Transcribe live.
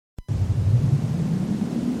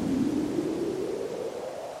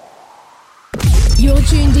You're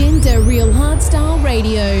tuned in to Real Hardstyle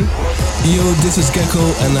Radio. Yo, this is Gecko,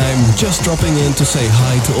 and I'm just dropping in to say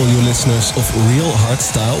hi to all you listeners of Real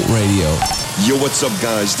Hardstyle Radio. Yo, what's up,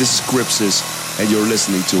 guys? This is Cripsis, and you're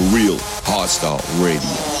listening to Real Hardstyle Radio.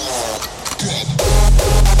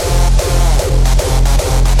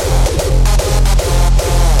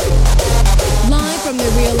 Live from the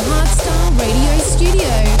Real Hardstyle Radio studio.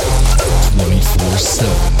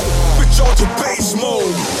 24/7. Bitch on to bass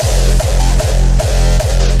mode.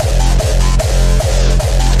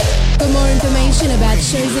 For more information about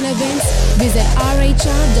shows and events, visit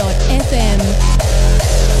rhr.fm.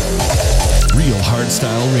 Real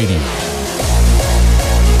Hardstyle Radio.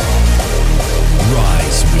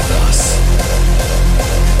 Rise with us.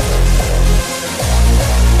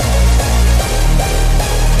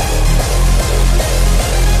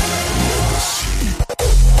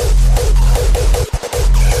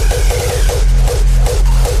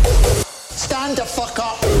 Stand the fuck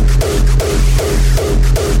up.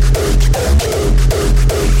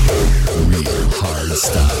 Real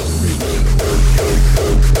Hardstyle Radio.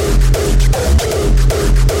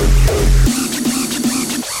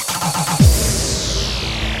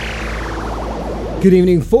 Good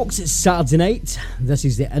evening, folks. It's Saturday night. This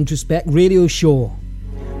is the Introspect Radio Show,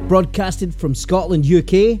 broadcasted from Scotland,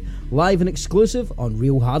 UK, live and exclusive on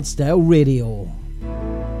Real Hardstyle Radio.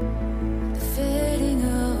 The fading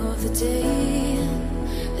of the day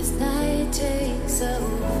as night takes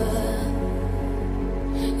over,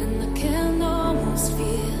 and I can almost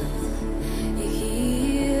feel you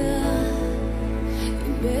here.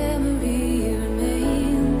 Your memory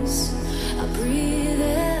remains. I breathe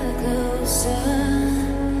it closer.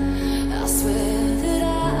 I swear that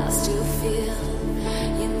I still feel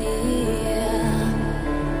you near.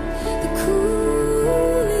 The cooling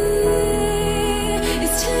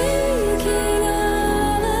is taking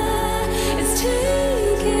over. It's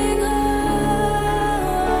taking over.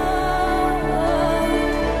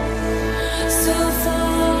 So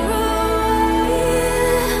far away,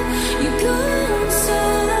 you've gone so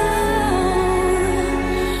long.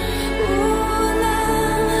 Oh,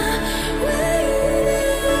 now waiting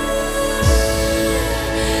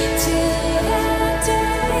till that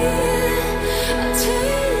day I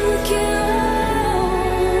take you home.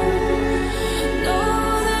 Know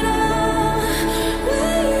that I'm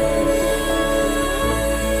waiting.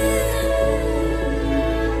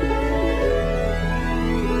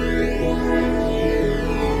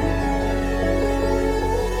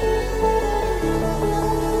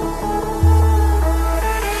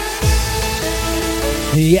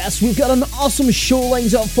 Yes, we've got an awesome show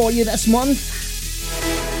lined up for you this month.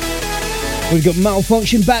 We've got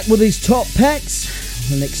Malfunction back with his top picks,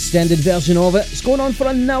 an extended version of it. It's going on for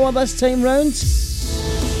an hour this time round.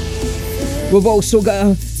 We've also got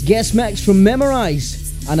a guest mix from Memorize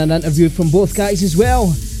and an interview from both guys as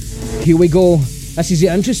well. Here we go. This is the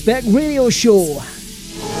Introspect Radio Show.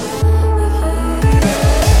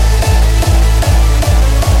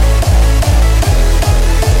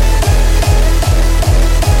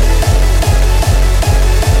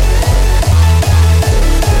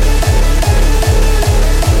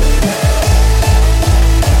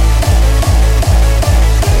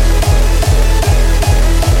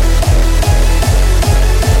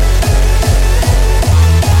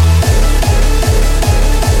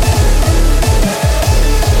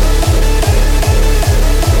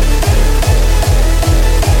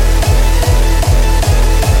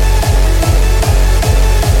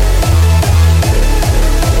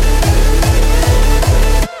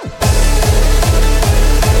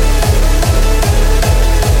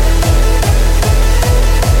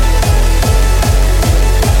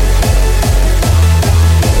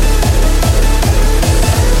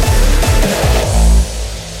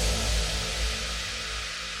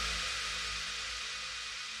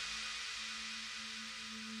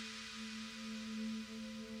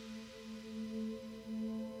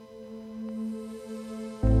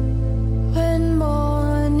 When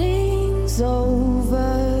morning's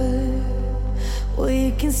over,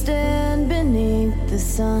 we can stand beneath the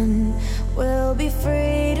sun. We'll be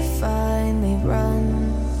free to finally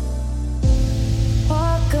run.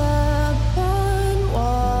 Walk up on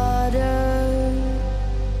water,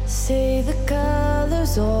 see the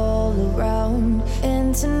colors all around,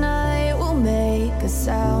 and tonight we'll make a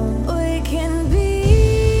sound. We can be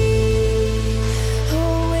who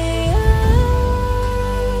we are.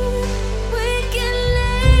 We can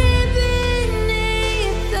lay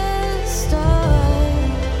beneath the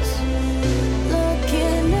stars,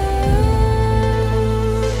 looking up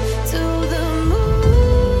to the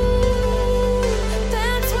moon.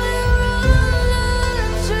 That's where all our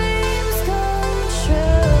dreams come true.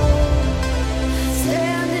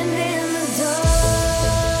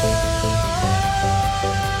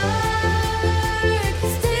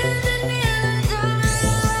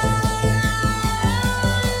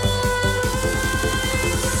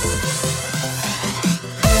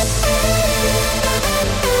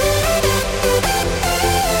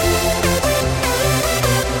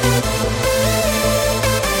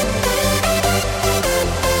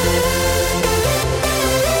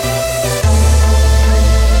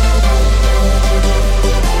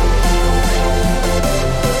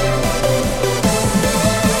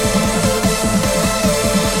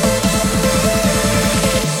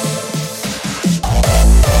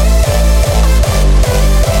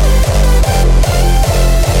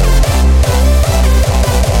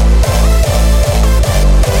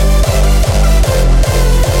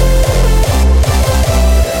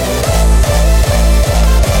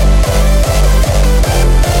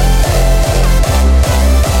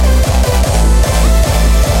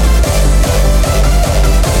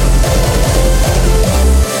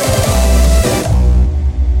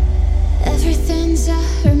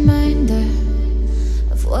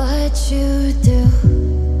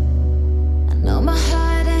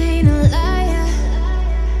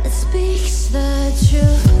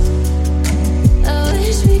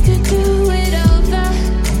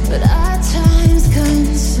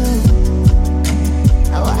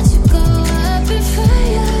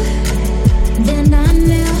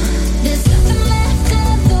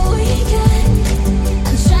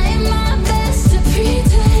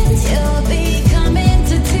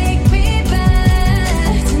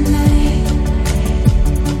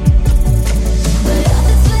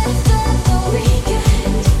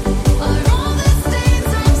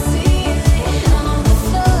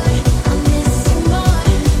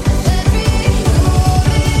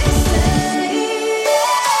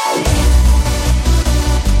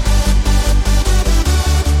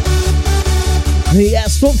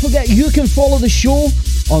 Yes, don't forget you can follow the show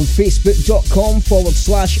on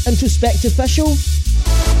facebook.com/introspectofficial.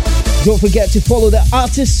 Don't forget to follow the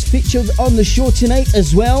artists featured on the show tonight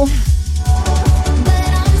as well.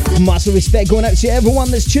 Massive respect going out to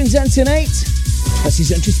everyone that's tuned in tonight. This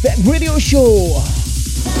is Introspect Radio Show.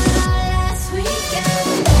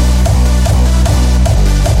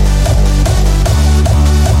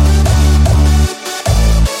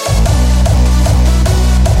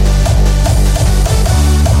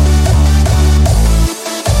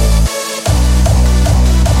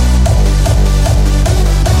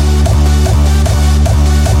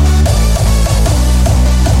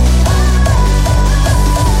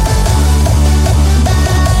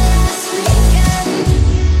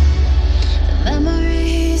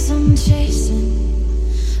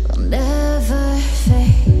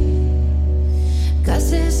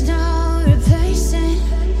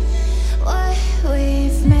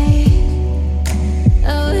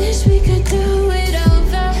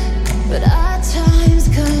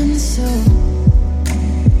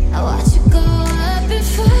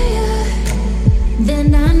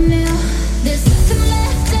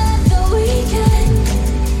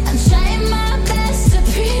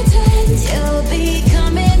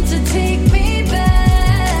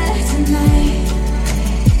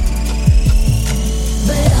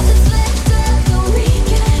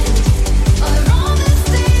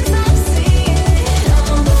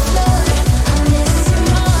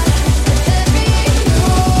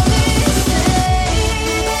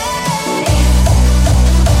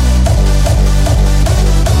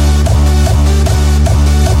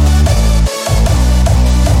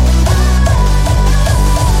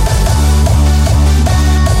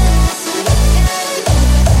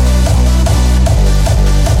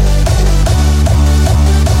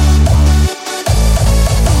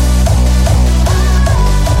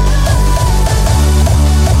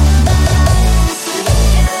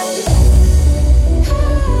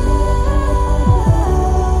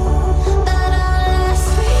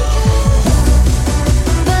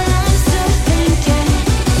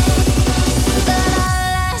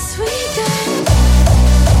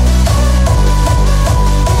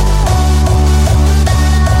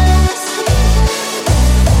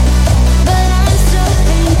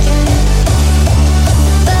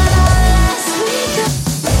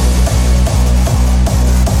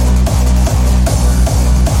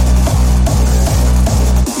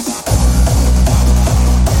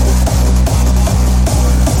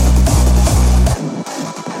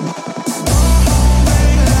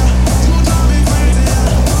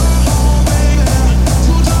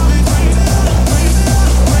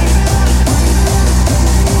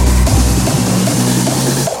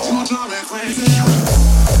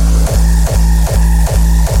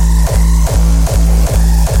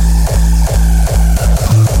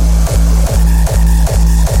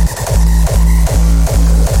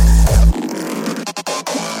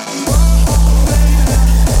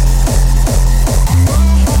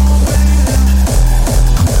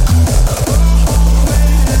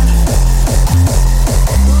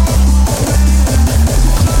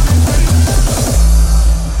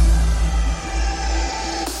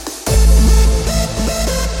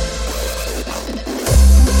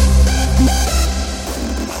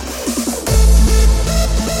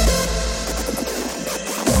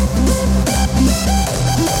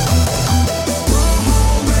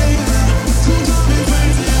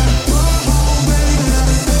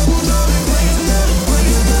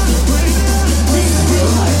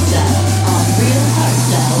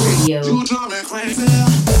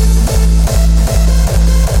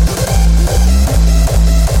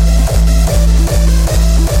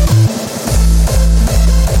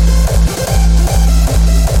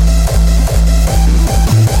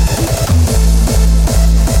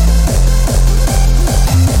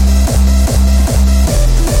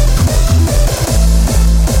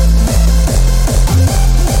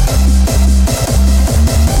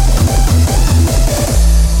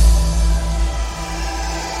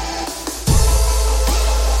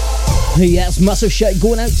 Yes, massive shout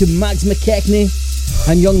going out to Max McKechnie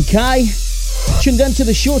and Young Kai. Tuned in to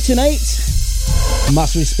the show tonight.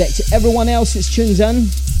 Massive respect to everyone else that's tuned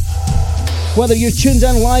in. Whether you're tuned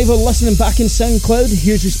in live or listening back in SoundCloud,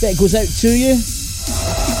 here's respect goes out to you.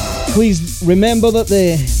 Please remember that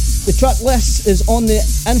the track list is on the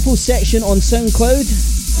info section on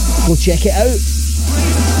SoundCloud. Go check it out.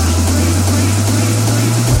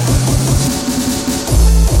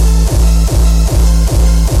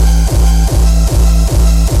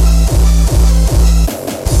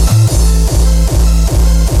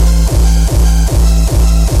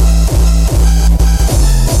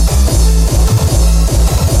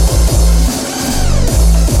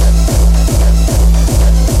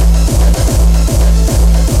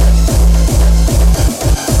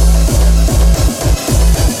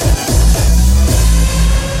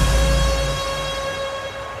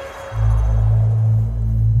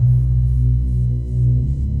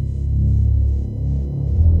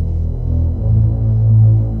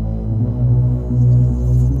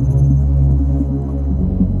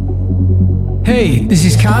 Hey, this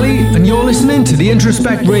is Cali, and you're listening to the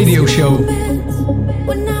Introspect Radio Show.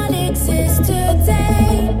 Would not exist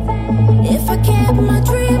today if I kept my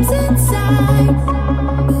dreams inside.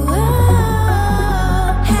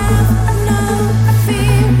 Have no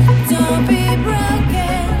fear, don't be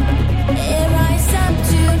broken. It rise up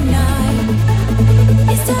tonight.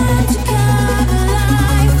 It's time to come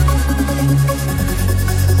alive.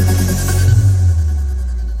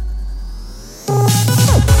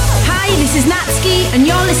 Hi, this is Natsuki, and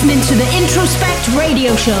you're listening to the Introspect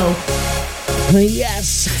Radio Show.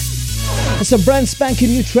 Yes, it's a brand spanking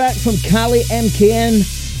new track from Kali MKN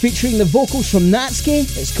featuring the vocals from Natsuki.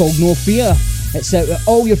 It's called No Fear. It's out at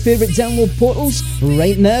all your favourite download portals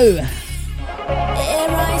right now.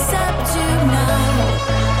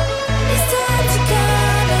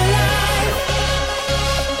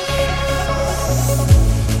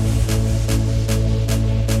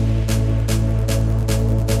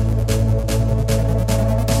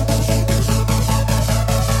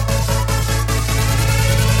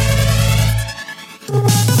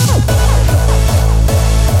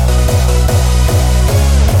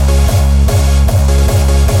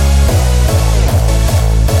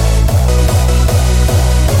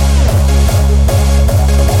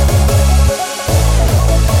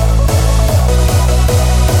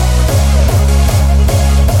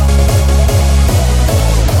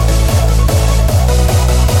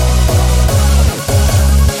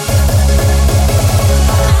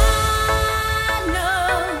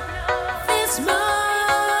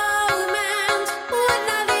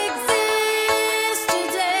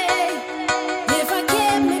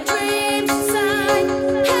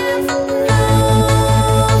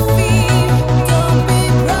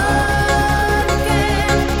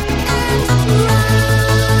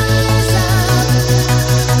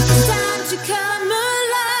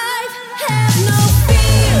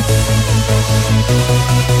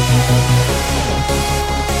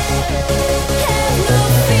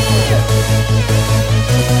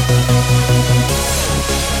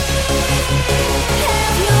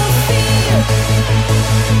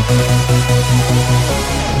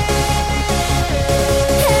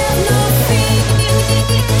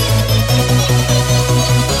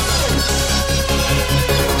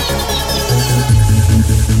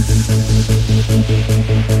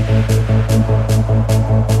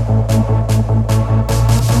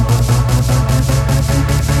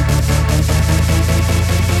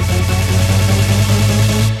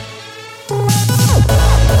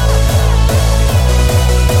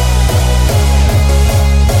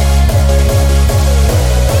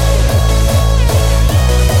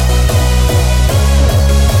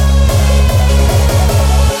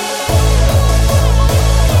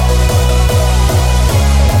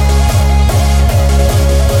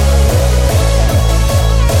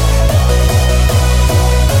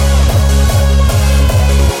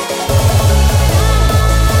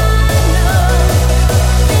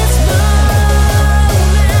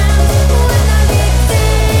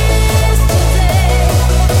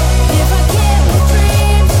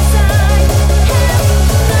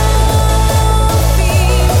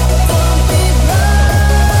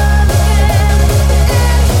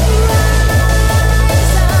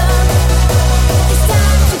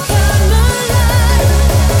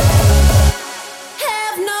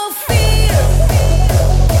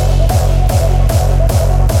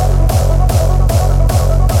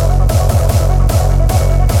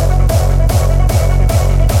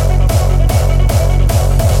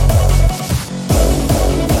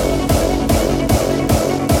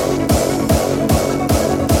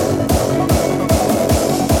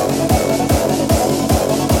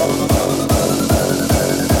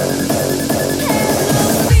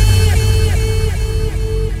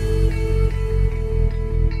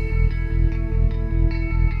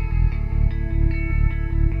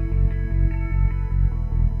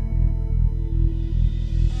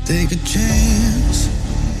 Take a chance,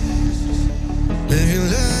 live your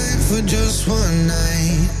life for just one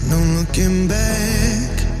night, no looking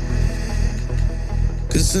back.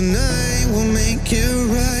 'Cause tonight will make it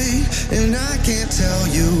right, and I can't tell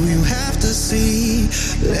you, you have to see.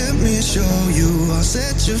 Let me show you, I'll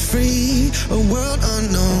set you free. A world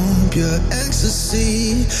unknown, pure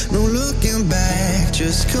ecstasy. No looking back,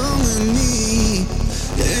 just come with me.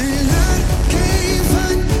 And I can't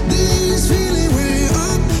fight this feeling. We're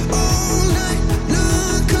up all night,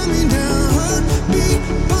 not coming down. Heartbeat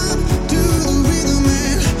pop to the rhythm,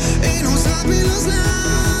 and ain't no stopping us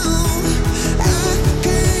now. I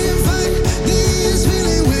can't fight this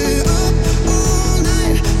feeling. We're up all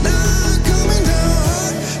night, not coming down.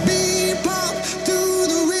 Heartbeat pop to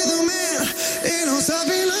the rhythm, and ain't no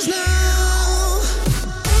stopping us now.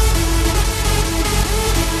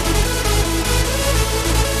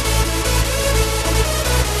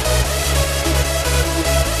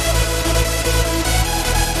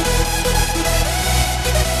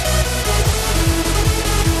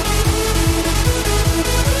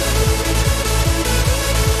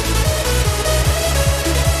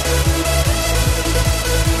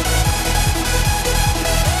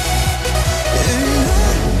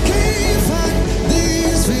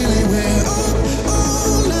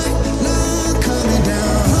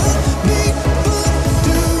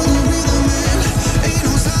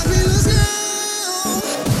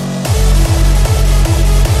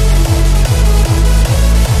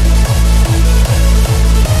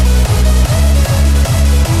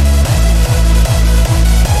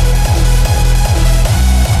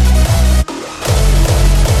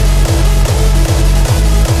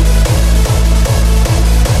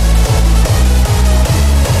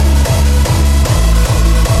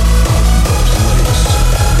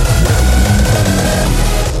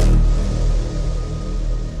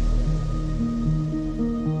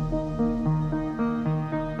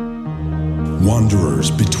 wanderers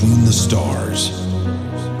between the stars,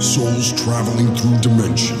 souls traveling through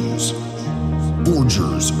dimensions,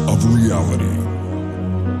 forgers of reality,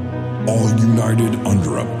 all united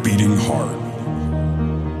under a beating heart,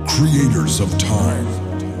 creators of time,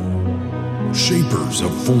 shapers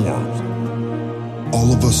of form,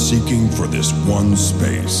 all of us seeking for this one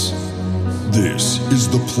space. This is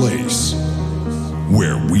the place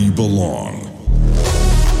where we belong.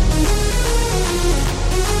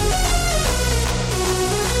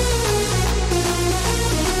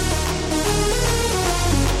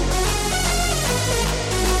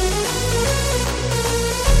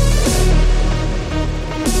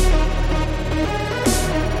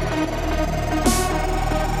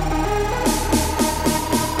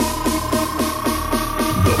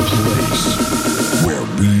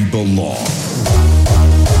 Belong.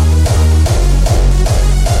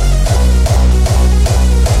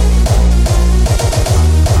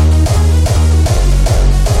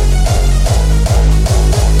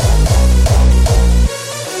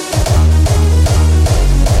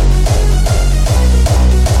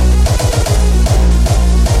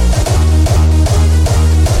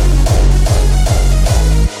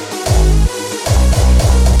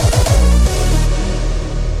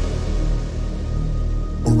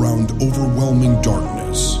 Around overwhelming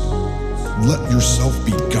darkness, let yourself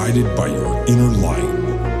be guided by your inner light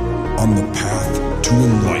on the path to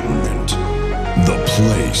enlightenment, the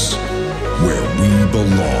place where we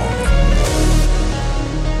belong.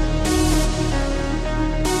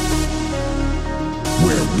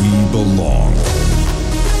 Where we belong.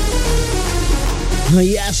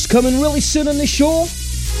 Yes, coming really soon on the show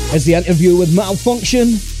is the interview with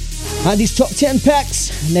Malfunction and his top 10 picks,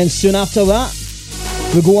 and then soon after that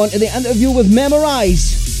we'll go on to the interview with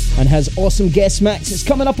Memorize and his awesome guest mix. It's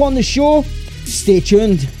coming up on the show. Stay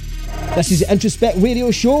tuned. This is the Introspect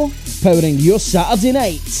Radio Show, powering your Saturday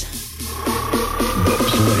night. The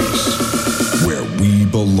place where we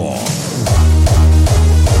belong.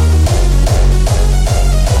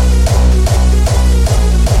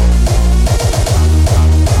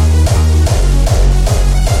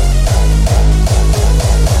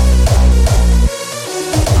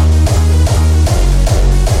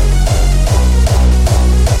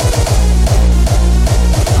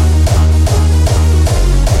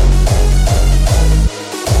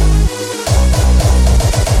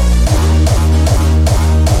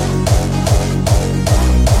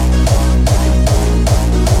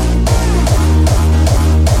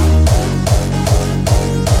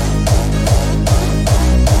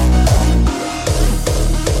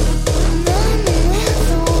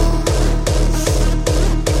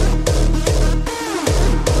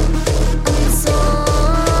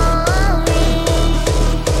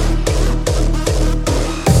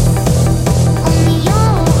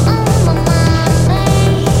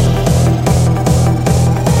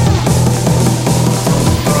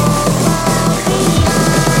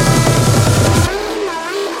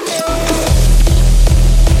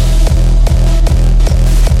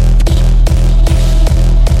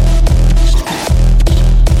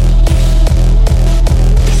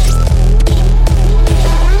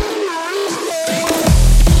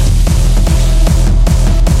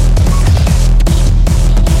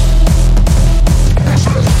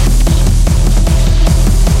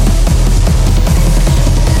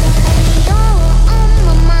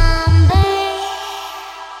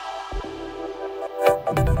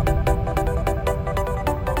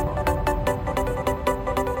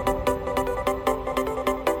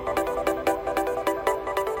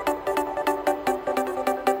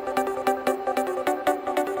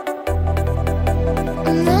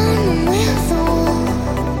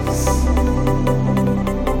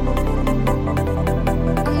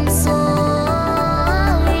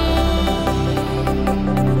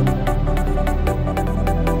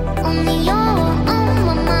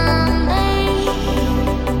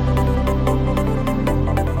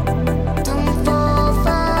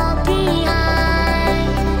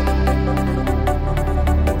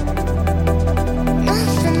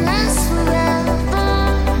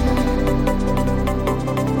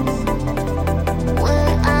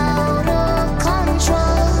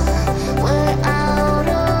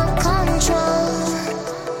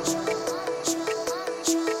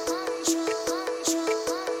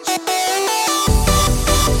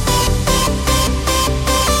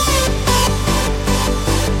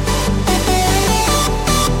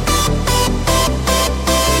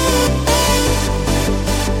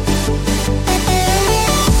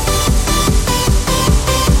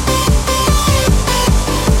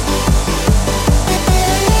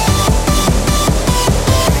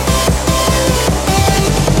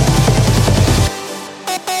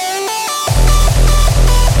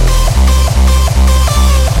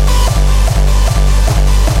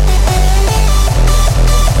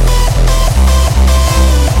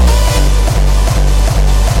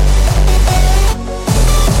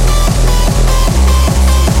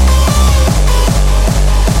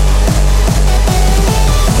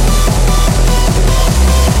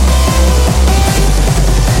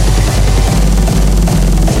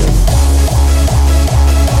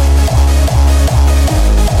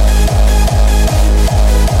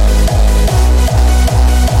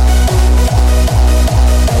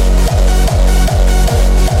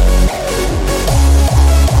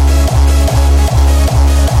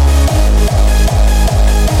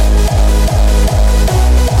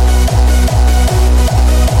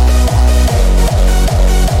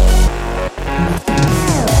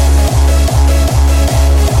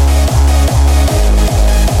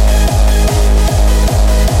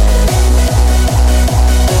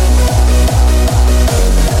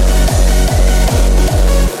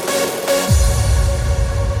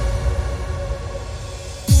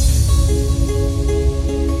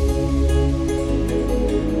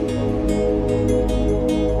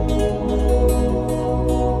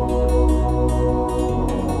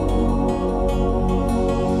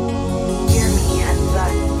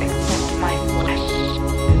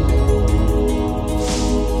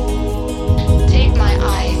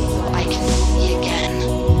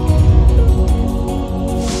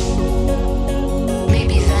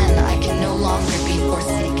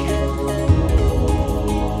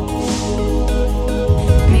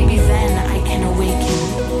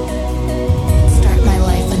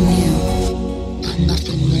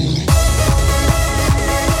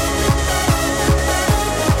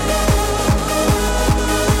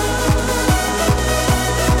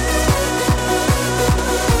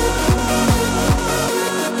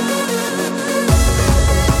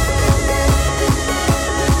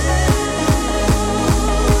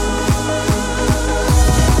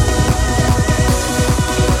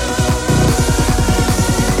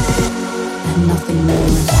 nothing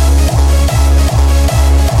more.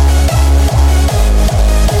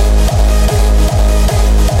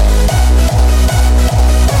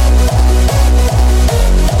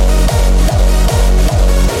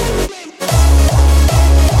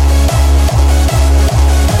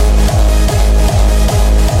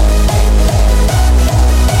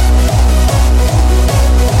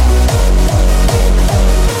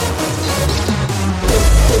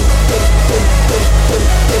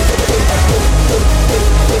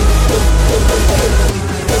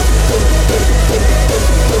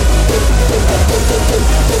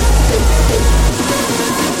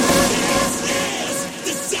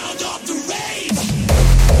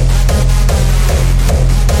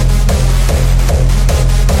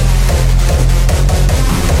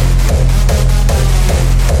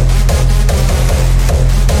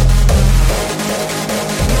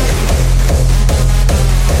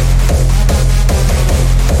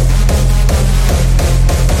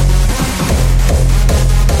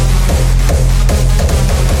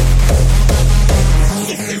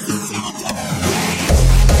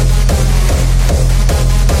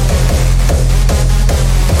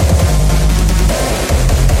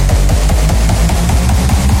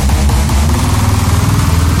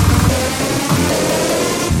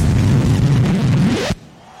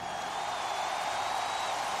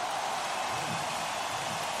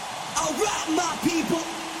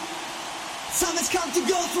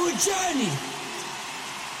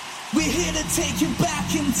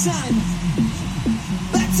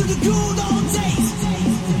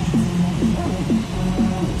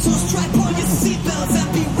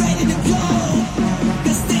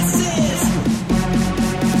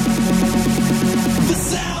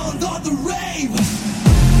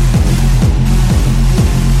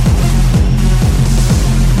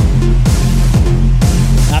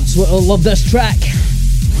 Love this track.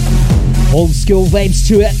 Old school vibes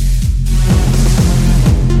to it.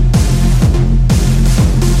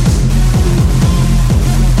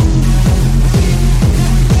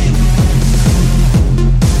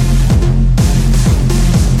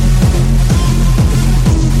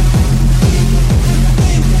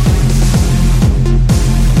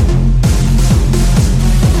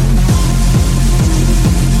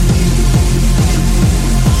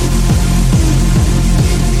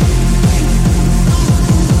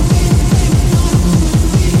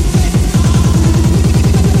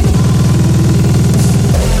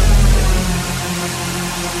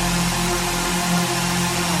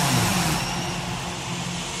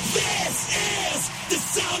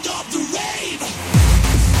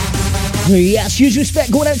 Yes, huge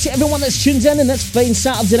respect going out to everyone that's tuned in this fine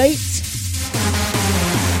Saturday night.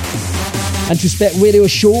 Introspect Radio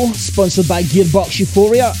Show, sponsored by Gearbox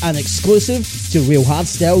Euphoria and exclusive to Real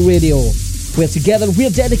Hardstyle Radio, where together we're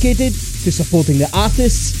dedicated to supporting the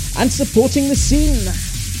artists and supporting the scene.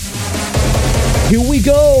 Here we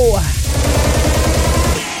go.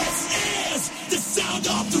 This is the sound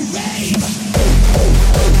of the rave.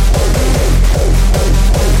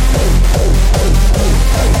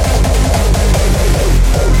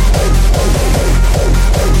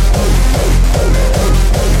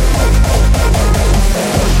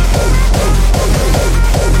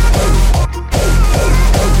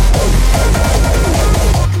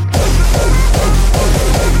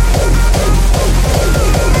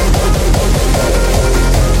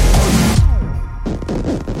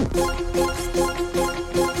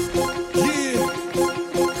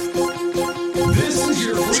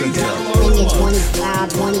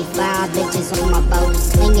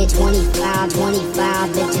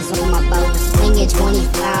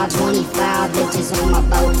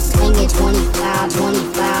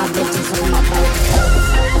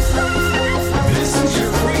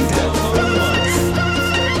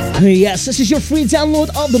 Yes, this is your free download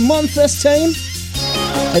of the month this time.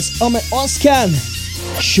 It's Ahmet Özkan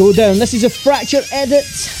Showdown. This is a Fracture edit.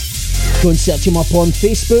 Go and search him up on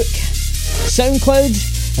Facebook,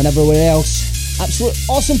 SoundCloud, and everywhere else. Absolute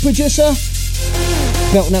awesome producer.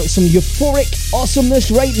 Belting out some euphoric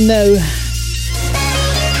awesomeness right now.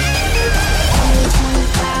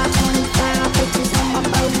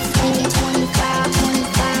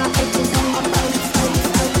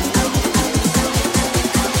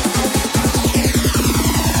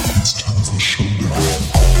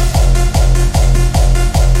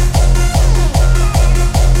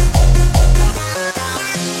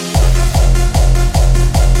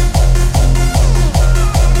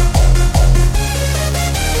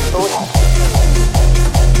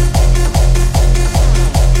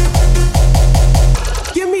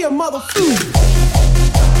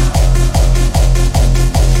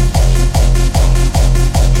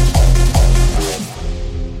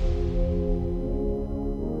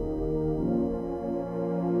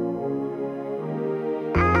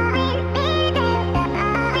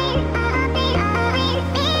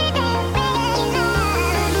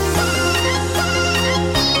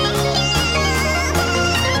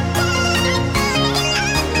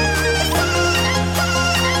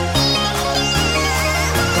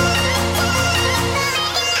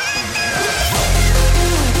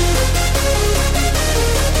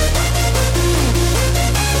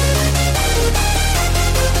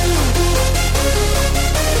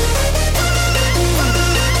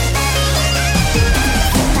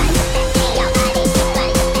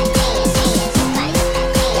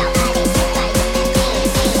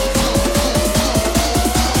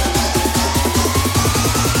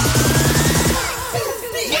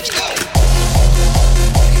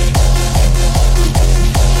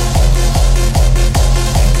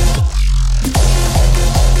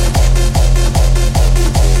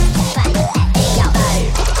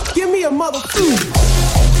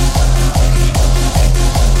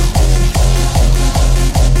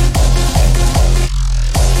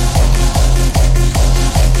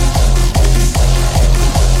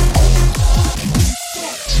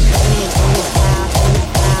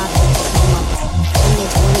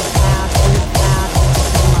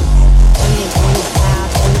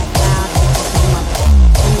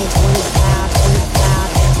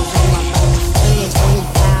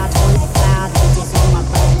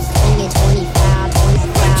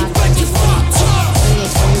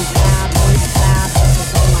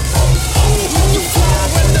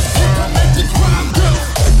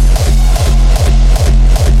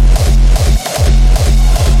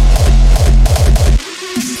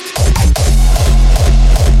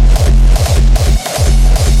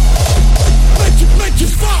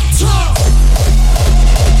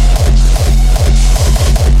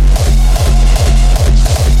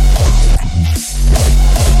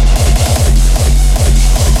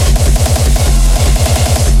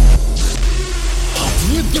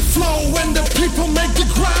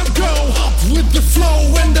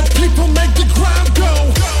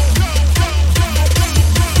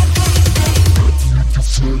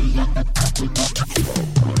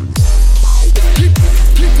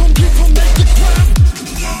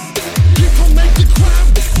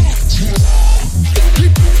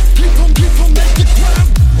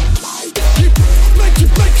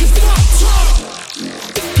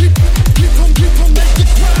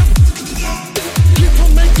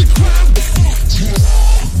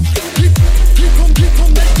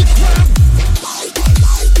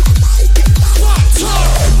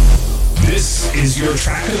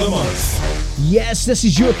 Track of the Month. Yes, this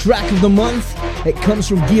is your track of the month. It comes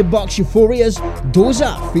from Gearbox Euphoria's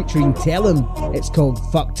Doza featuring Tellum. It's called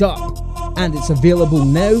Fucked Up, and it's available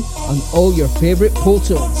now on all your favourite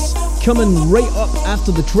portals. Coming right up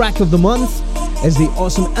after the track of the month is the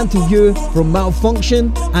awesome interview from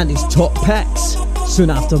Malfunction and his top picks. Soon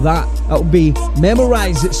after that, it'll be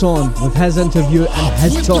Memorize It's On with his interview and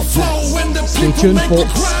his top picks. Stay tuned,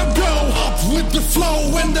 folks. With the flow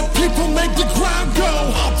when the people make the crowd go.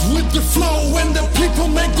 Up with the flow when the people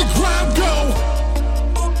make the crowd go.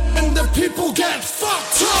 And the people get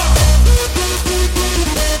fucked up.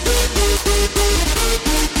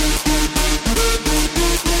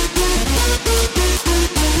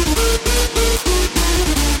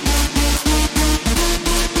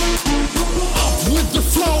 Up with the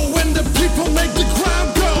flow when the people make the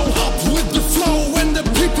crowd go. Up with the flow when the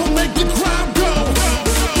people make the crowd go.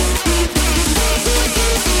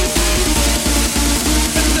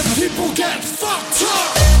 People get fucked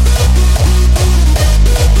up.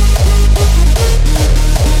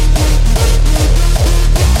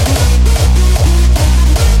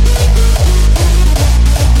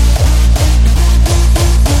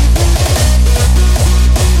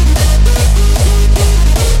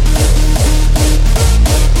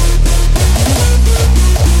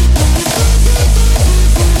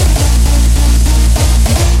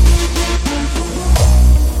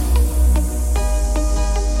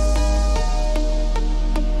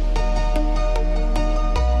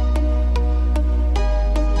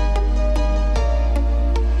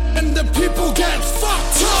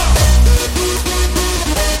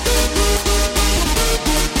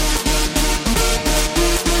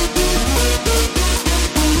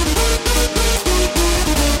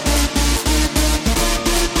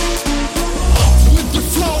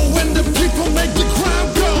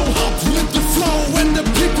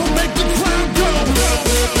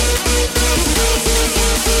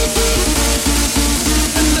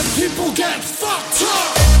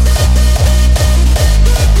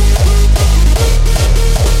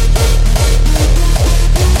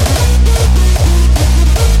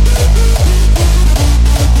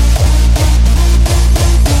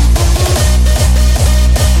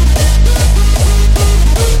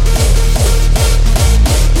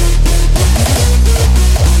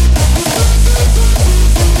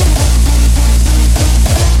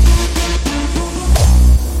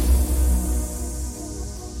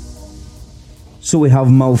 So we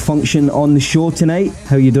have Malfunction on the show tonight.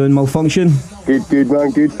 How you doing, Malfunction? Good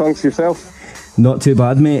man, good. Thanks, yourself? Not too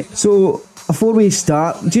bad, mate. So before we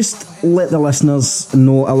start, just let the listeners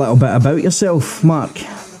know a little bit about yourself, Mark.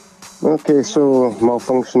 Okay, so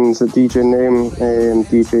Malfunction's a DJ name,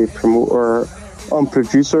 DJ promoter and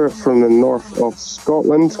producer from the north of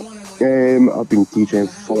Scotland. I've been DJing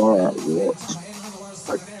for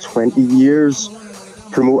like 20 years.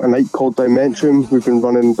 Promote a night called Dimension. We've been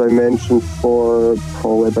running Dimension for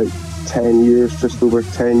probably about 10 years, just over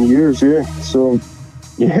 10 years, yeah. So,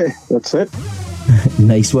 yeah, that's it.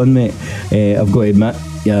 Nice one, mate. I've got to admit,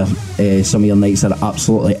 yeah, some of your nights are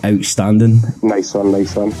absolutely outstanding. Nice one.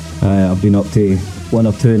 I've been up to one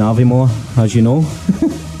or two in Aviemore, as you know.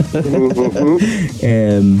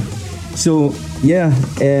 So, yeah,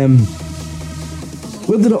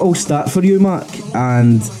 where did it all start for you, Mark?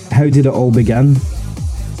 And how did it all begin?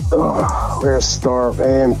 Where to start?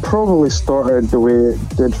 Probably started the way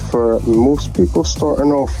it did for most people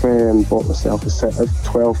starting off. Bought myself a set of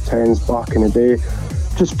 1210s back in the day.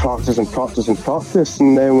 Just practice.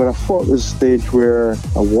 And then when I thought there was a stage where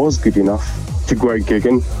I was good enough to go out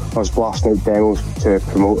gigging, I was blasting out demos to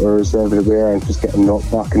promoters everywhere and just getting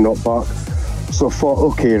knocked back. So I thought,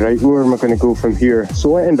 okay, right, where am I going to go from here? So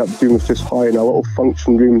what I ended up doing was just hiring a little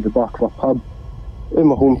function room in the back of a pub in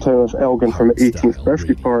my hometown of Elgin for my 18th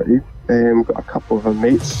birthday party. Got a couple of my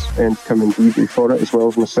mates and come and DJ for it as well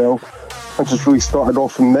as myself. I just really started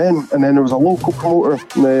off from then. And then there was a local promoter.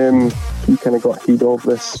 He kind of got heed of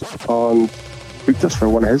this and booked us for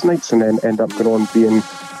one of his nights, and then ended up going on being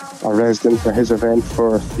a resident for his event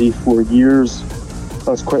for 3-4 years.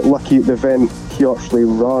 I was quite lucky at the event he actually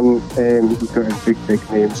ran. He got in big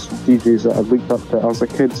names, DJs that I looked up to as a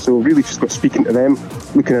kid. So really just got speaking to them,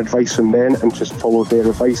 looking at advice from them, and just followed their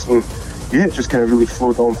advice. And yeah, it just kind of really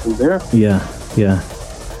flowed on from there. Yeah.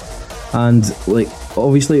 And like,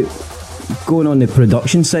 obviously, going on the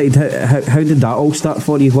production side, how did that all start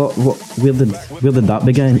for you? Where did that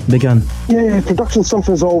begin? Yeah, production's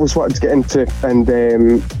something I've always wanted to get into, and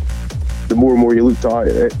the more and more you looked at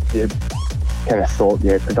it, you kind of thought,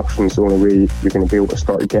 yeah, production's the only way you're going to be able to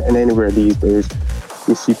start getting anywhere these days.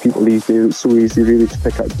 You see people these days, it's so easy really to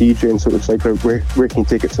pick up DJing, so it's like, where can you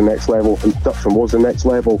take it to the next level? And production was the next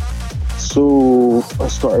level. So I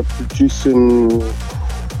started producing maybe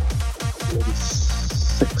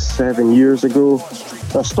 6-7 years ago.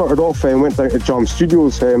 I started off and went down to Jam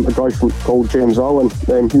Studios, a guy called James Allen,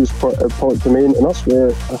 he was part of Public Domain, and that's where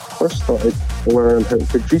I first started learning how to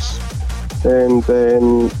produce. And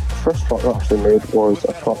then the first track I actually made was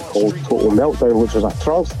a track called Total Meltdown, which was a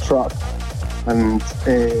trance track. And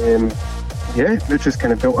it just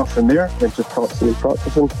kind of built up from there, and just practicing and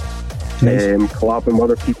practicing. Nice. Collabing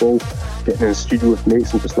with other people, getting in the studio with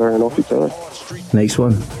mates and just learning off each other. Nice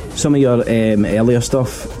one. Some of your earlier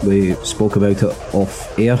stuff, we spoke about it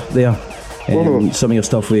off air there. Some of your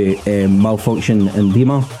stuff with Malfunction and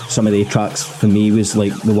Dima, some of the tracks for me was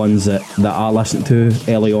like the ones that I listened to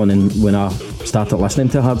early on, and when I started listening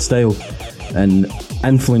to hardstyle, and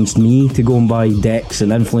influenced me to go and buy decks,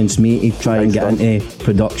 and influenced me to try and get into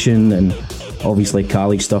production, and obviously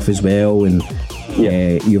Kali's stuff as well. And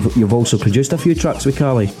you've also produced a few tracks with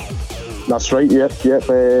Kali. That's right, yep.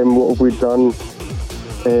 What have we done?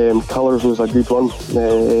 Colours was a good one.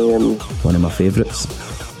 One of my favourites.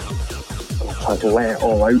 I tried to let it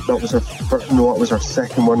all out. That was our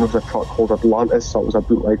second one, was a track called Atlantis. That was a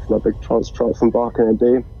bootleg from a big trance track from back in the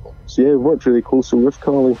day. So we worked really closely with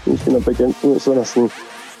Kali. He's been a big influence on us, and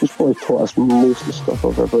he's probably taught us most of the stuff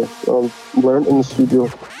I've ever learned in the studio.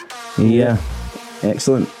 Yeah,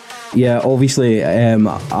 excellent. Yeah, obviously,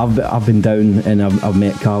 I've been down and I've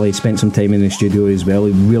met Kali, spent some time in the studio as well.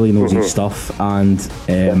 He really knows his stuff, and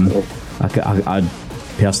I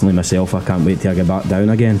personally myself, I can't wait till I get back down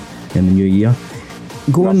again in the new year.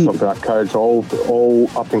 That's something I encourage all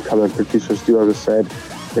up and coming producers do, as I said,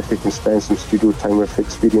 if they can spend some studio time with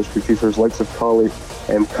experienced producers, likes of Kali,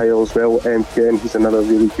 Kyle as well, Ken, he's another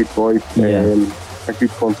really good boy, a good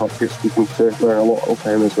contact to speaking to, learn a lot of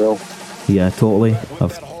him as well. Yeah, totally.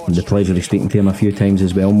 I've had the pleasure of speaking to him a few times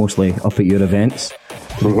as well, mostly up at your events,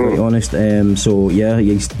 to be quite honest. So yeah,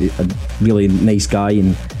 he's a really nice guy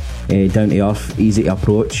and down to earth, easy to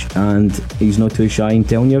approach, and he's not too shy in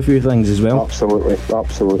telling you a few things as well. Absolutely.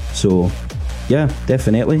 So yeah,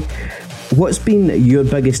 definitely. What's been your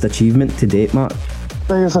biggest achievement to date, Matt?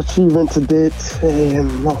 Biggest achievement to date,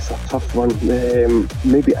 that's a tough one.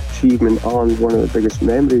 Maybe achievement and one of the biggest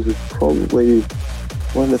memories was probably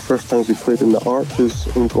one of the first times we played in the Arches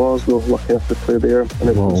in Glasgow. Lucky enough to play there, and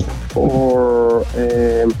it was for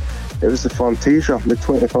it was the Fantasia, the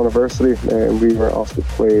 20th anniversary, and we were asked to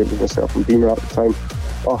play, myself and Beamer at the time,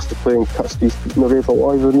 asked to play in Cutsky's Nareva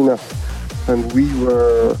Live Arena, and we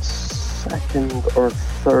were second or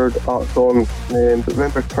third at dawn. But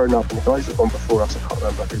remember turning up, and the guys that gone before us, I can't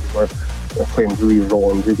remember who they were. They're playing really raw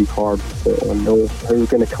and really hard. So I know how we're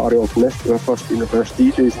going to carry on from this. We're first universe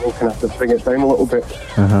DJs, and we're going to have to bring it down a little bit.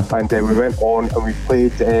 And we went on and we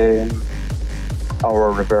played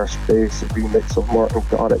our reverse bass remix of Martin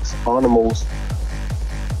Garrix's Animals.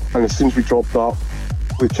 And as soon as we dropped that,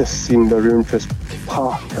 we just seen the room just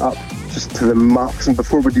pack up just to the max. And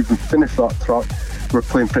before we'd even finished that track, we were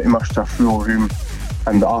playing pretty much to a full room.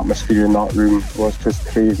 And the atmosphere in that room was just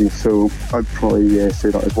crazy. So I'd probably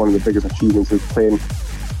say that is one of the biggest achievements, is playing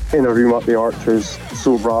in a room at the Archers,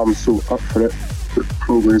 so rammed, so up for it.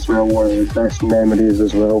 Probably as well one of the best memories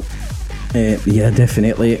as well. Yeah,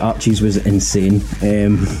 definitely. Archie's was insane.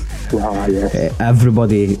 Yes.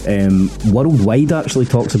 Everybody worldwide actually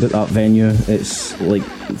talks about that venue. It's like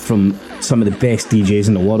from some of the best DJs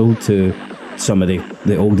in the world to some of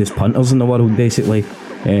the oldest punters in the world, basically.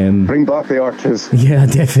 Bring back the Arches. Yeah,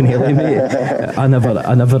 definitely, mate. I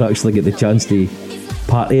never actually get the chance to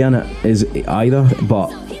party in it either,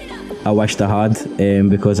 but I wished I had,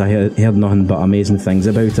 because I heard nothing but amazing things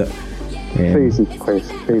about it. Crazy place.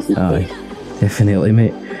 Aye, definitely,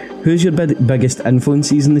 mate. Who's your biggest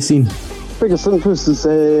influences in the scene? Biggest influences,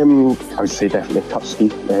 I would say definitely Kutsky.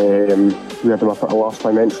 We had them up at a last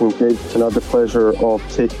dimension gig, and I had the pleasure of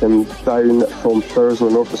taking them down from Thurso,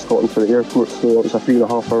 north of Scotland, to the airport. So it was a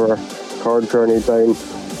 3.5 hour car journey down,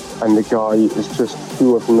 and the guy is just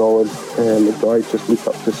full of knowledge, and the guy just looked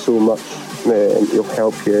up to so much, and he'll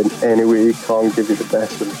help you in any way he can, give you the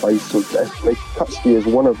best advice. So definitely Kutsky is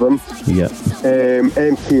one of them. Yeah.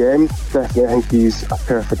 MKM, definitely, I think he's a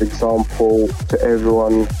perfect example to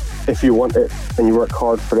everyone. If you want it and you work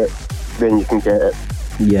hard for it, then you can get it.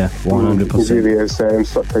 Yeah, 100%. He really is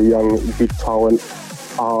such a young, good talent.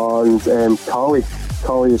 And Kali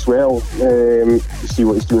as well. You see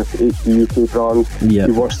what he's doing for the HD UK brand. Yep.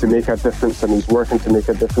 He wants to make a difference, and he's working to make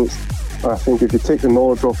a difference. I think if you take the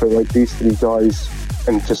knowledge off it, like these three guys,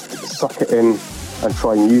 and just suck it in and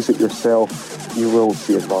try and use it yourself, you will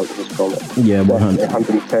see advantages from it. Yeah,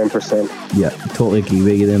 110%. Yeah, totally agree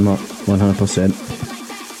with you there, Mark. 100%.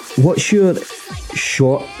 What's your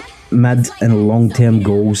short, mid and long-term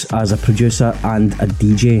goals as a producer and a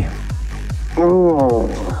DJ? Oh,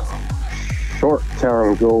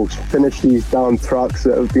 short-term goals. Finish these damn tracks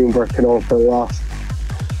that I've been working on for the last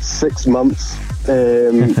 6 months.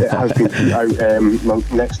 It has been out. My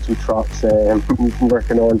next 2 tracks we've been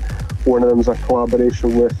working on. One of them is a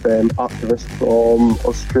collaboration with Activist from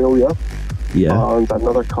Australia. Yeah. And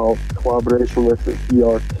another collaboration with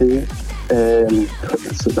ERK.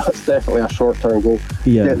 So that's definitely a short-term goal.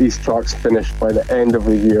 Yeah. Get these tracks finished by the end of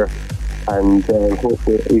the year, and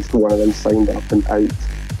hopefully at least one of them signed up and out.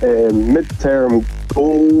 Mid-term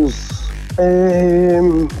goals.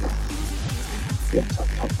 That's a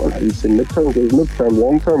tough one. How do you say mid-term goals? Mid-term,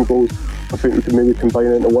 long-term goals. I think we can maybe combine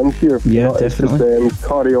it into one here. Yeah, definitely. Just,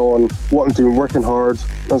 carry on what I'm doing, working hard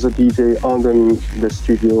as a DJ and in the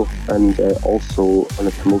studio, and also on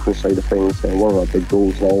the promotion side of things. One of our big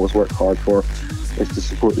goals and I always work hard for is to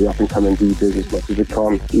support the up-and-coming DJs as much as we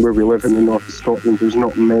can. Where we live in the north of Scotland, there's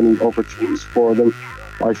not many opportunities for them.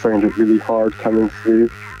 I find it really hard coming through,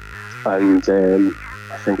 and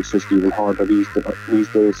I think it's just even harder these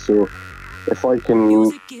days. So if I can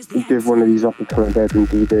give one of these up-and-coming bedroom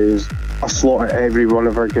DJs a slot at every one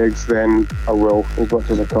of our gigs, then I will, as much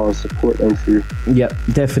as I can, support them through. Yeah,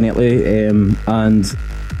 definitely. And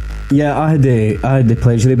yeah, I had the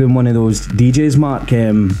pleasure of being one of those DJs, Mark,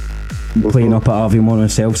 playing up at Aviemore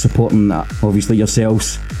myself, supporting obviously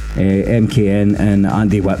yourselves, MKN and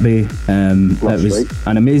Andy Whitby. It was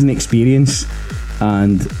an amazing experience,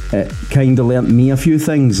 and it kind of learnt me a few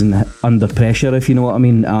things and under pressure, if you know what I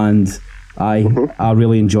mean. And I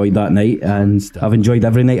really enjoyed that night, and I've enjoyed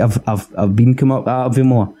every night I've been come up at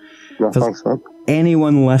Aviemore. No, thanks, man.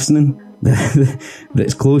 Anyone listening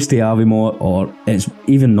that's close to Aviemore, or it's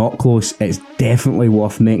even not close, it's definitely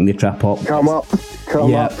worth making the trip up. Come up.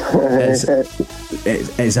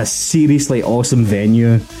 It's a seriously awesome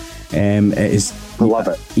venue. It is. I love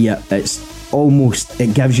it. Yeah,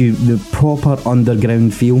 it gives you the proper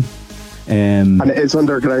underground feel. And it is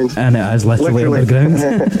underground. And it is literally underground.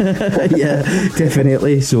 Yeah,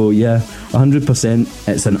 definitely. So yeah, 100%.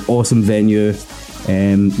 It's an awesome venue.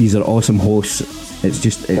 These are awesome hosts. It's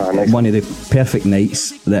just nice. One of the perfect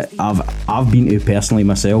nights that I've been to personally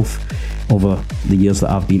myself over the years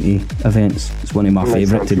that I've been to events. It's one of my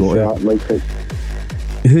favourite to go to.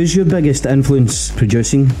 Who's your biggest influence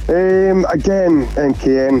producing? Again,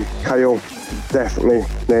 MKN, Kyle, definitely.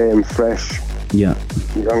 Fresh. Yeah.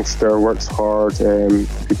 Youngster, works hard, good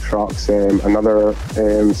tracks. Another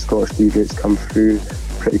Scottish DJ that's come through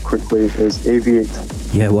pretty quickly is Aviate.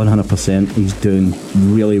 Yeah, 100%. He's doing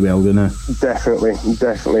really well now. Definitely.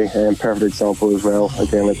 Perfect example as well.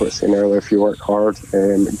 Again, like what I was saying earlier, if you work hard,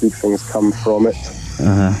 good things come from it.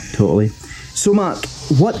 Totally. So, Mark,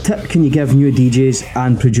 what tip can you give new DJs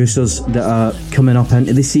and producers that are coming up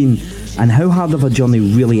into the scene, and how hard of a journey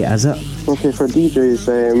really is it? Okay, for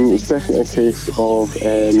DJs, it's definitely a case of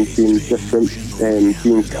being different,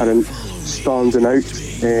 being current, standing out,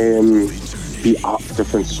 be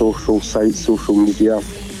active on social sites, social media,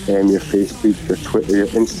 your Facebook, your Twitter, your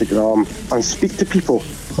Instagram, and speak to people.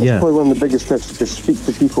 That's probably one of the biggest tips, just speak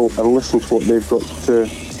to people and listen to what they've got to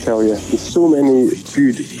tell you. There's so many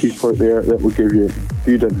good people out there that will give you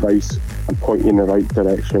good advice and point you in the right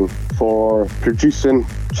direction. For producing,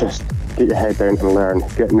 just get your head down and learn.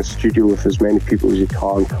 Get in the studio with as many people as you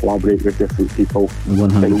can, collaborate with different people.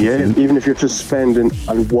 100%. And yeah, even if you're just spending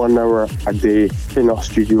 1 hour a day in a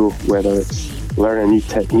studio, whether it's learning new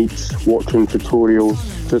techniques, watching tutorials,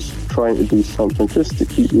 just trying to do something just to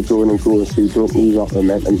keep you going and going so you don't lose that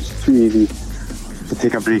momentum. It's too easy to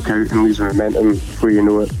take a break out and lose momentum before you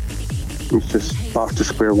know it. It's just back to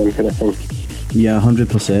square one kind of thing. Yeah,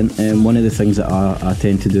 100%. One of the things that I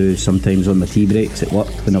tend to do sometimes on my tea breaks at work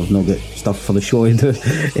when I've not got stuff for the show to do,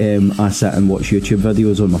 I sit and watch YouTube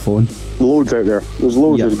videos on my phone. Loads out there. There's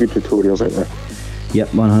loads of good tutorials out there.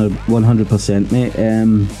 Yep, 100%, mate.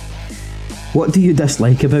 What do you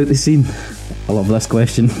dislike about the scene? I love this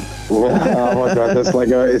question. What do I dislike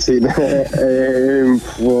about the scene?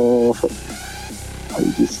 How do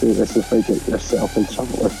you say this if I get yourself in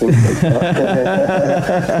trouble or things like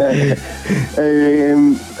that?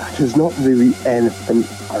 There's not really anything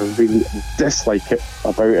I really dislike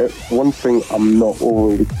about it. One thing I'm not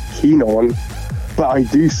overly keen on, but I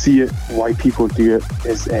do see it, why people do it,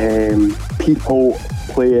 is people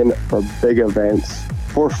playing for big events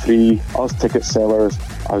for free as ticket sellers,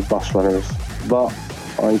 as bus runners. That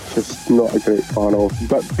I'm just not a great fan of.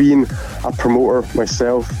 But being a promoter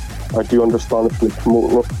myself, I do understand it from the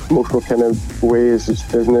promotional kind of ways. It's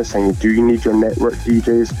business, and you do need your network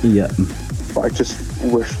DJs. Yeah. But I just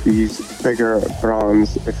wish these bigger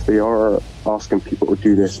brands, if they are asking people to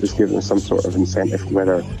do this, is give them some sort of incentive,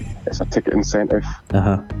 whether it's a ticket incentive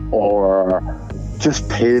or just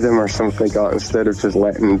pay them or something like that, instead of just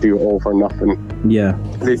letting them do it all for nothing. Yeah.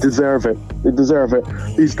 They deserve it. They deserve it.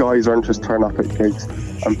 These guys aren't just turning up at gigs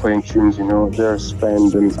and playing tunes, you know. They're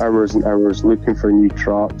spending hours and hours looking for new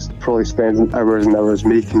tracks, probably spending hours and hours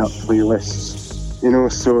making up playlists. You know,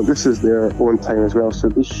 so this is their own time as well, so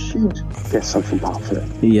they should get something back for it.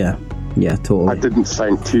 Yeah, totally. I didn't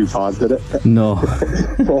sound too bad, did it? No,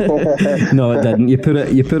 no, it didn't. You put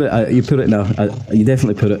it. You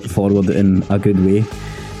definitely put it forward in a good way.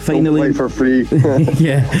 Finally, don't play for free.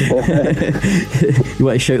 Yeah. You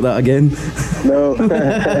want to shout that again? No.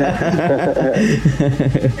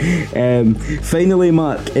 Finally,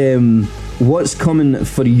 Mark, what's coming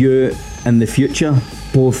for you in the future,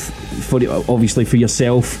 both for obviously for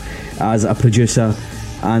yourself as a producer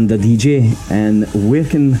and a DJ, and where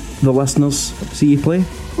can the listeners see you play?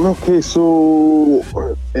 Okay, so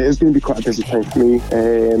it is going to be quite a busy time for me.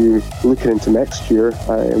 Looking into next year,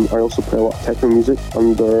 I also play a lot of techno music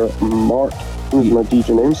under Mark, who's my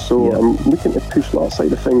DJ name, so I'm looking to push that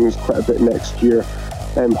side of things quite a bit next year.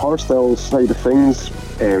 Hardstyle side of things,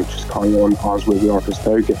 just carry on as we're the artists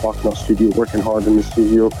now, get back in our studio, working hard in the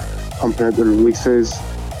studio, pumping out the releases.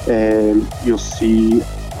 You'll see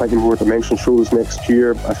plenty more Dimension shows next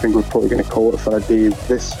year. I think we're probably going to call it for a day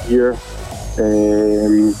this year.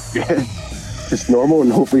 Just normal,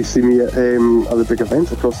 and hopefully see me at other big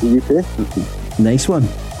events across the UK. Nice one.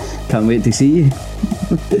 Can't wait to see you.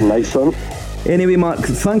 Nice one. Anyway, Mark,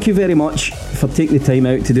 thank you very much for taking the time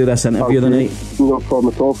out to do this interview tonight. No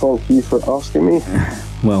problem at all. Thank you for asking me.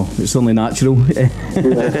 Well, it's only natural.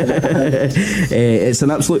 It's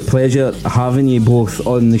an absolute pleasure having you both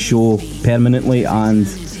on the show permanently, and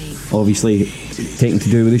obviously taking to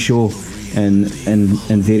do with the show in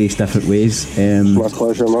various different ways. My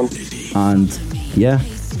pleasure, man. And yeah,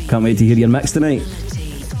 can't wait to hear your mix tonight.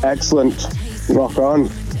 Excellent. Rock on.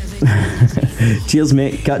 Cheers,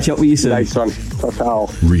 mate. Catch up with you soon. Nice one. Ta-ta.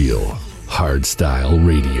 Real Hardstyle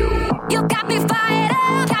Radio. You got me fired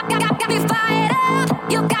up. Got me fired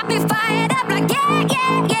up. You got me fired up like yeah,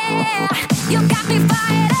 yeah, yeah. You got me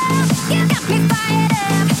fired up. You got me fired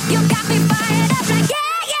up. You got me fired up like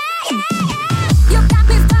yeah, yeah, yeah. You got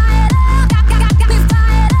me fired up. Got me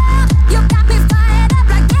fired up. You got me fired up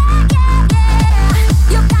like yeah, yeah, yeah.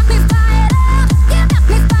 You got me fired up. You got me fired up. You got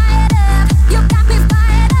me fired up like yeah, yeah. You got me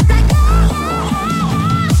fired up.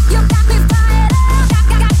 Got me fired up.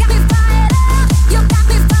 You got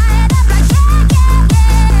me fired up like yeah, yeah, yeah.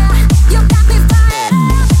 You got me fired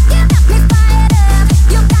up.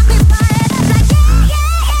 You got me fired up. You got me fired up like yeah, yeah, yeah.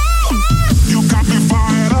 You got me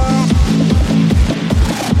fired up.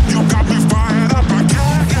 You got me fired up like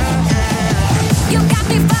yeah, yeah, yeah. You got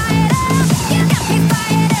me fired up. You got me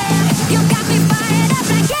fired up. You got me fired up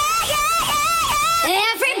like yeah, yeah, yeah.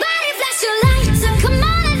 Everybody flash your lights and come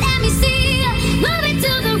on and let me see you. Move it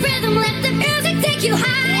to the rhythm, let the music take you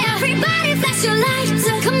high. Everybody flash your lights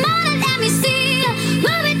and come on and let me see you.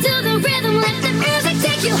 Move it to the rhythm, let the music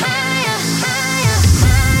take you higher, higher,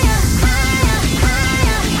 higher, higher,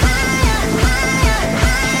 higher, higher, higher,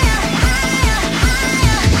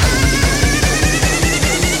 higher,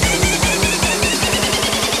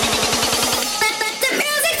 Let the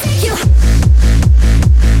music take you.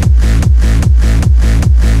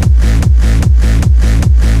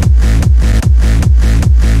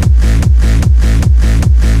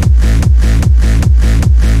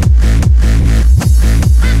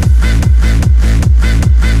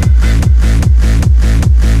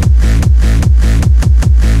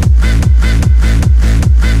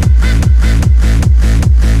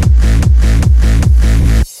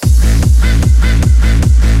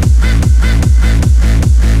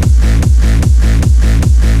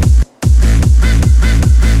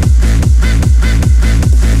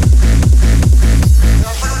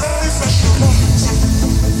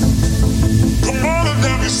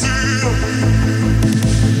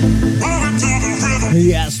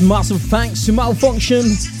 Yes, massive thanks to Malfunction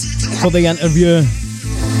for the interview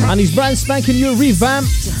and his brand spanking new revamped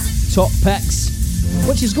Top Picks,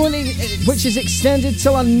 which is extended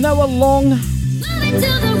till an hour long.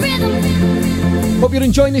 Hope you're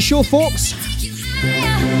enjoying the show, folks. You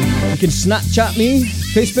can Snapchat me,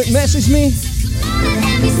 Facebook message me.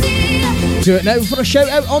 Do it now for a shout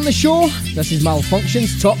out on the show. This is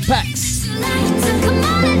Malfunction's Top Picks.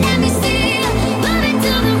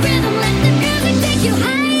 You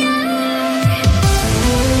higher.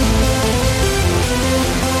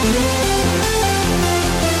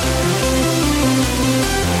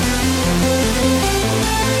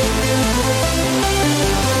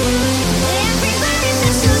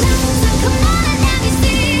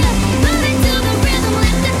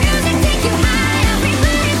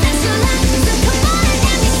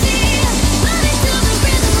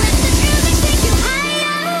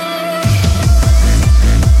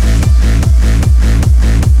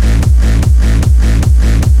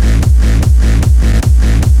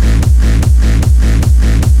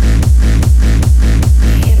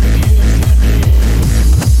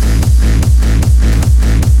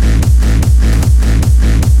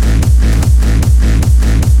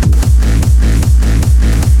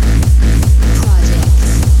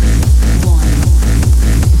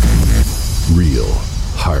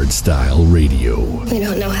 Hardstyle Radio. We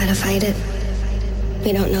don't know how to fight it.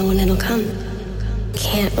 We don't know when it'll come.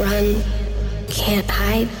 Can't run. Can't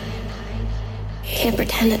hide. Can't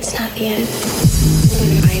pretend it's not the end. We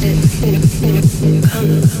don't fight it. We don't come.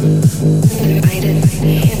 We don't fight it.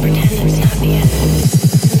 Can't pretend it's not the end.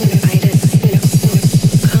 We don't fight it. We don't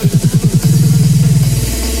come.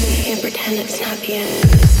 Can't pretend it's not the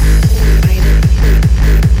end.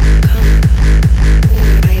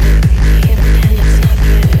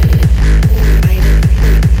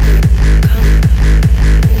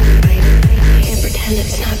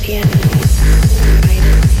 It's not the end.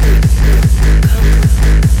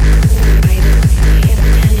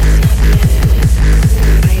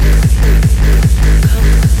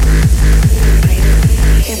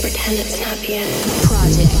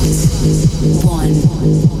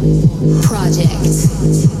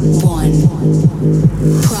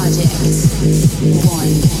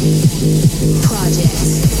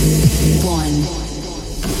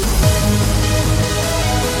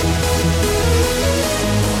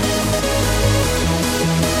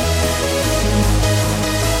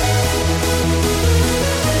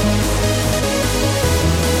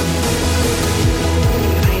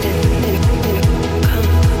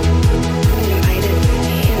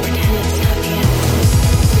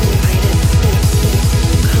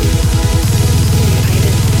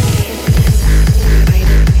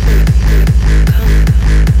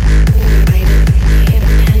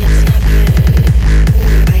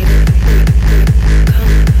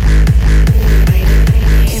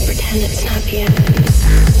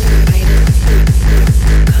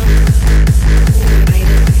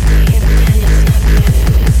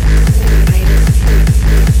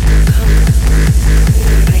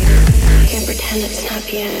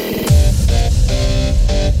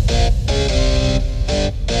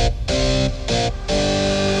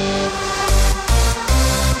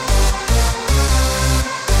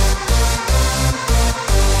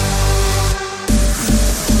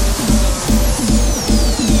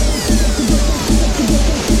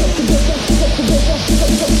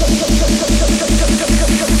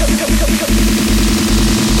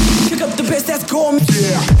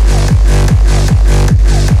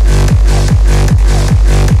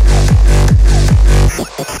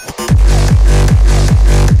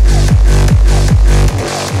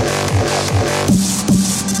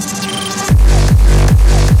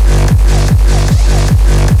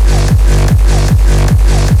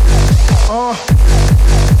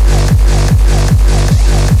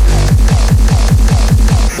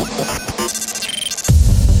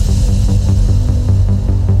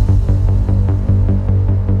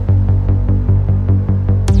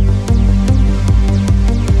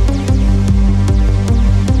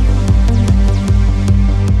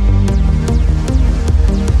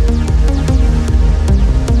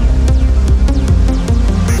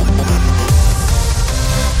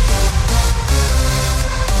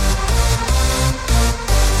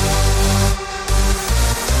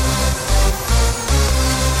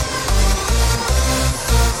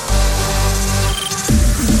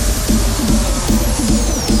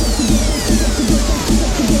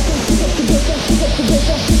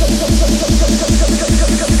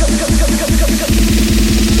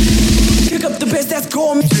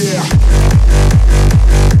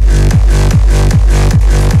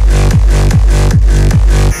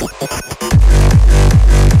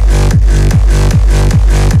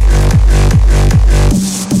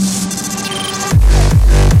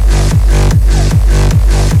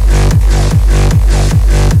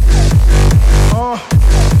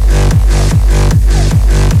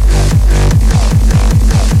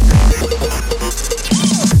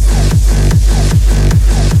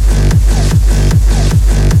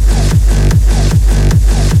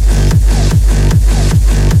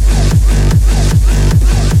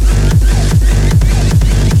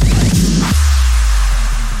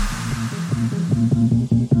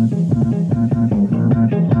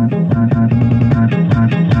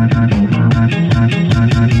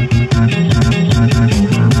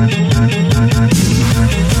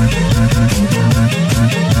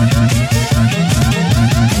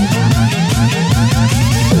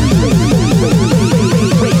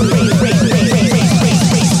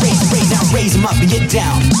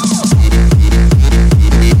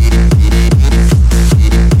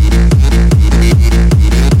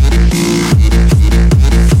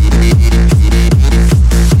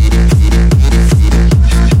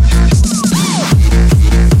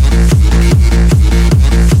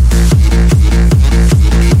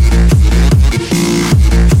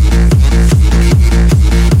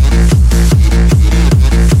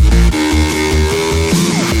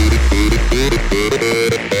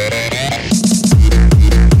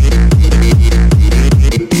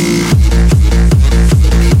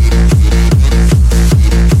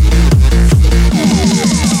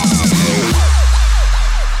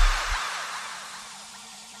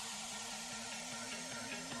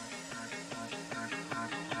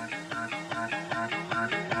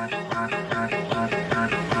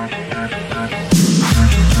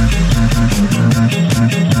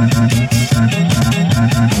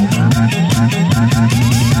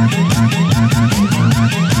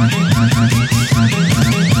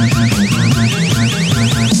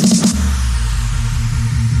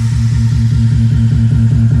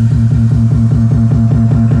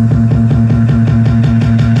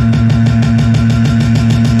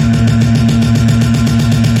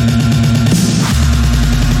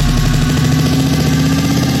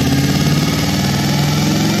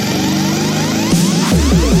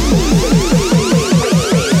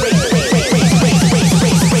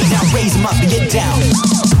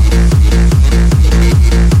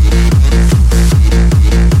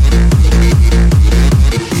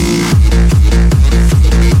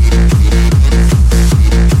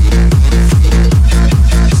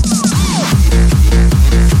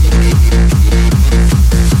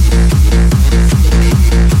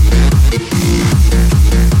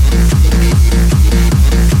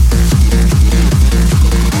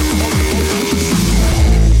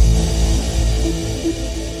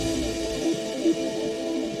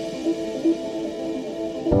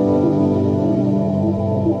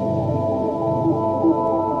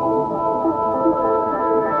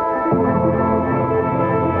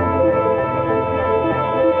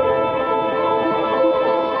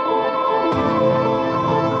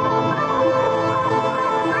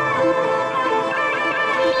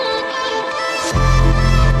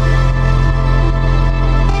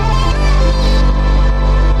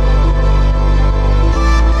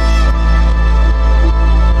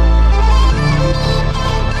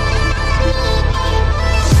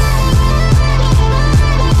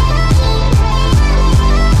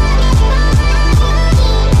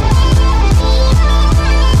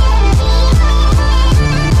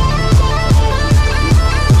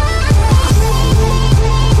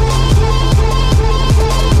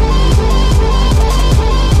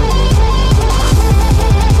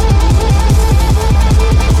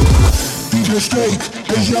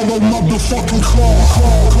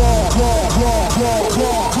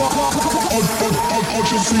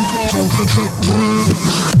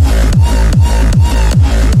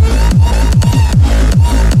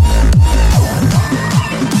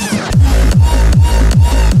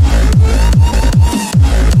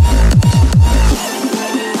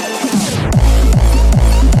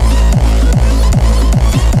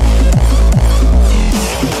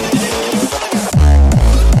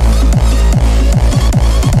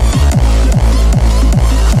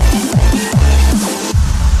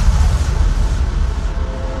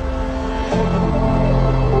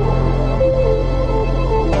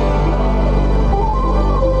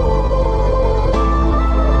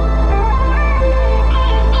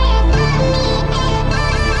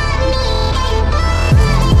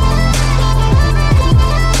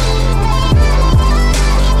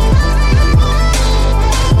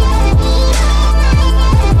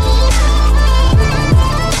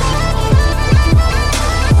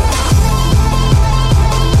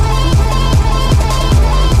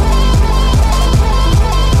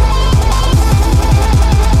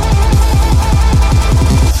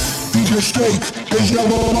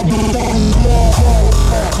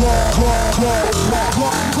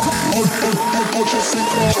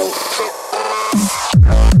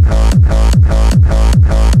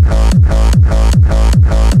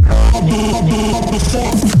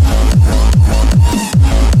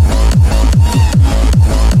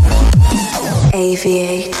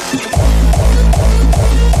 AVA.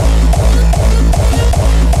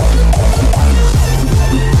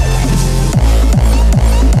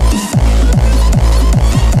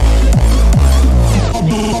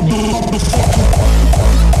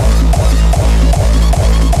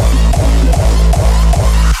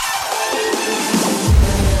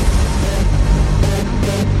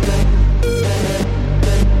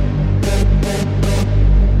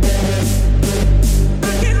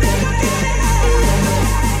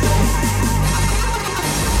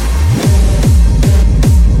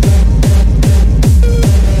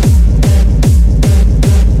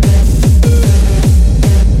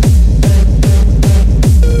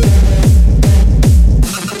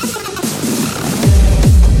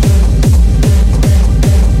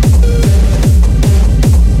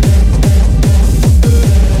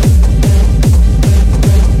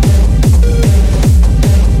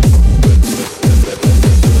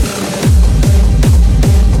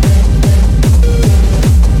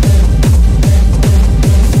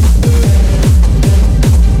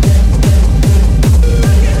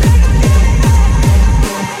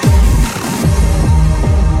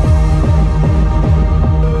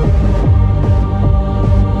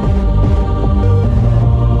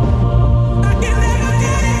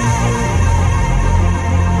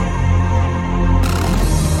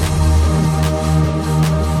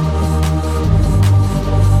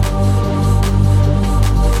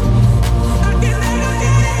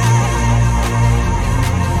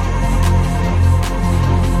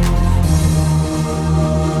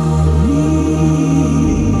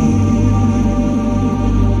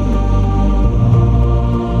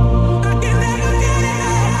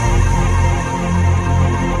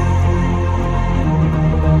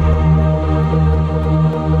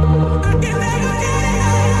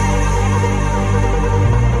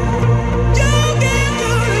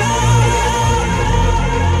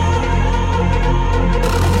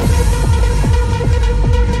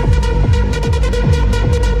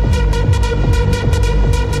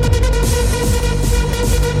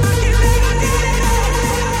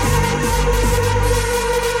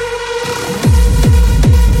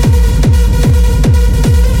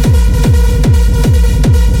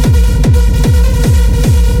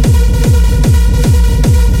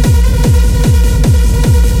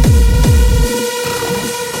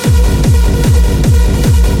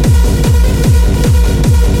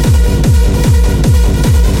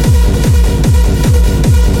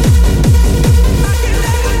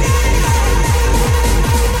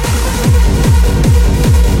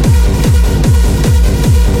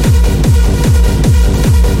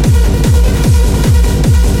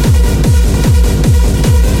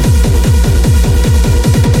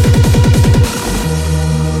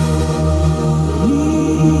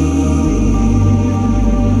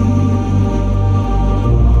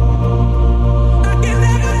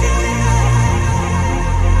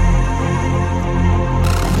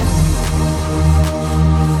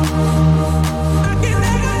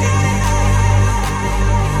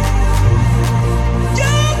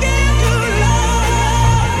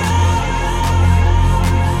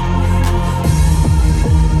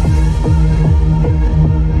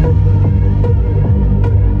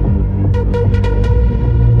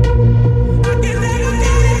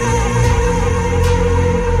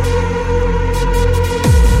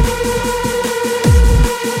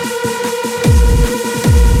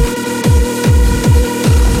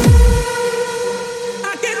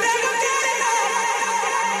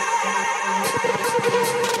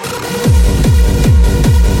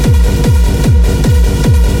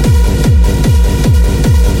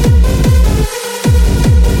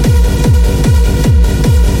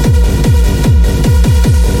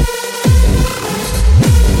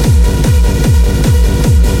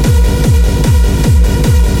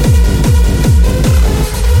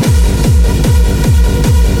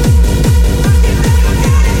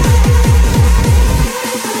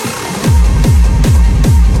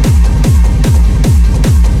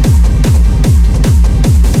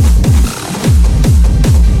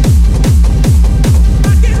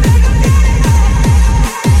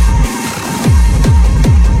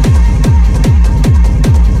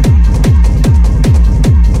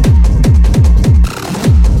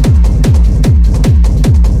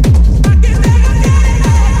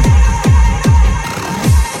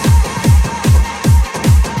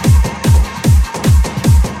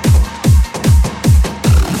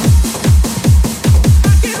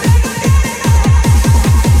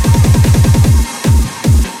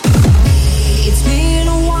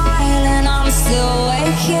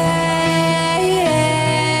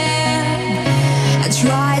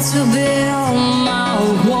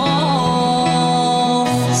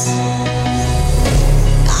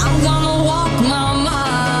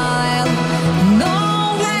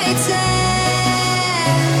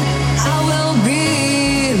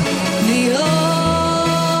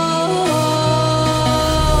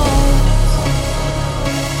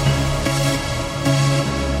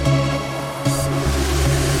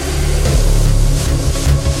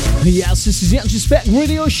 Yes, this is the Introspect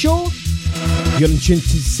Radio Show. You're in tune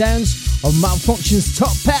to the sounds of Malfunction's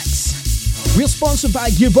Top Packs. We're sponsored by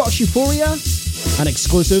Gearbox Euphoria and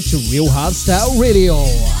exclusive to Real Hardstyle Radio.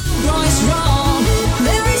 What's wrong?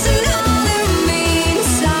 There is another me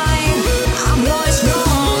inside. I'm what's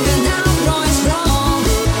wrong, and I'm what's wrong.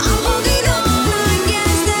 I'm holding on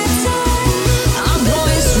against that time. I'm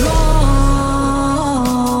what's wrong.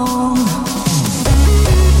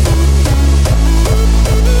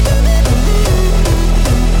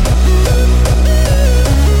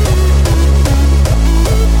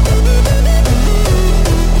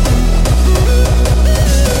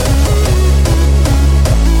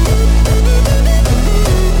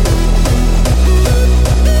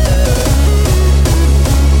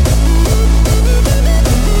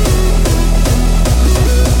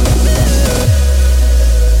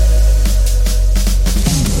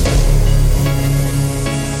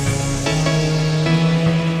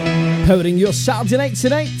 Powering your Saturday night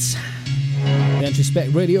tonight. The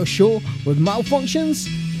Introspect Radio Show with Malfunctions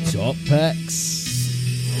Top Packs.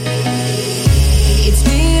 It's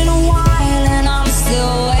been a while and I'm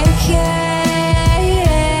still waking.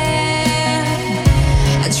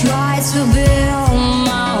 I try to build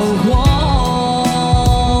my walls.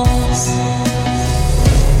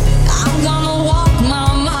 I'm gonna walk my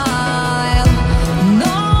mile.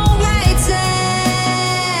 No waiting.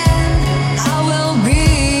 I will be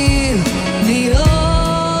the odds.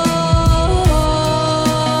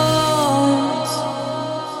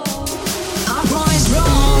 I'm growing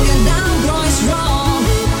strong and I'm growing strong.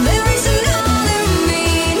 There is another me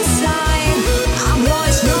inside. I'm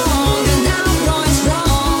growing strong and I'm growing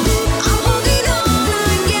strong. I'm holding on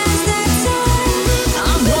against that time.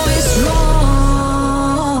 I'm growing strong.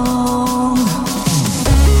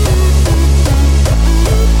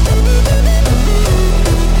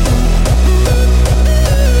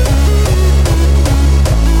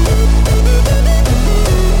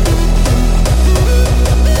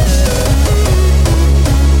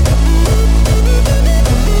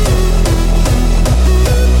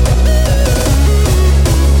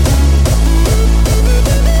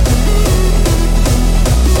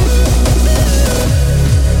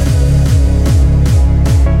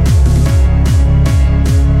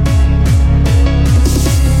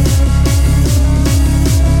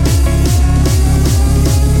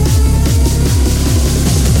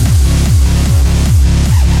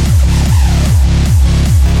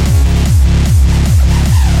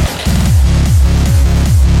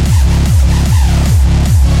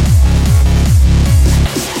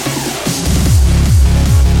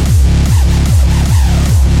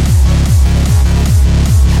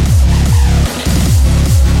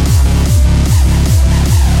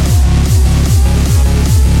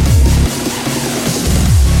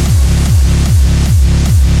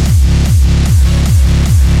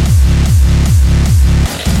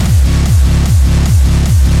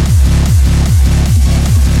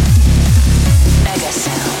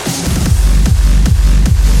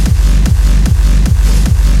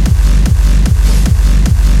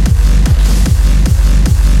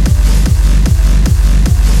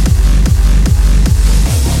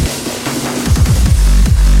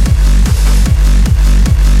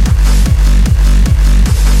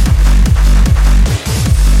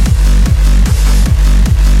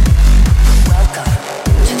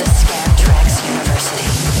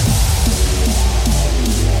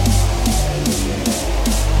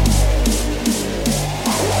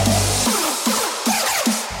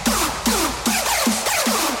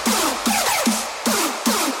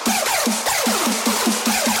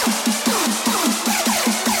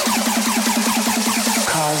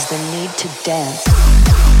 Cause the need to dance.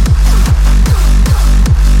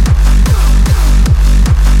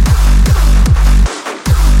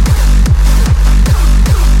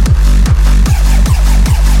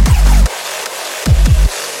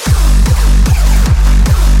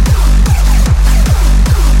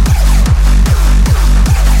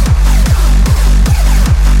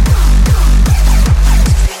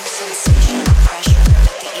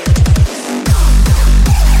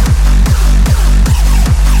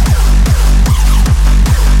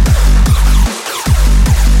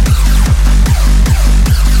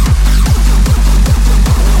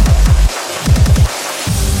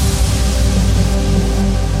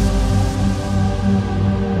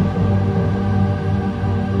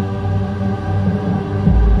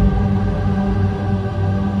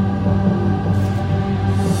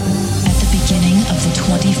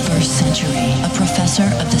 A professor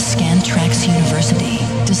of the Scantraxx University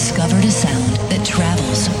discovered a sound that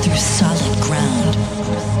travels through solid ground.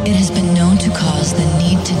 It has been known to cause the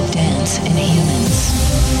need to dance in humans.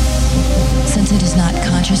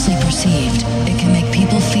 perceived, it can make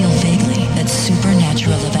people feel vaguely that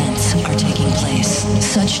supernatural events are taking place.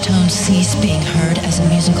 Such tones cease being heard as a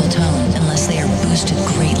musical tone unless they are boosted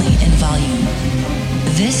greatly in volume.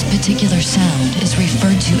 This particular sound is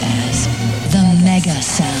referred to as the mega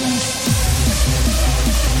sound.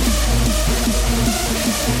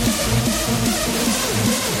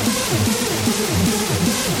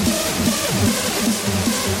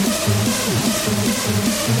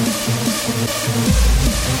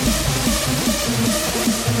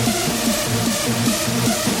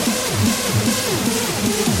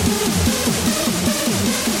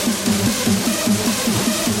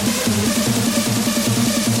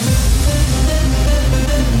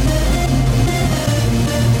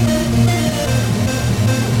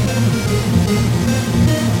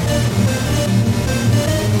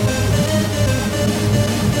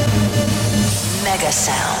 Mega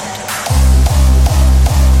sound.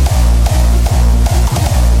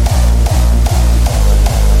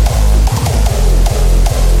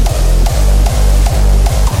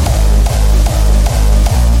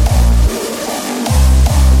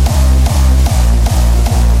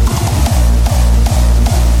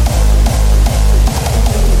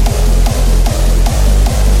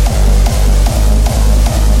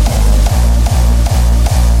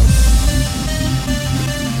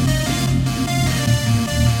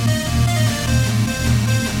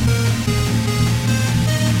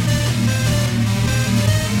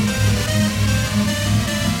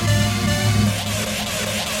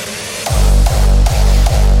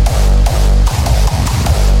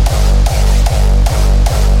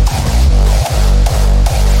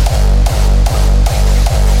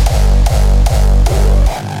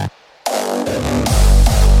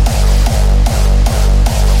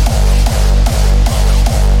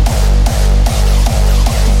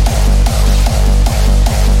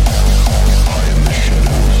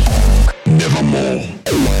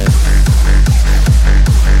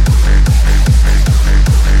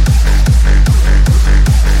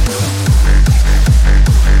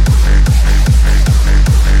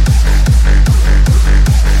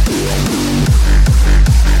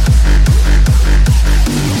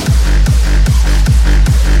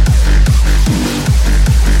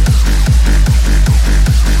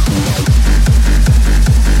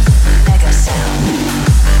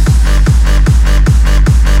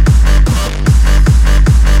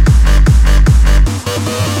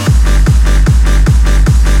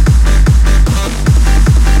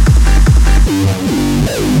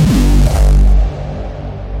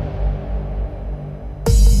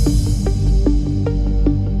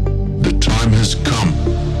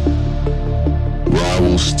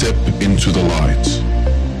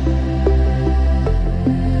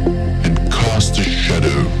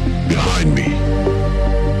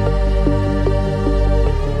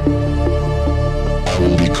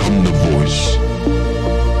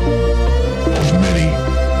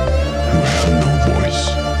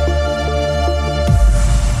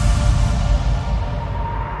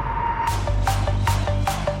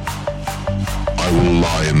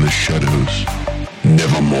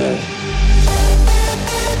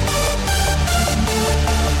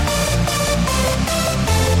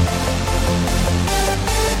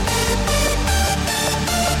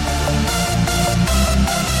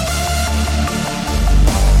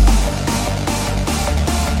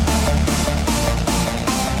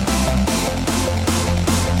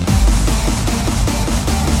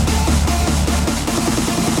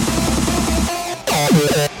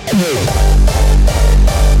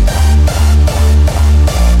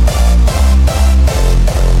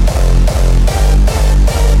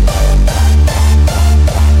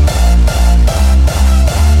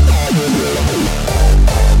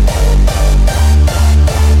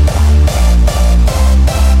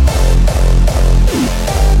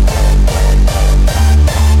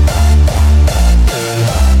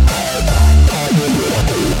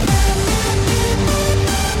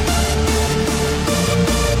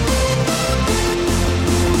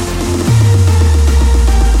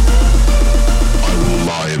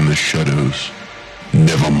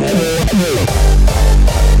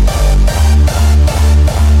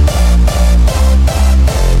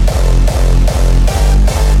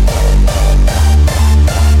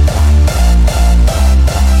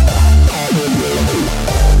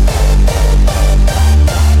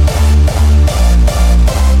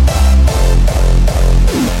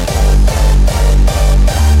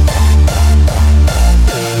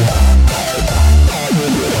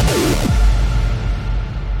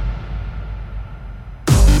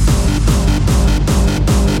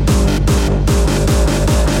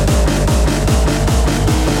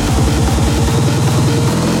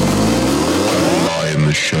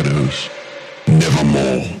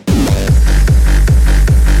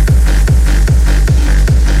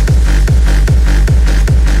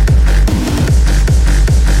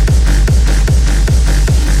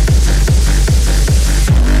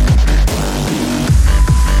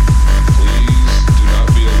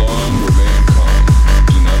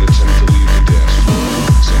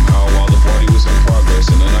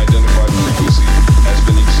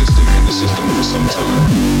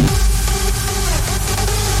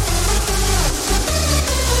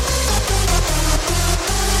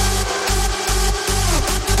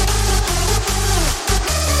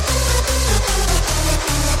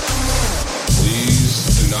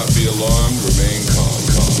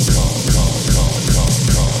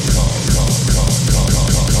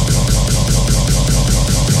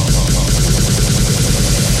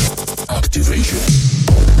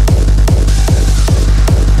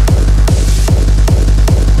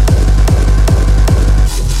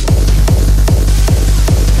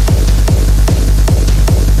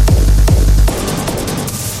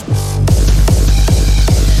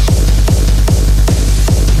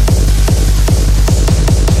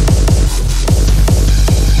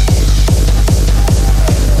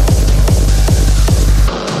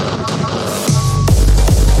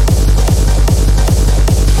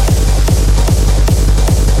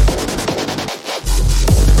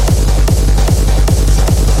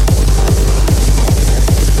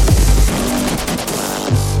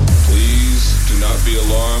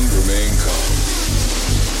 alarmed, remain calm.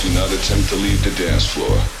 Do not attempt to leave the dance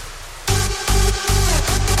floor.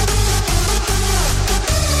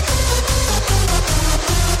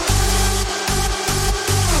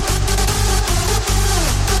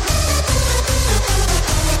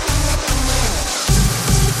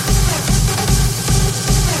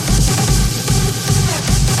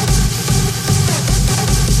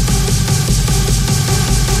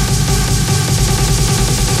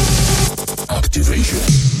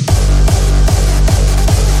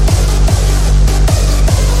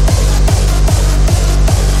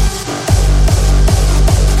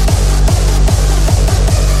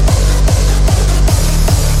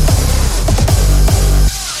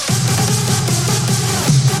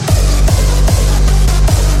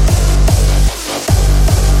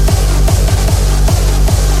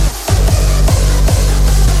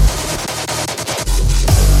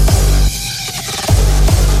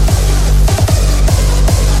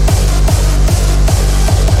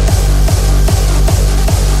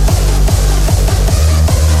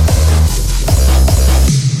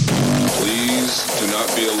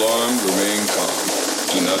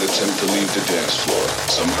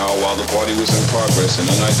 An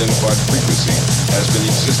unidentified frequency has been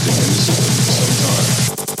existing in the system for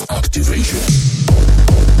some time. Activation.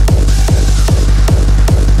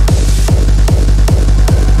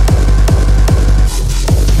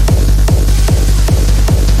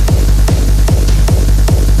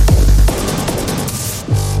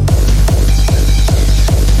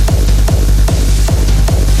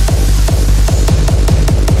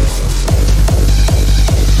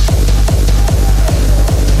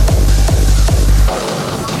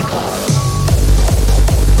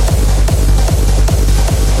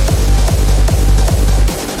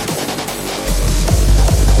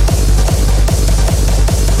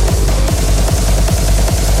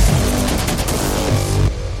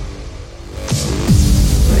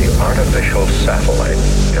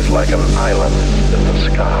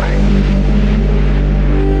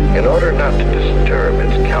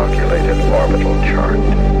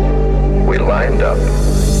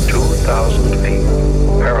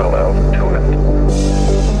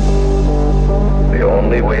 The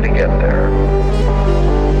only way to get there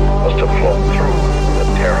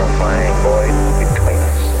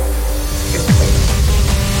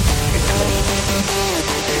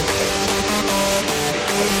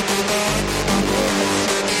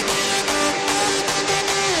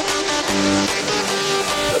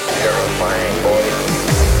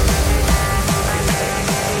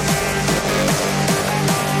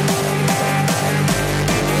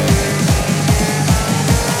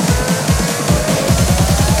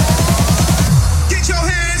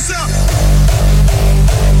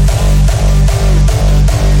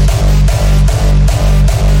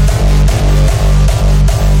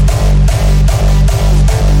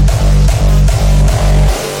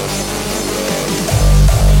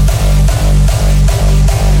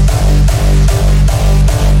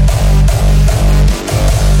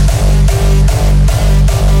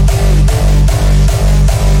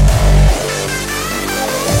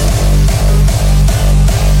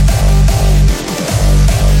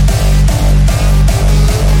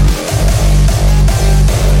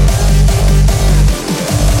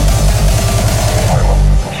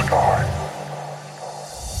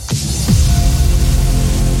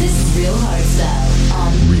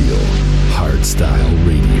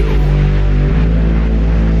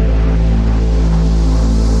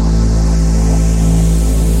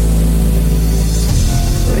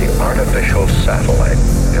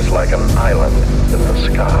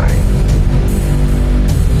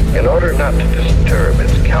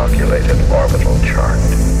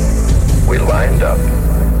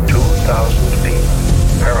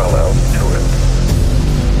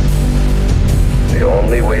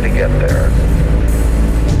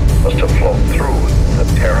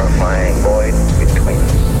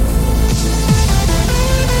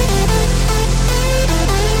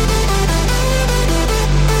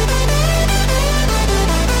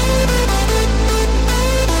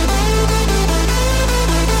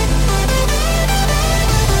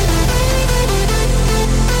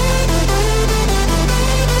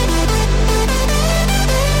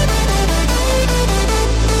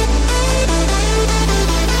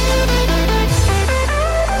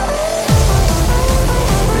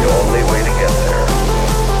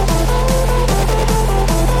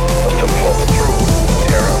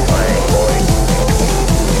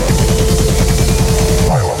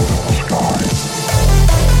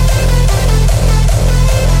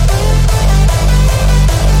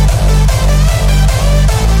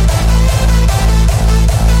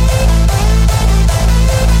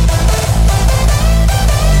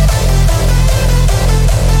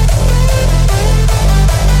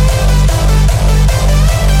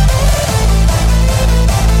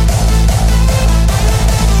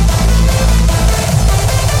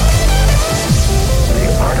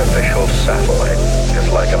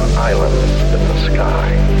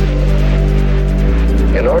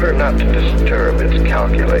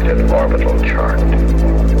orbital chart.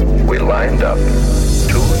 We lined up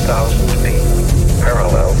 2,000 feet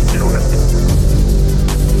parallel to it.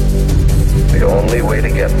 The only way to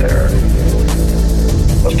get there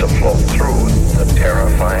was to float through the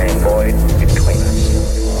terrifying void between us.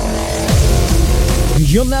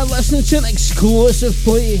 You're now listening to an exclusive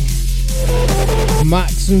play.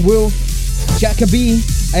 Max and Wolf, Jacoby,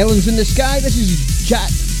 Islands in the Sky. This is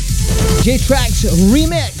J-Trax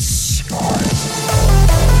Remix.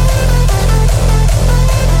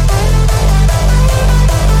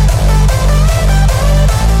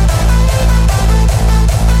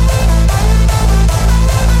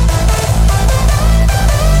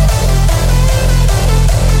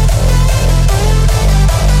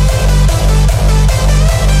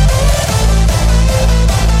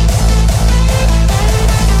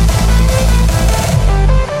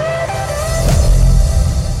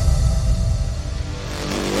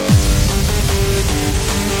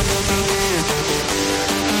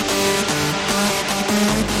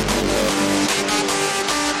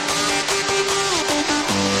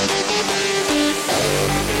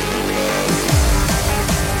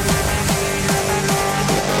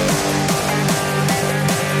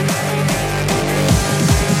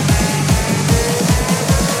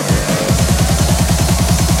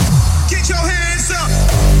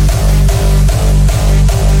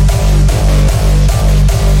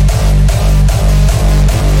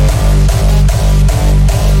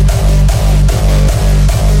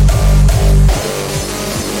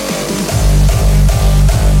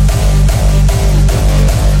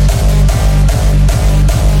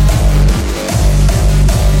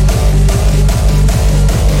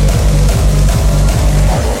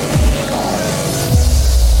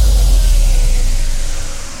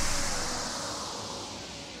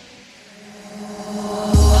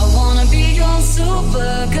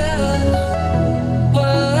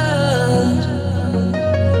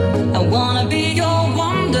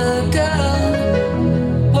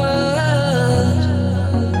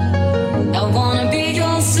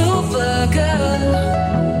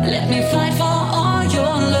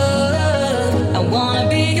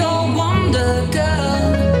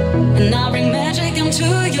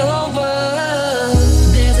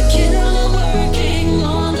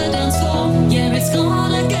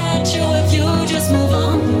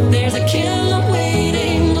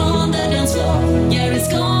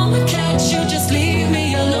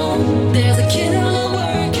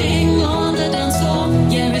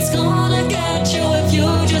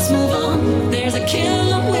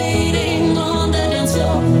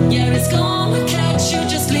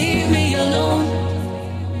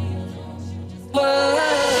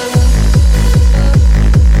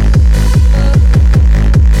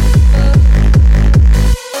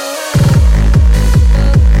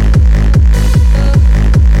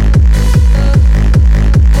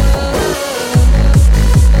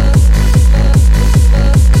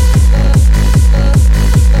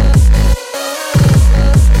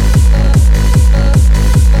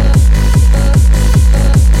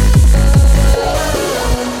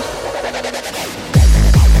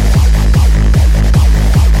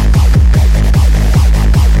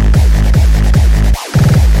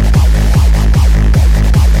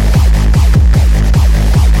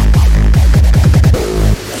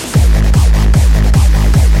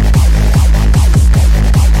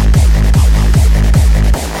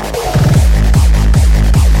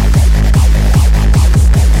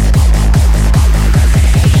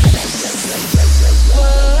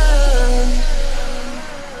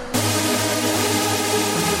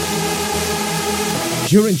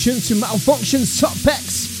 You're in tune to Malfunction's Top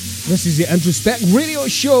Picks. This is the Introspect Radio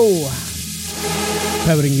Show,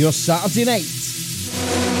 powering your Saturday night.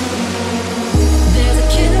 There's a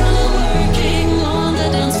killer working on the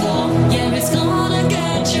dance floor. Yeah, it's gonna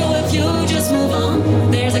get you if you just move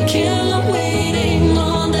on. There's a killer waiting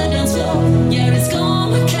on the dance floor. Yeah, it's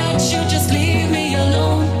gonna catch you, just leave me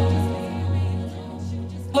alone.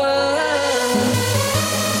 Whoa.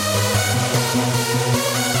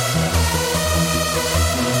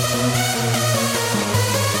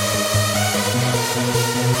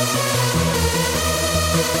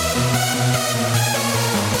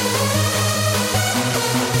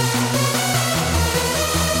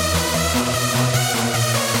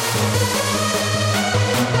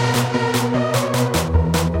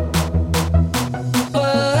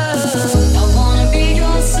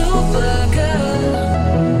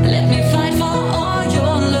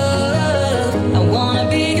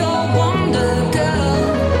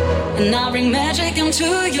 To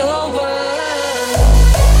your world.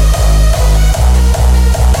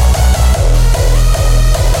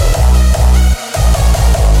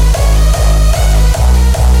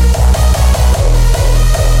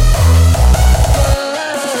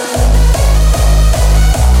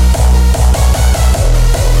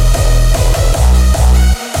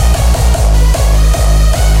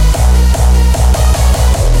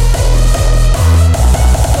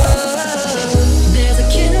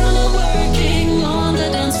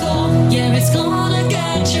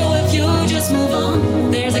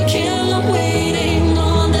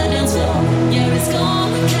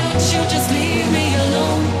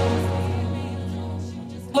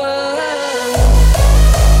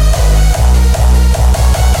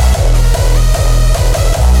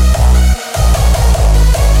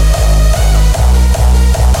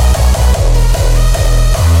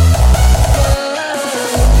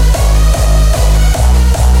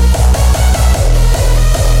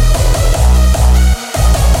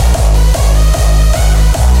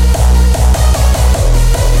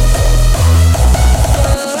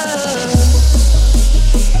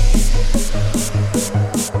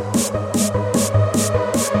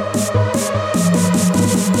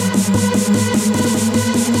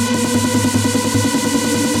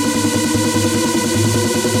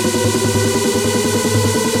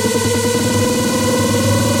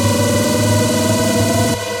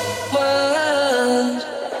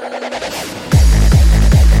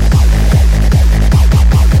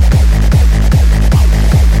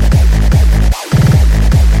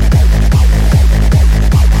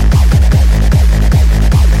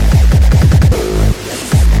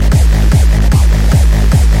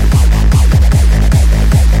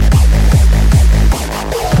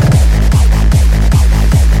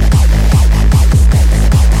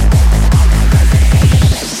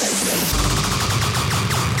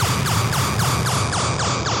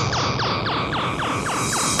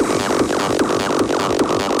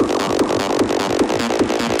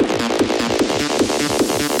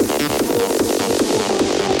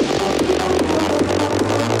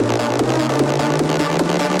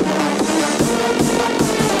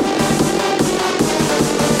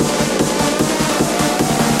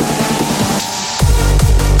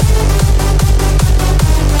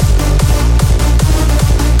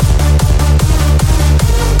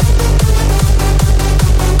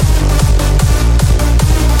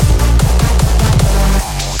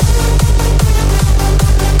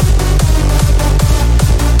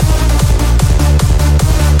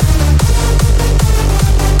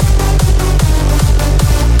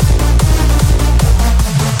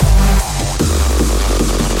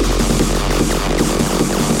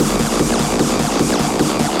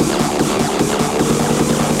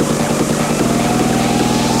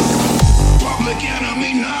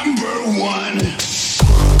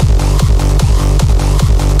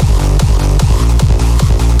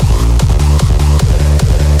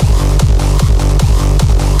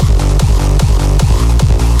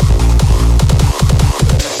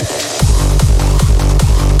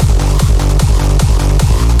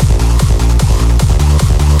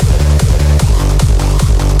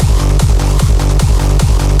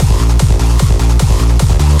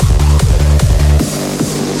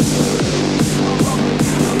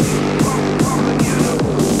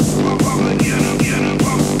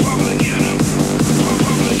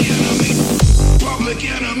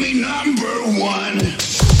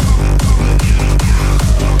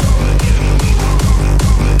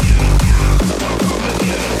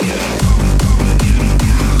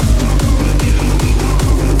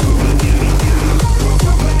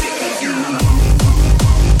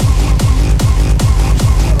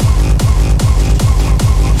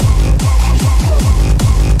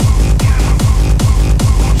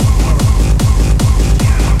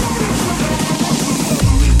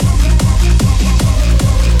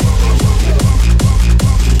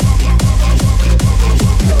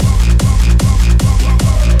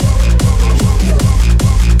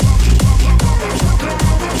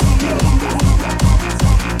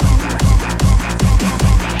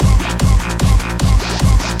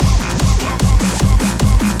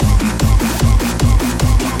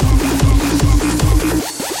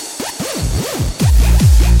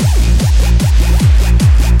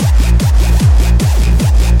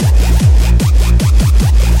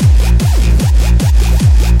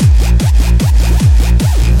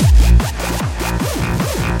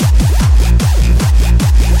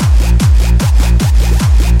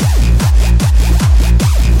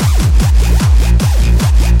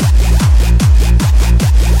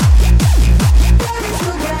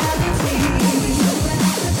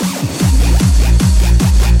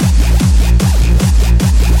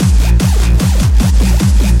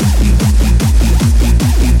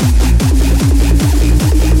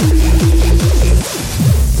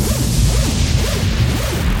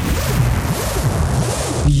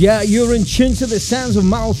 Yeah, you're in tune to the sounds of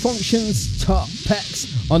Malfunction's Top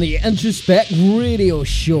Picks on the Introspect Radio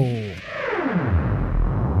Show.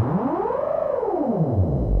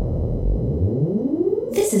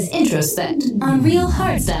 This is Introspect on Real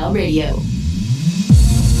Hardstyle Radio.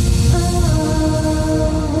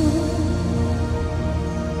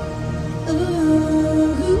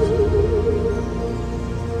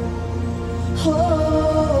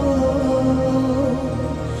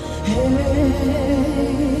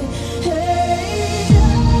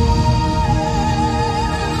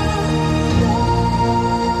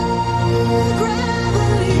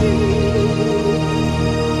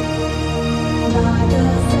 Like a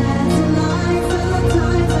satellite, the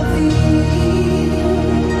tides of the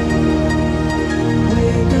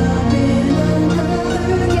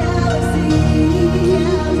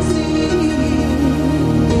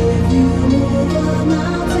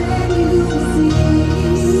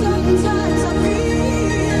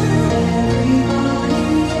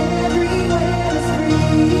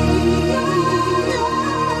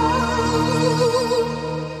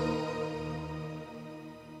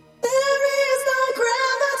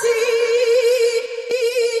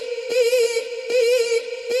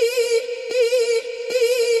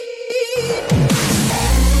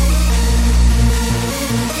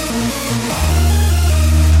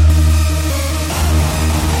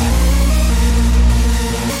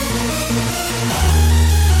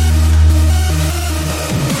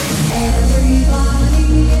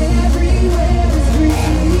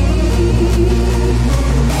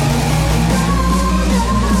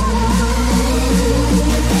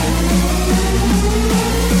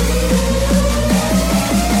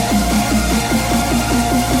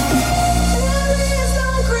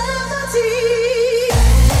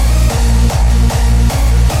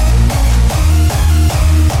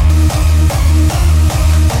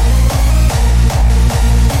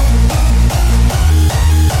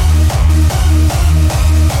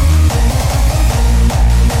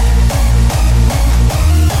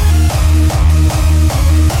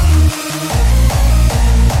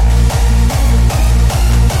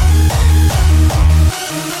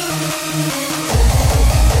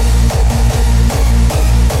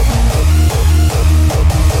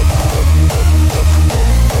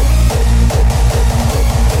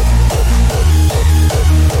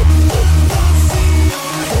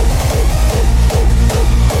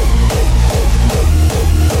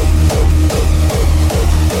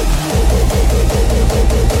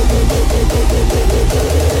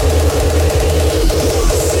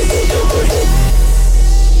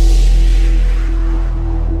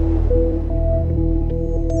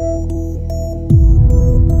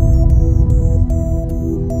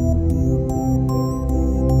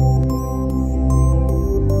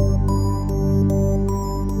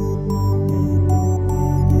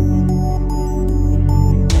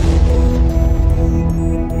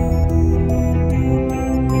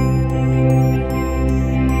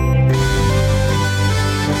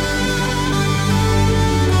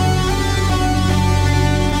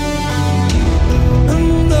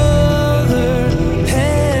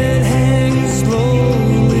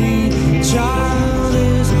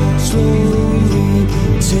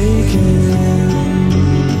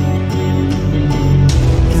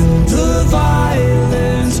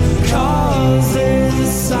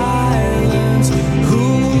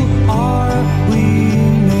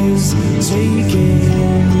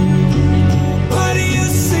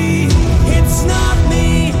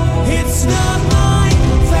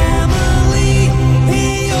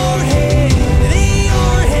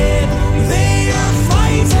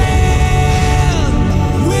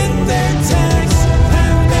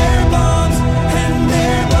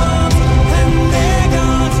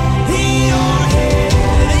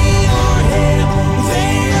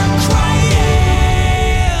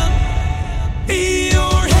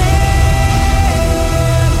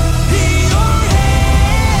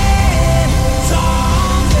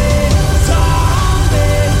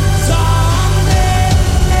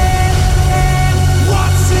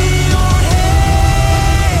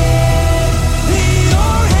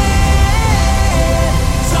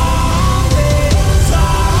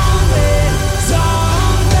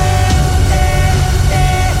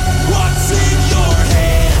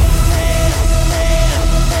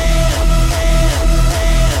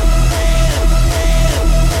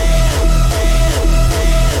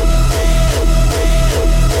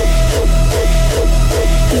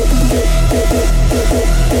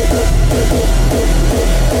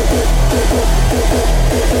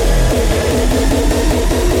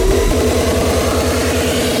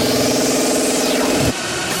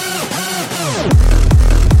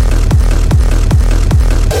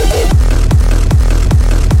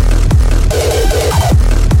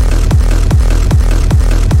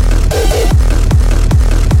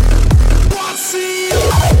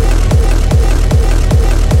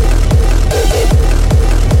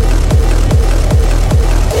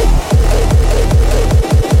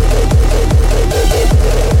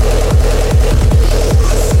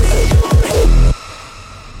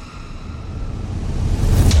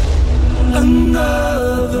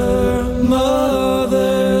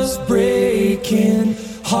broken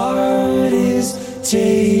heart is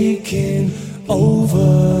taking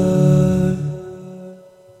over.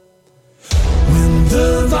 When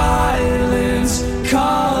the violence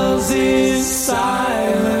causes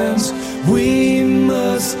silence, we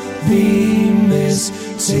must be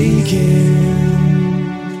mistaken.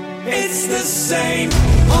 It's the same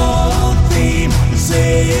old theme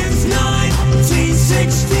since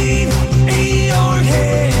 1916. In your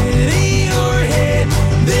head,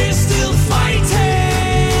 they're still fighting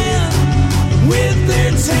with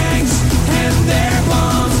their tanks and their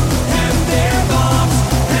bombs and their bombs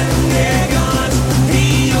and their guns.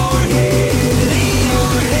 In your head,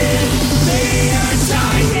 they are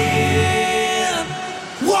dying.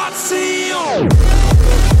 What's in your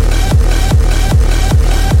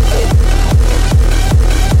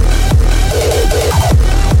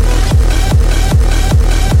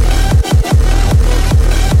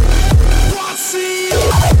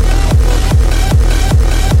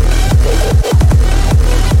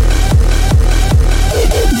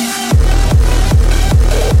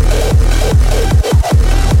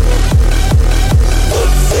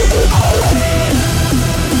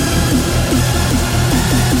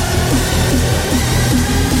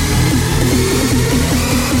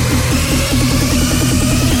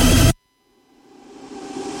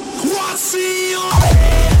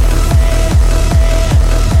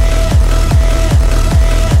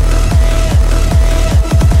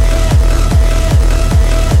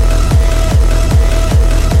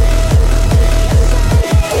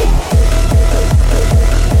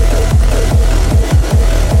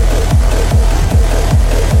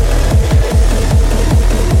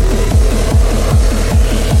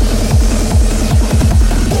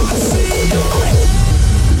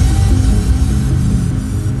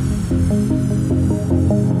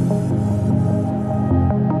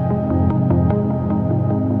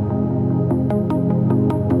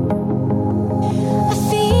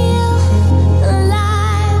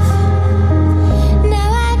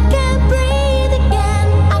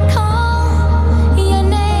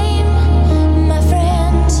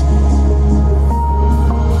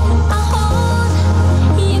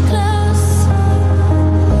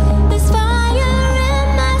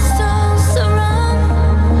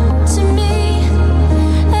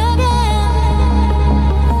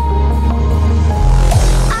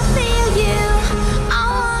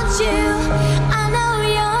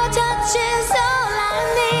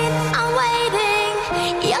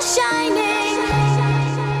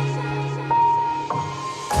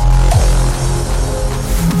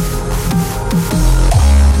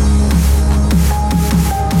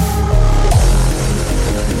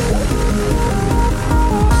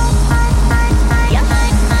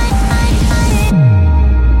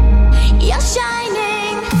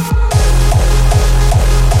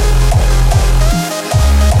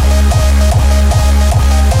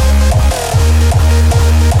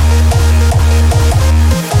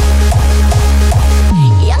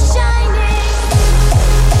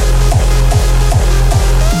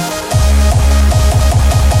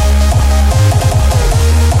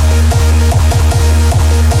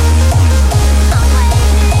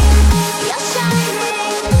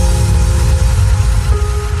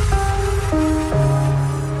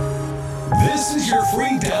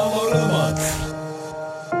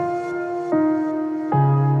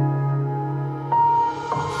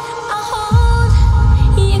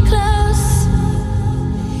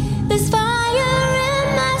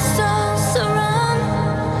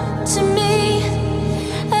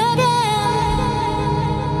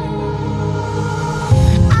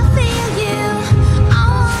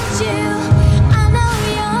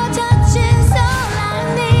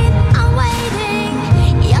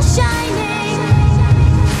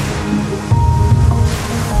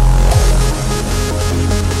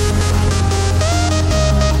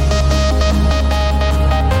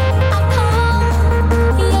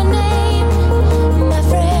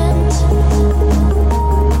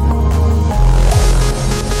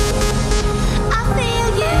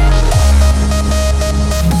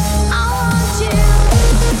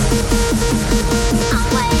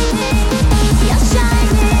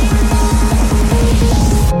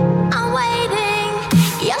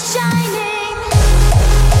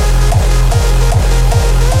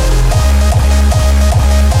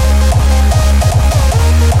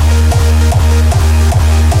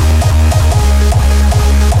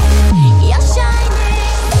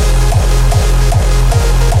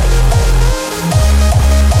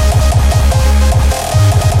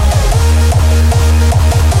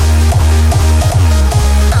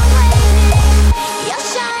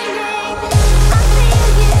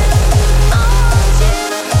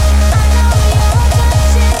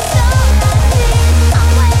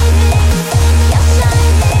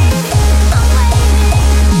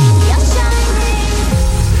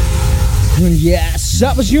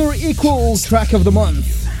that was your Equal track of the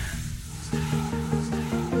month.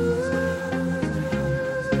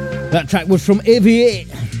 That track was from AV8.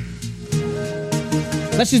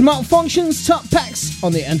 This is Malfunction's Top Picks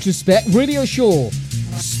on the Introspect Radio Show,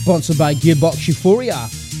 sponsored by Gearbox Euphoria.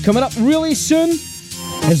 Coming up really soon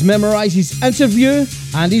is Memorize's interview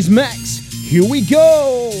and his mix. Here we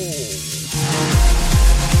go!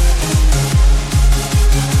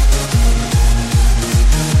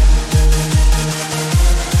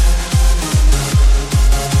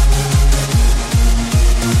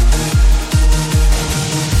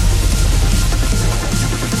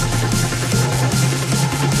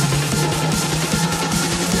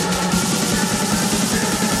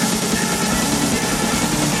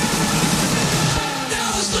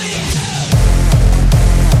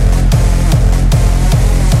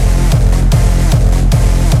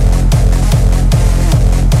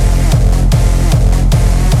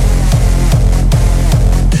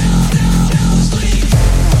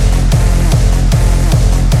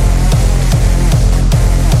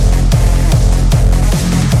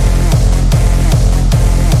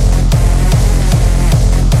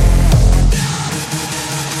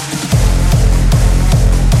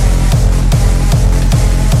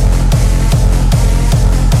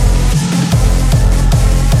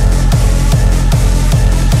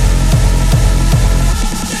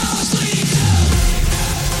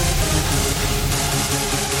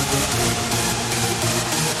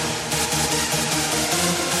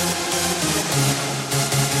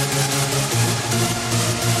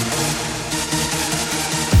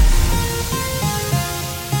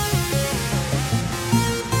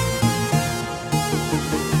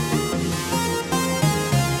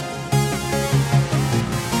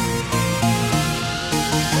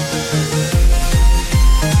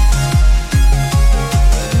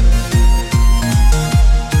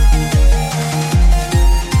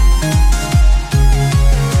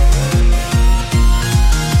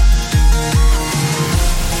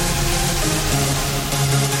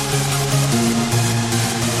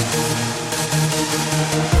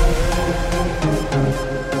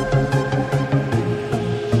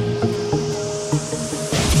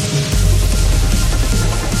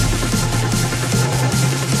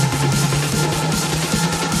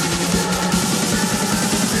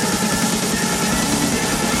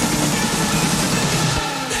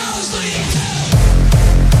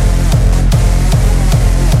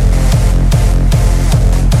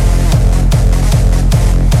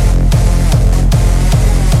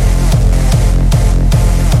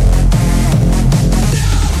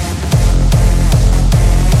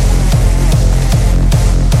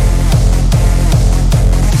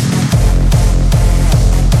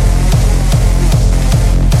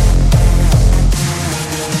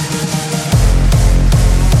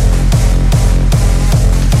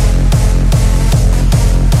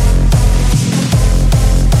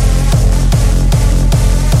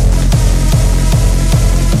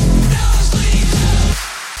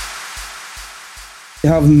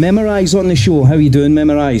 Have Memorize on the show. How are you doing,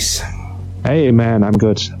 Memorize? Hey man, I'm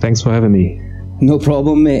good. Thanks for having me. No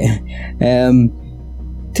problem, mate.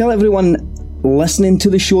 Tell everyone listening to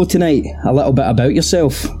the show tonight a little bit about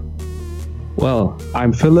yourself. Well,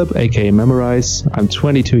 I'm Philip, aka Memorize. I'm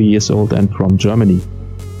 22 years old and from Germany.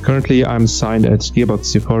 Currently, I'm signed at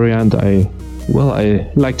Gearbox Euphoria, and I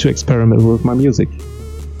like to experiment with my music.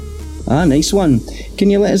 Ah, nice one. Can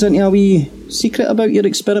you let us into a wee secret about your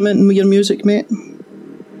experimenting with your music, mate?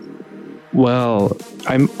 Well,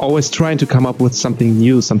 I'm always trying to come up with something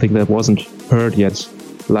new, something that wasn't heard yet.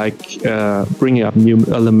 Like bringing up new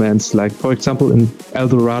elements. Like, for example, in El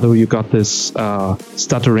Dorado, you got this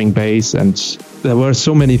stuttering bass, and there were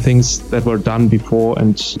so many things that were done before,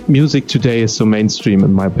 and music today is so mainstream,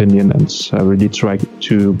 in my opinion, and I really try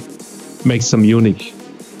to make some unique.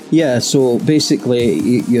 Yeah, so basically,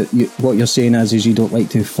 you, what you're saying is you don't like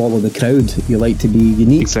to follow the crowd, you like to be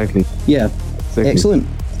unique. Exactly. Yeah, exactly. Excellent.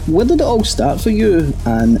 Where did it all start for you,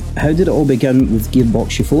 and how did it all begin with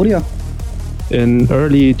Gearbox Euphoria? In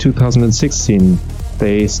early 2016,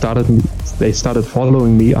 they started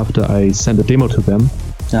following me after I sent a demo to them.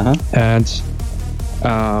 Uh-huh. And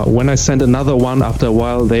when I sent another one, after a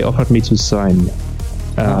while, they offered me to sign.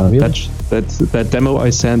 Really? That demo I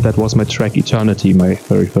sent, that was my track Eternity, my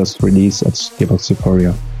very first release at Gearbox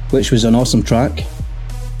Euphoria. Which was an awesome track.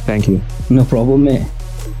 Thank you. No problem, mate.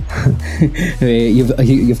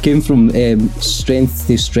 You've came from strength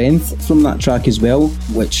to strength from that track as well,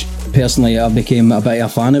 which personally I became a bit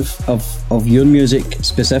of a fan of your music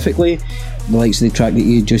specifically. The likes of the track that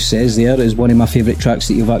you just says there is one of my favourite tracks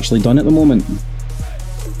that you've actually done at the moment.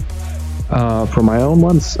 From my own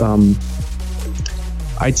ones,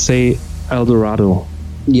 I'd say El Dorado.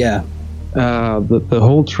 Yeah. The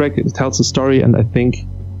whole track, it tells a story, and I think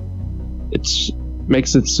it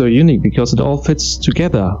makes it so unique because it all fits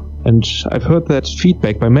together. And I've heard that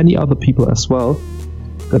feedback by many other people as well,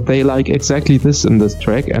 that they like exactly this in this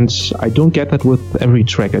track, and I don't get that with every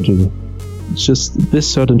track I do. It's just this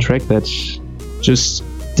certain track that just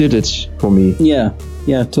did it for me. Yeah,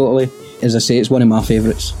 totally. As I say, it's one of my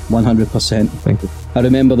favourites, 100%. Thank you. I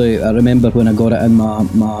remember when I got it in my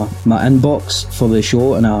inbox for the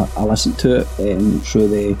show, and I listened to it through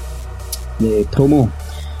the promo,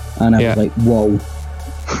 and I was like, whoa.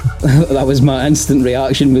 That was my instant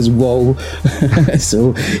reaction, was whoa.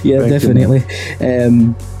 So yeah, Thank definitely.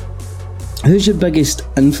 Who's your biggest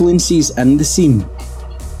influences in the scene?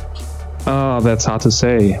 That's hard to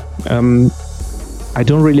say. I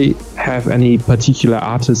don't really have any particular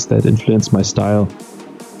artists that influence my style.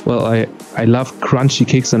 Well, I love crunchy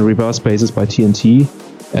kicks and reverse basses by TNT,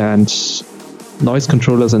 and Noise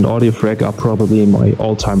Controllers and Audiofrag are probably my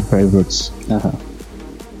all-time favorites.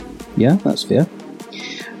 Yeah, that's fair.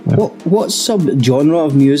 Yeah. What sub-genre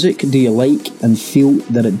of music do you like and feel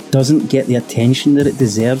that it doesn't get the attention that it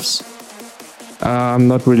deserves? I'm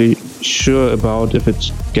not really sure about if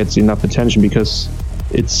it gets enough attention because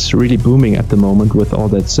it's really booming at the moment with all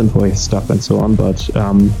that synthwave stuff and so on, but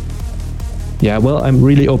yeah, well, I'm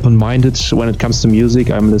really open-minded when it comes to music.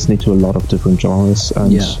 I'm listening to a lot of different genres,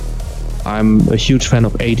 and I'm a huge fan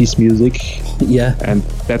of 80s music. Yeah. And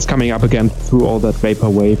that's coming up again through all that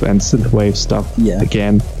vaporwave and synthwave stuff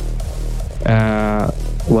again.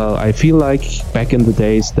 Well, I feel like back in the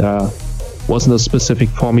days there wasn't a specific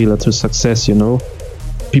formula to success, you know?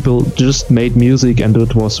 People just made music and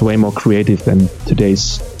it was way more creative than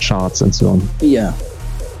today's charts and so on. Yeah.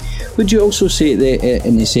 Would you also say that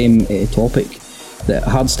in the same topic that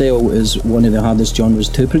hardstyle is one of the hardest genres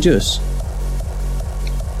to produce?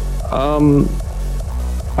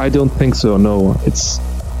 I don't think so, no. It's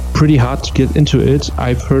pretty hard to get into it.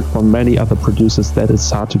 I've heard from many other producers that it's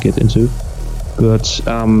hard to get into, but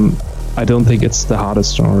I don't think it's the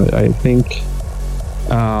hardest genre. I think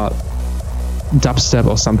dubstep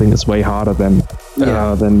or something is way harder than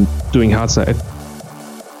doing hardstyle.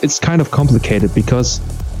 It's kind of complicated because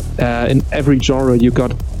in every genre you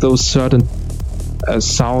got those certain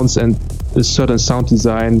sounds and this certain sound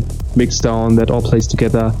design mixed down that all plays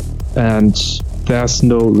together, and there's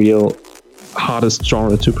no real hardest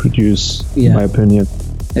genre to produce, in my opinion.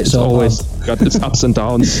 It's always got its ups and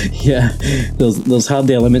downs. Yeah, there's hard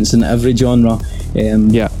elements in every genre.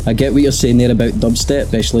 I get what you're saying there about dubstep,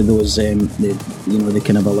 especially those the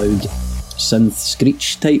kind of a loud synth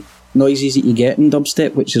screech type noises that you get in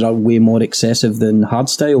dubstep, which are way more excessive than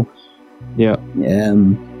hardstyle. Yeah.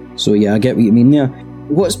 So yeah, I get what you mean there.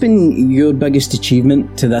 What's been your biggest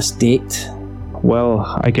achievement to this date?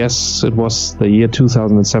 Well, I guess it was the year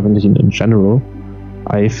 2017 in general.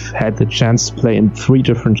 I've had the chance to play in 3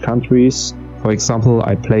 different countries. For example,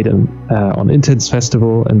 I played on Intense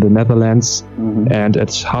Festival in the Netherlands and at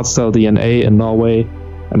Hardstyle DNA in Norway,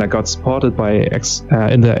 and I got supported by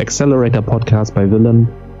in the Accelerator podcast by Villain.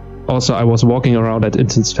 Also, I was walking around at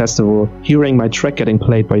Intense Festival, hearing my track getting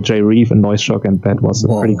played by Jay Reeve and Noise Shock, and that was a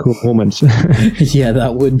pretty cool moment. Yeah,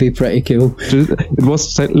 that would be pretty cool. It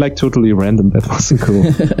was like totally random. That wasn't cool.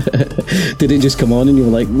 Did it just come on and you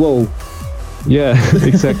were like, whoa? Yeah,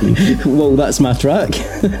 exactly. Whoa, that's my track.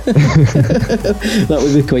 That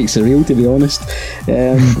would be quite surreal, to be honest.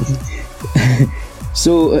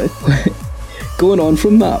 So, going on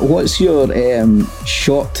from that, what's your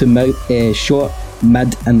short,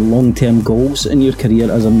 mid and long-term goals in your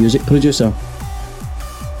career as a music producer?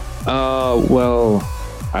 Well,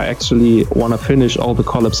 I actually want to finish all the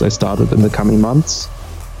collabs I started in the coming months,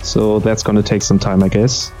 so that's going to take some time, I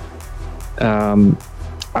guess.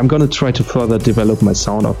 I'm going to try to further develop my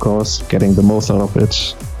sound, of course, getting the most out of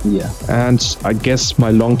it. Yeah. And I guess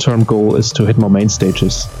my long-term goal is to hit more main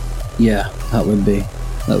stages. Yeah, that would be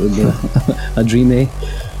a dream, eh?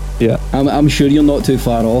 Yeah. I'm sure you're not too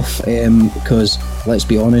far off, because let's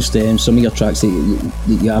be honest, some of your tracks that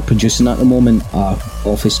you are producing at the moment are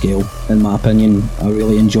off a scale, in my opinion. I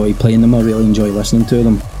really enjoy playing them, I really enjoy listening to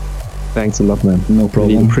them. Thanks a lot, man. No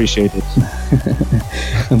problem. Really appreciate it.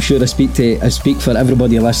 I'm sure I speak for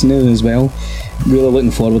everybody listening as well. Really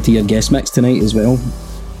looking forward to your guest mix tonight as well.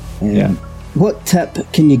 Yeah. What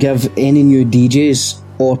tip can you give any new DJs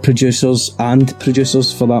or producers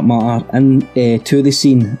for that matter to the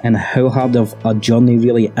scene, and how hard of a journey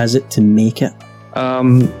really is it to make it?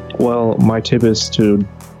 Well, my tip is to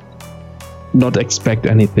not expect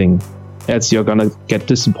anything, else you're gonna get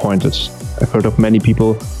disappointed. I've heard of many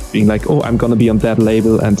people being like, oh, I'm gonna be on that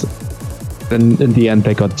label, and then in the end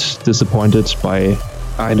they got disappointed by,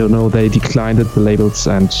 I don't know, they declined it, the labels,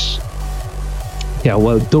 and yeah,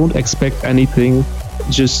 well, don't expect anything.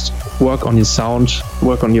 Just work on your sound,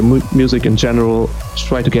 work on your music in general,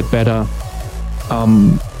 try to get better.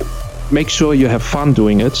 Make sure you have fun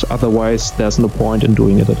doing it, otherwise there's no point in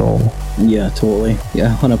doing it at all. Yeah, totally.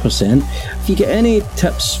 Yeah, 100%. If you get any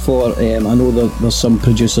tips for, I know there's some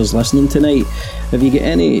producers listening tonight, if you get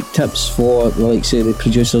any tips for, like, say, the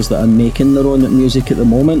producers that are making their own music at the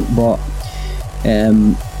moment, but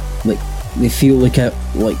like they feel like it,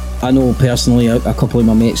 like, I know personally a couple of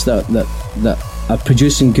my mates that are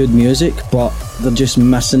producing good music, but they're just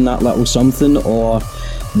missing that little something, or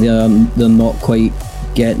they're not quite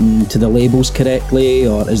getting to the labels correctly,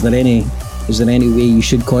 or is there any way you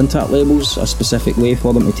should contact labels, a specific way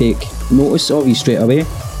for them to take notice of you straight away?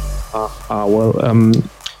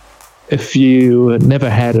 If you never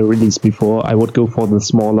had a release before, I would go for the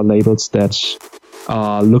smaller labels that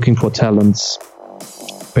are looking for talents,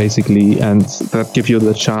 basically, and that give you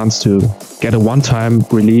the chance to get a one-time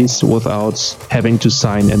release without having to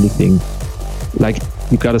sign anything. Like,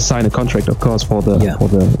 you gotta sign a contract, of course, for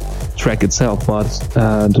the track itself, but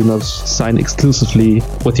do not sign exclusively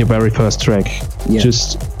with your very first track.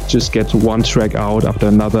 Just get one track out after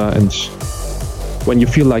another, and when you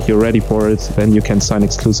feel like you're ready for it, then you can sign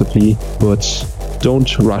exclusively, but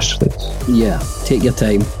don't rush it. Yeah, take your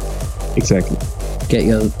time. Exactly. Get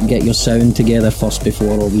your sound together first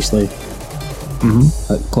before, obviously,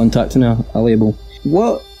 contacting a label.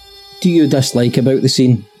 What do you dislike about the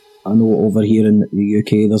scene? I know over here in the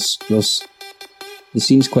UK, there's the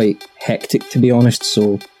scene's quite hectic, to be honest.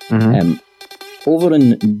 So, over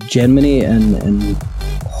in Germany and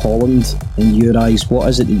Holland, in your eyes, what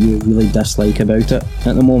is it that you really dislike about it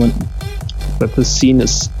at the moment? That the scene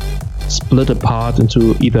is split apart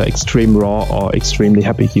into either extreme raw or extremely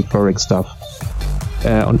happy euphoric stuff.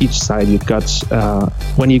 On each side, you've got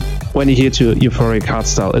when you hear to euphoric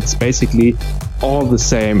hardstyle, it's basically all the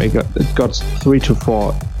same. It got 3 to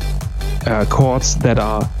 4 chords that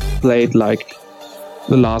are played like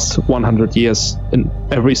the last 100 years in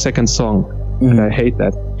every second song, and I hate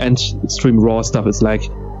that. And extreme raw stuff is like,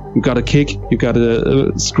 you got a kick, you got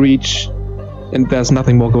a screech, and there's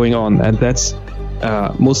nothing more going on, and that's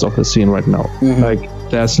most of the scene right now. Like,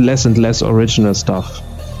 there's less and less original stuff.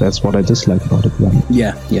 That's what I dislike about it.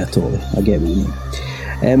 Yeah, totally. I get what you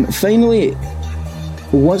mean. Finally,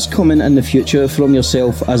 what's coming in the future from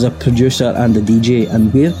yourself as a producer and a DJ,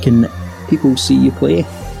 and where can people see you play?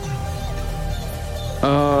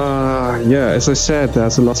 As I said,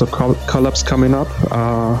 there's a lot of collabs coming up.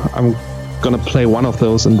 I'm gonna play one of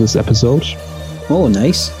those in this episode. Oh,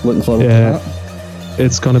 nice. Looking forward to that.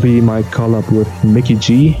 It's gonna be my collab with Mickey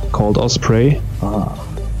G called Osprey.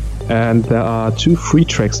 And there are 2 free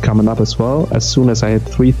tracks coming up as well, as soon as I hit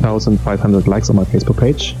 3,500 likes on my Facebook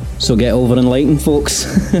page. So get over and like them, folks,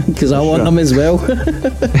 because I want them as well.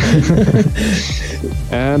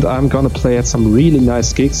 And I'm gonna play at some really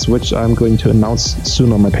nice gigs, which I'm going to announce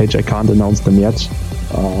soon on my page. I can't announce them yet.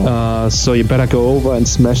 So you better go over and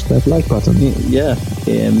smash that like button. Yeah.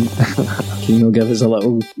 Can you give us a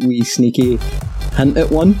little wee sneaky hint at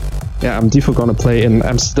one? Yeah, I'm definitely gonna play in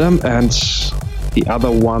Amsterdam, and the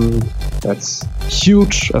other one that's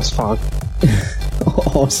huge as fuck.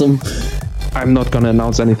 Awesome. I'm not gonna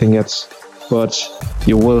announce anything yet, but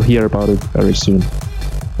you will hear about it very soon.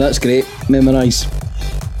 That's great. Memorise.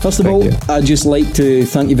 First of all, I'd just like to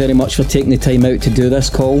thank you very much for taking the time out to do this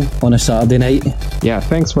call on a Saturday night. Yeah,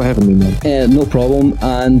 thanks for having me, man. No problem.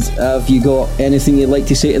 And have you got anything you'd like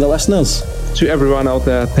to say to the listeners? To everyone out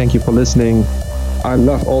there, thank you for listening. I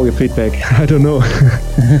love all your feedback. I don't know.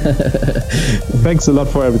 Thanks a lot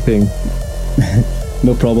for everything.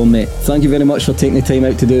 No problem, mate. Thank you very much for taking the time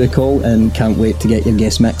out to do the call, and can't wait to get your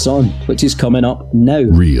guest mix on, which is coming up now.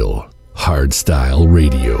 Real Hardstyle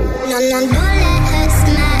Radio.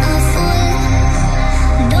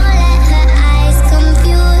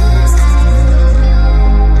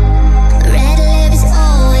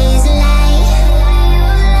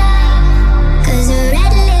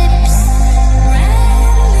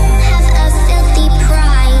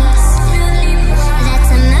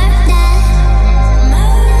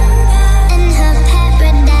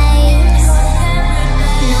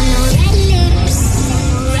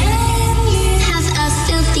 Have a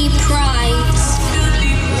filthy pride.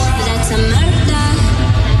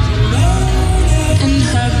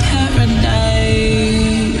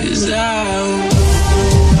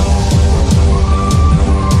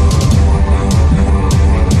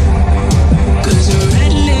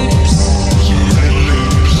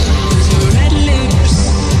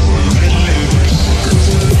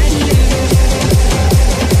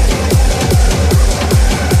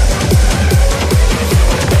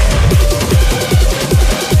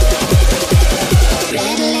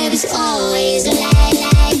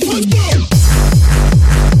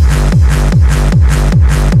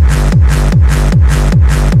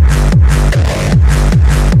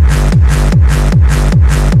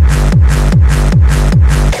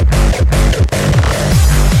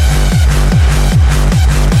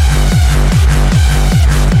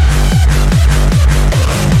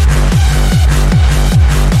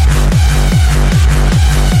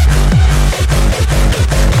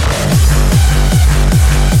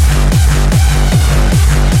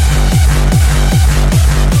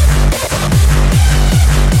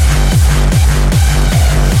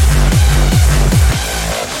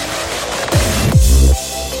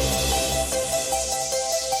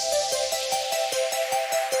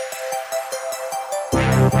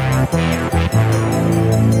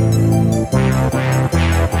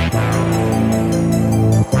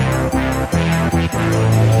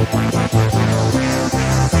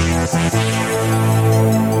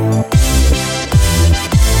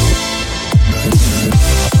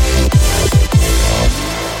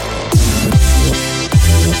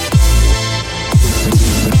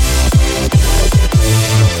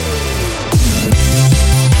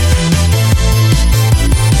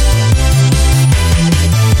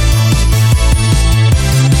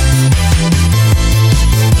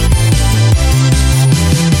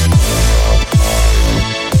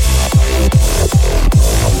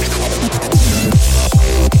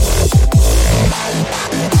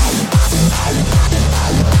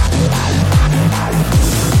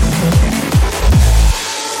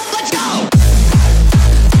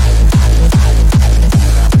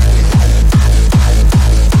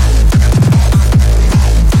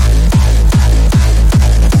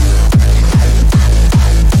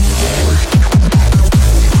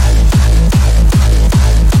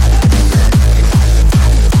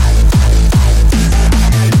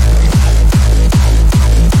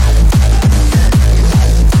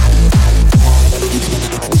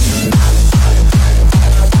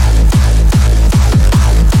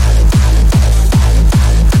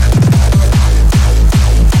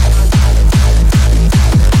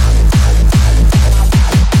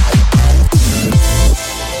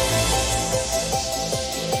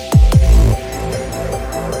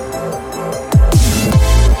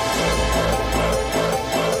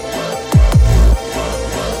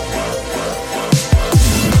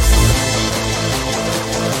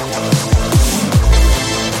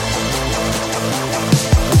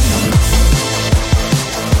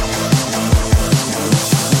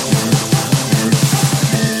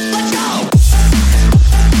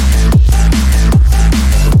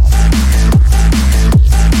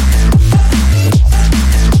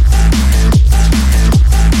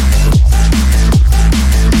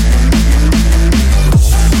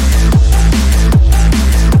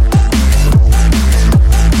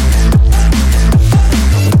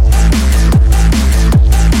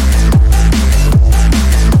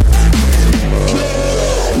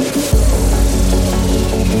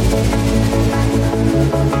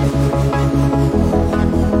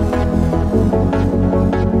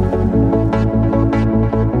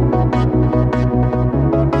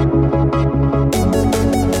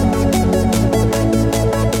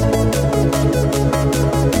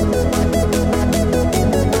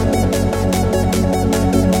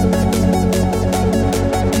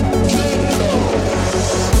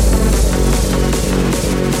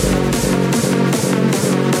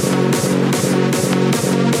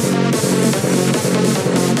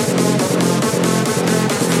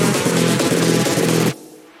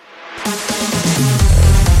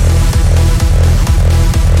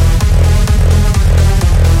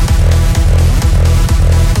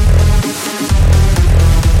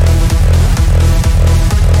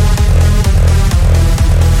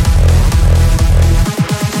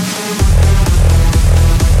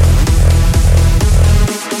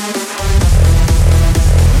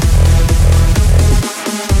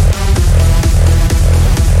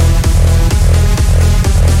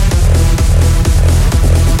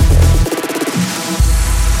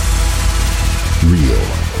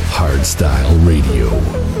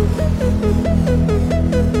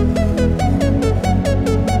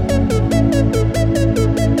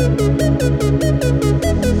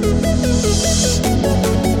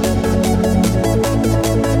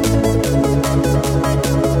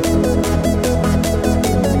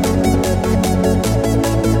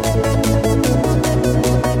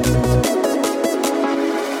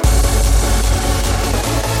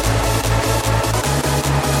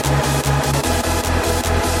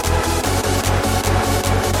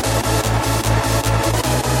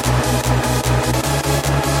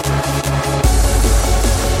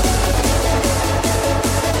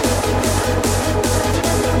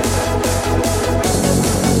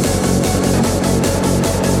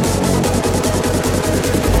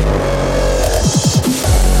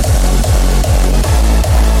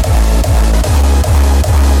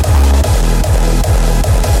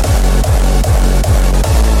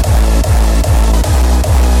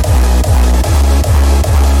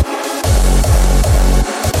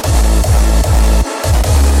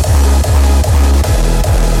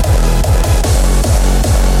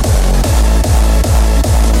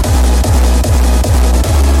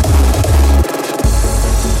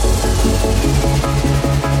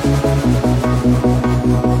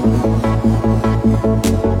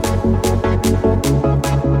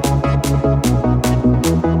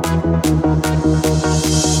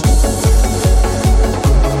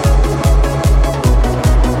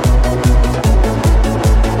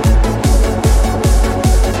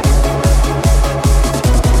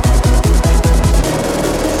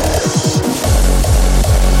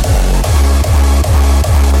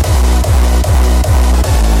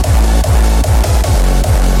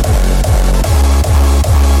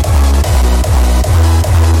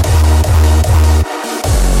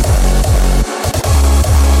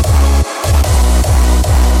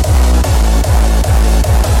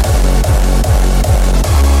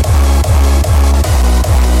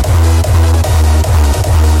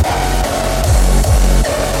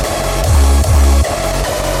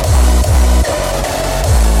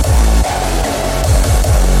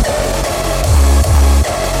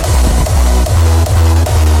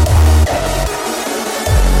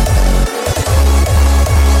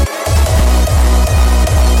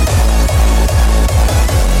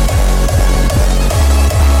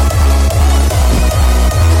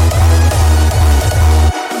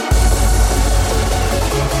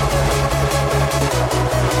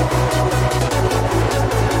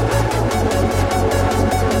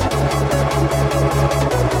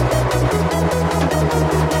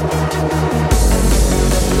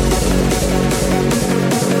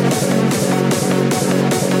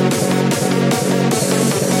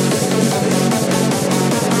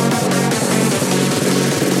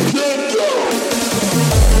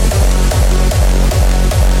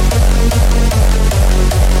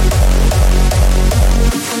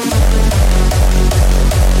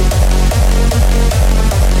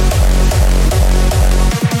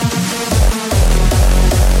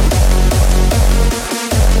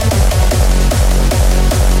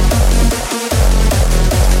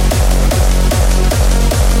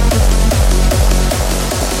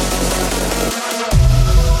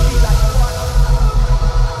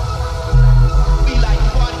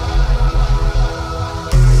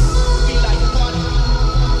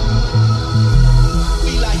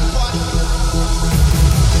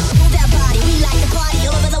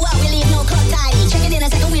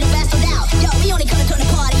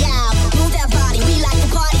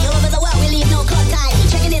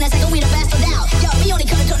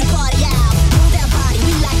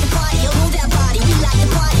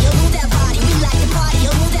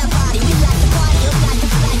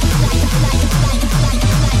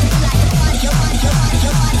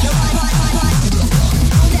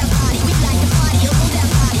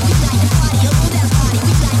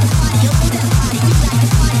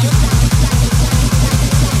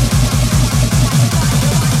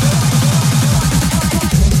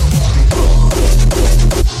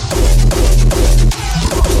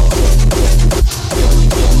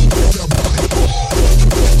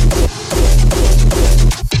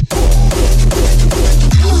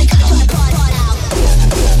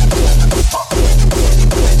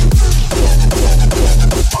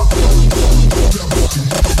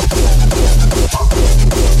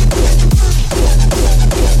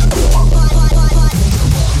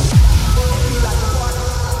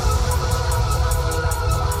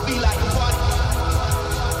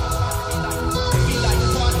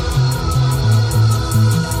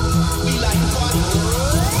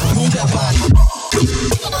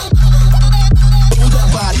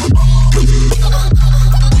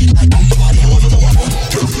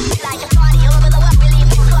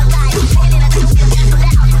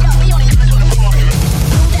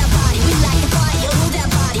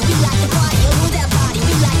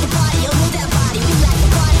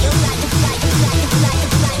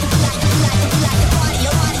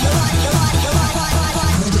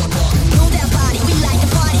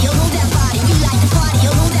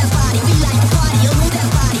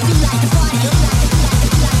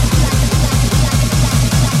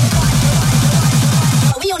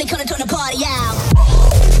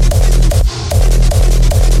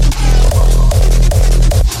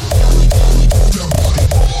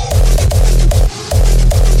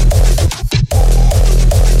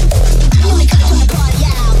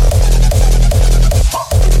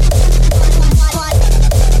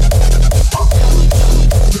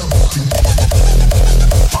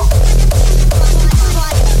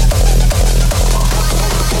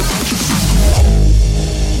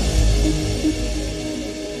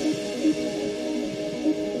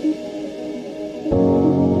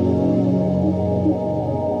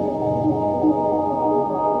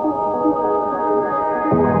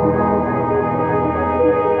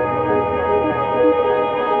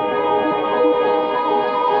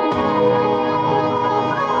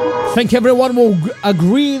 I think everyone will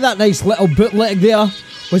agree that nice little bootleg there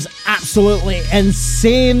was absolutely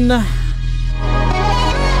insane.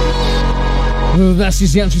 This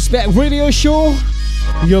is the Introspect Radio Show.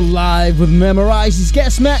 You're live with Memorize's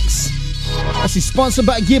guest mix. This is sponsored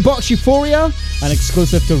by Gearbox Euphoria and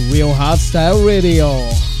exclusive to Real Hardstyle Radio.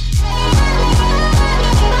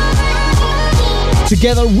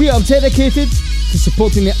 Together we are dedicated to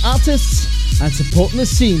supporting the artists and supporting the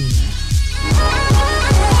scene.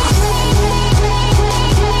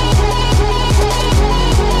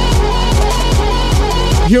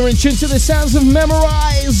 You're in tune to the sounds of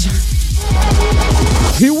Memorize.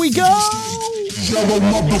 Here we go.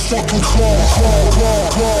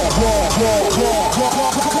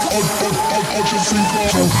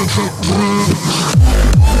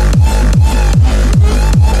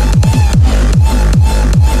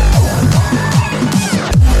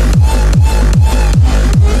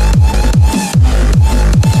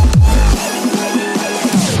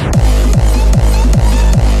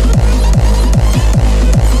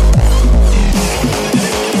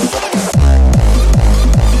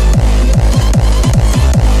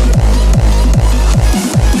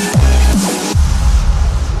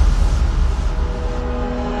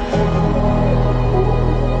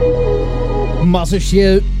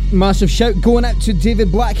 Massive shout going out to David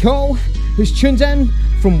Blackhall, who's tuned in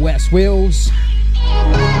from West Wales.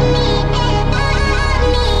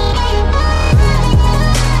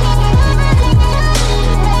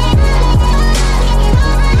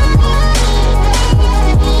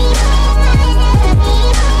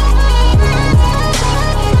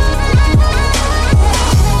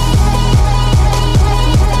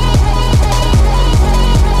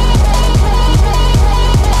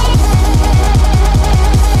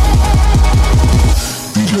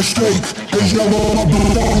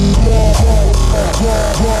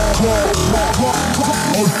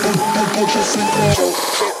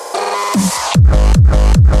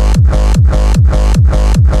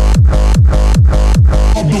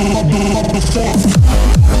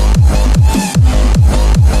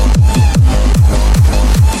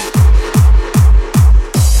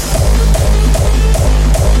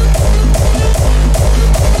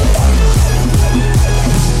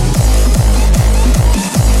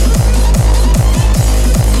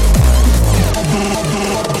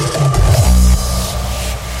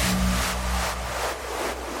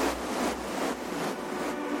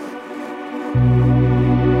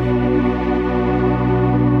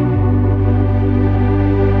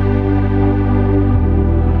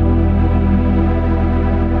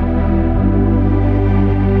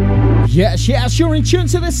 Yes, you're in tune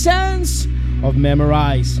to the sounds of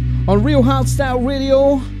Memorize on Real Hardstyle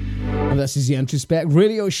Radio, and this is the Introspect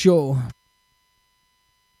Radio Show.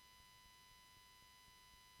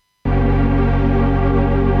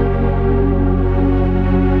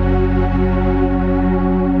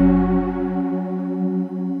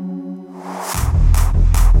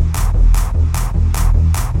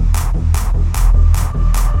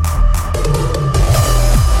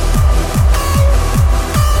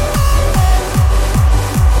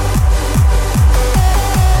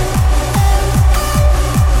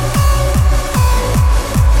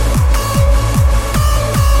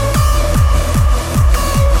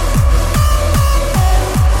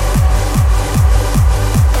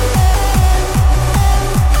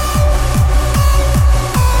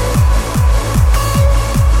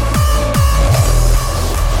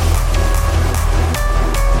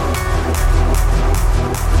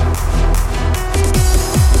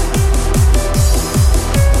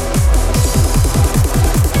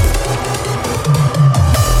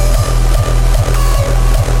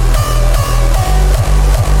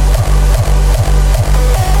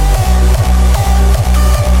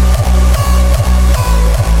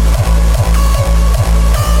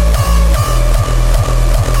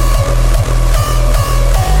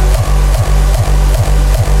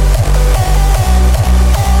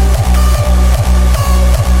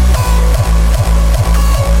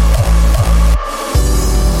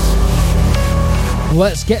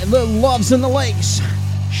 Let's get the loves and the likes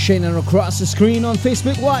shining across the screen on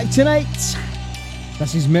Facebook Live tonight.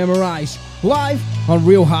 This is Memorize, live on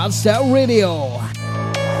Real Hardstyle Radio.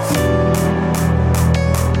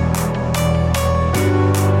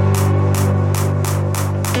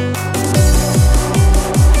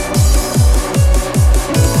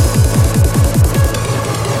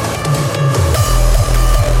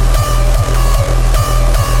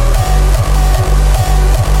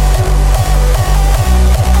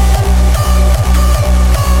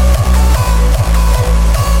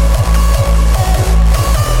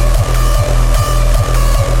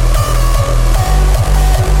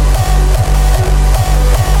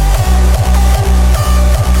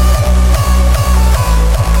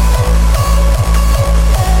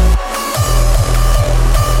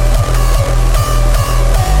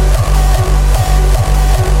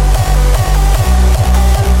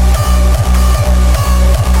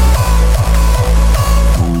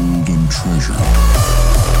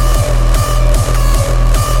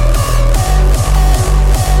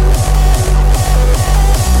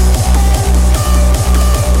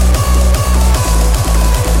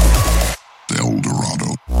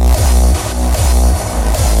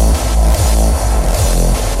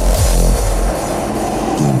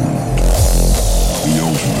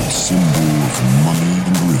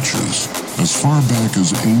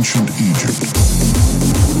 ancient Egypt.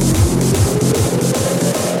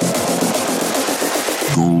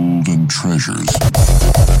 Gold and treasures.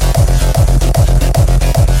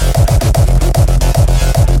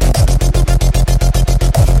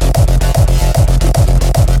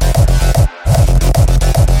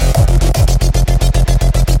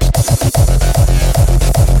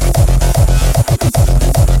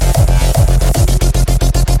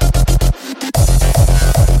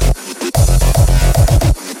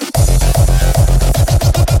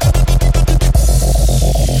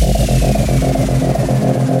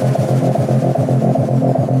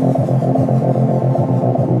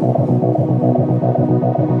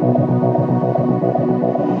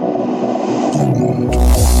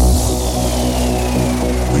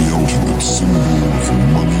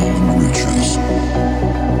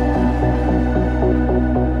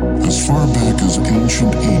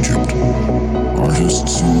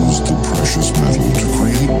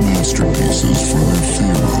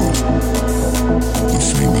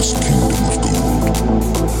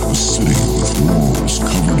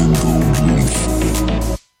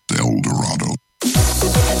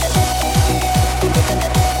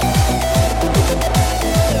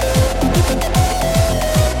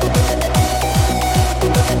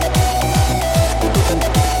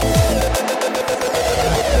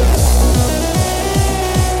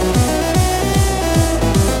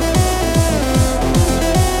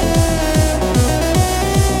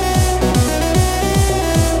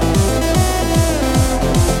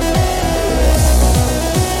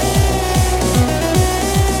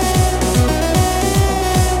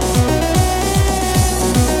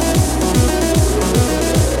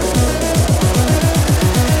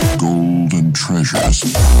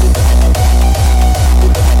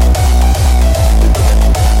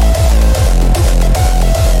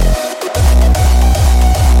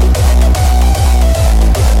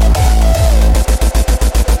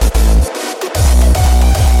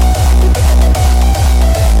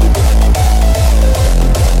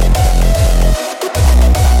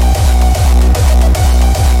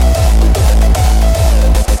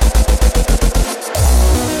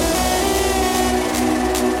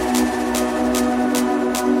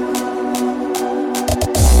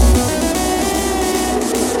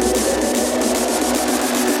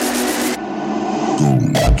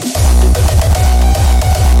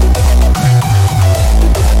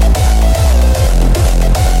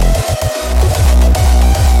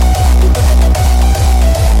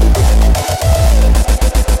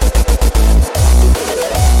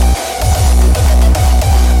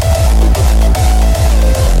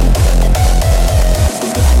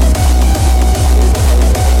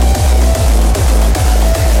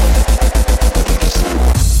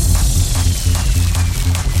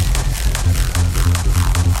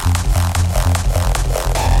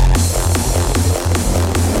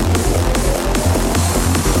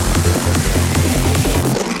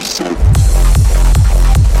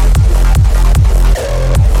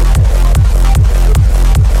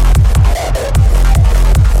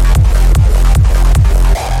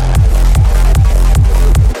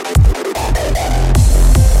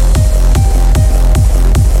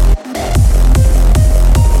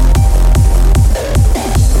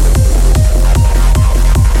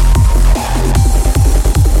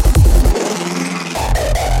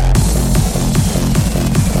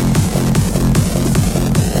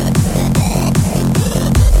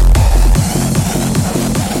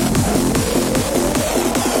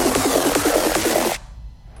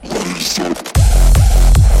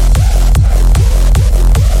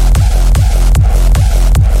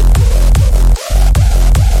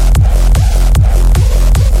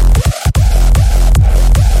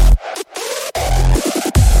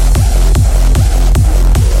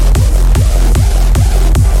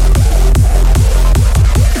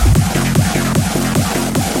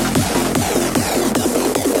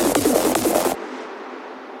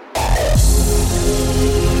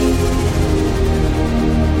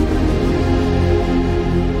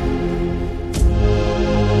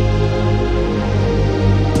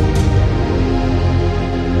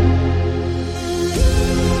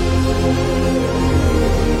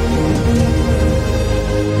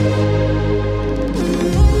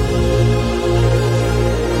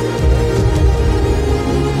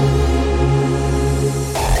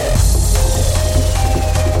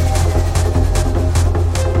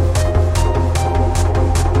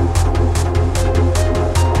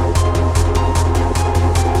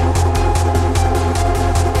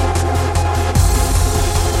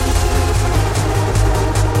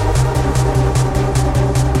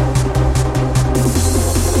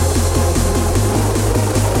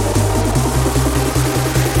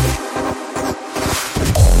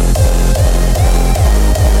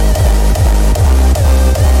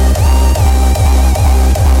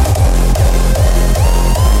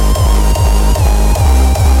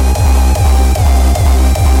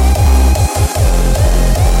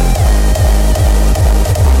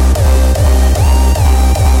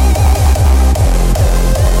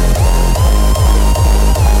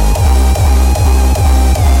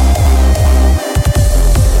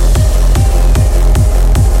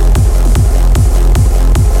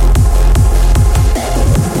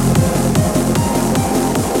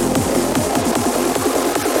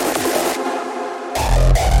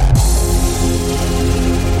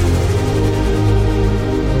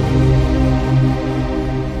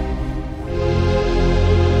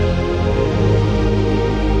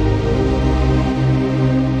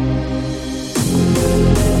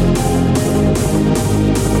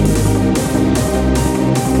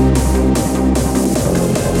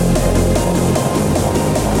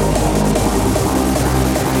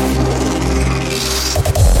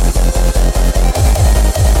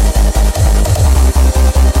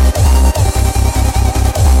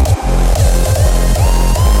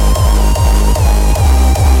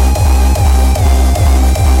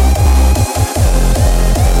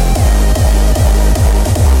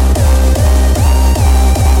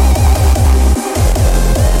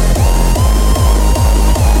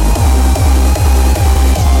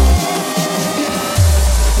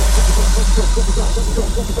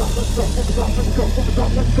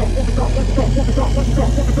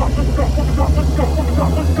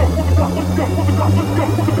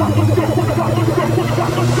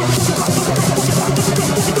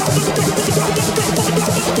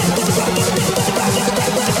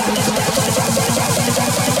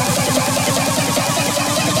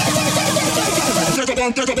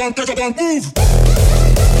 on, move.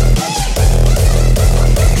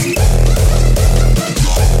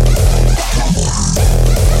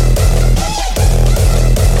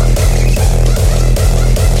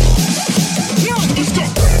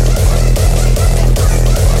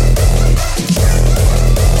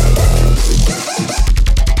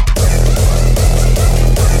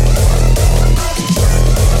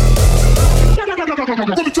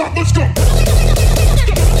 To the top, let's go.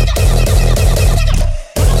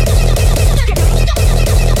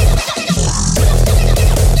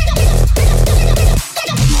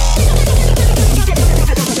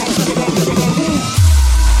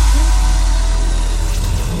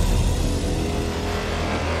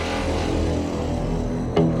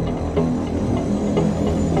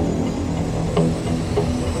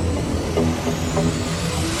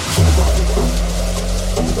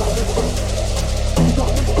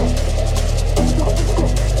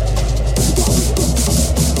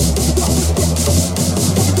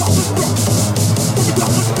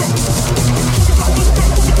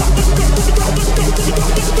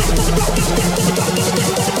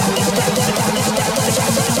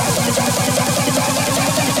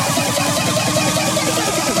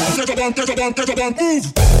 Get up on,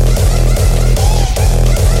 move.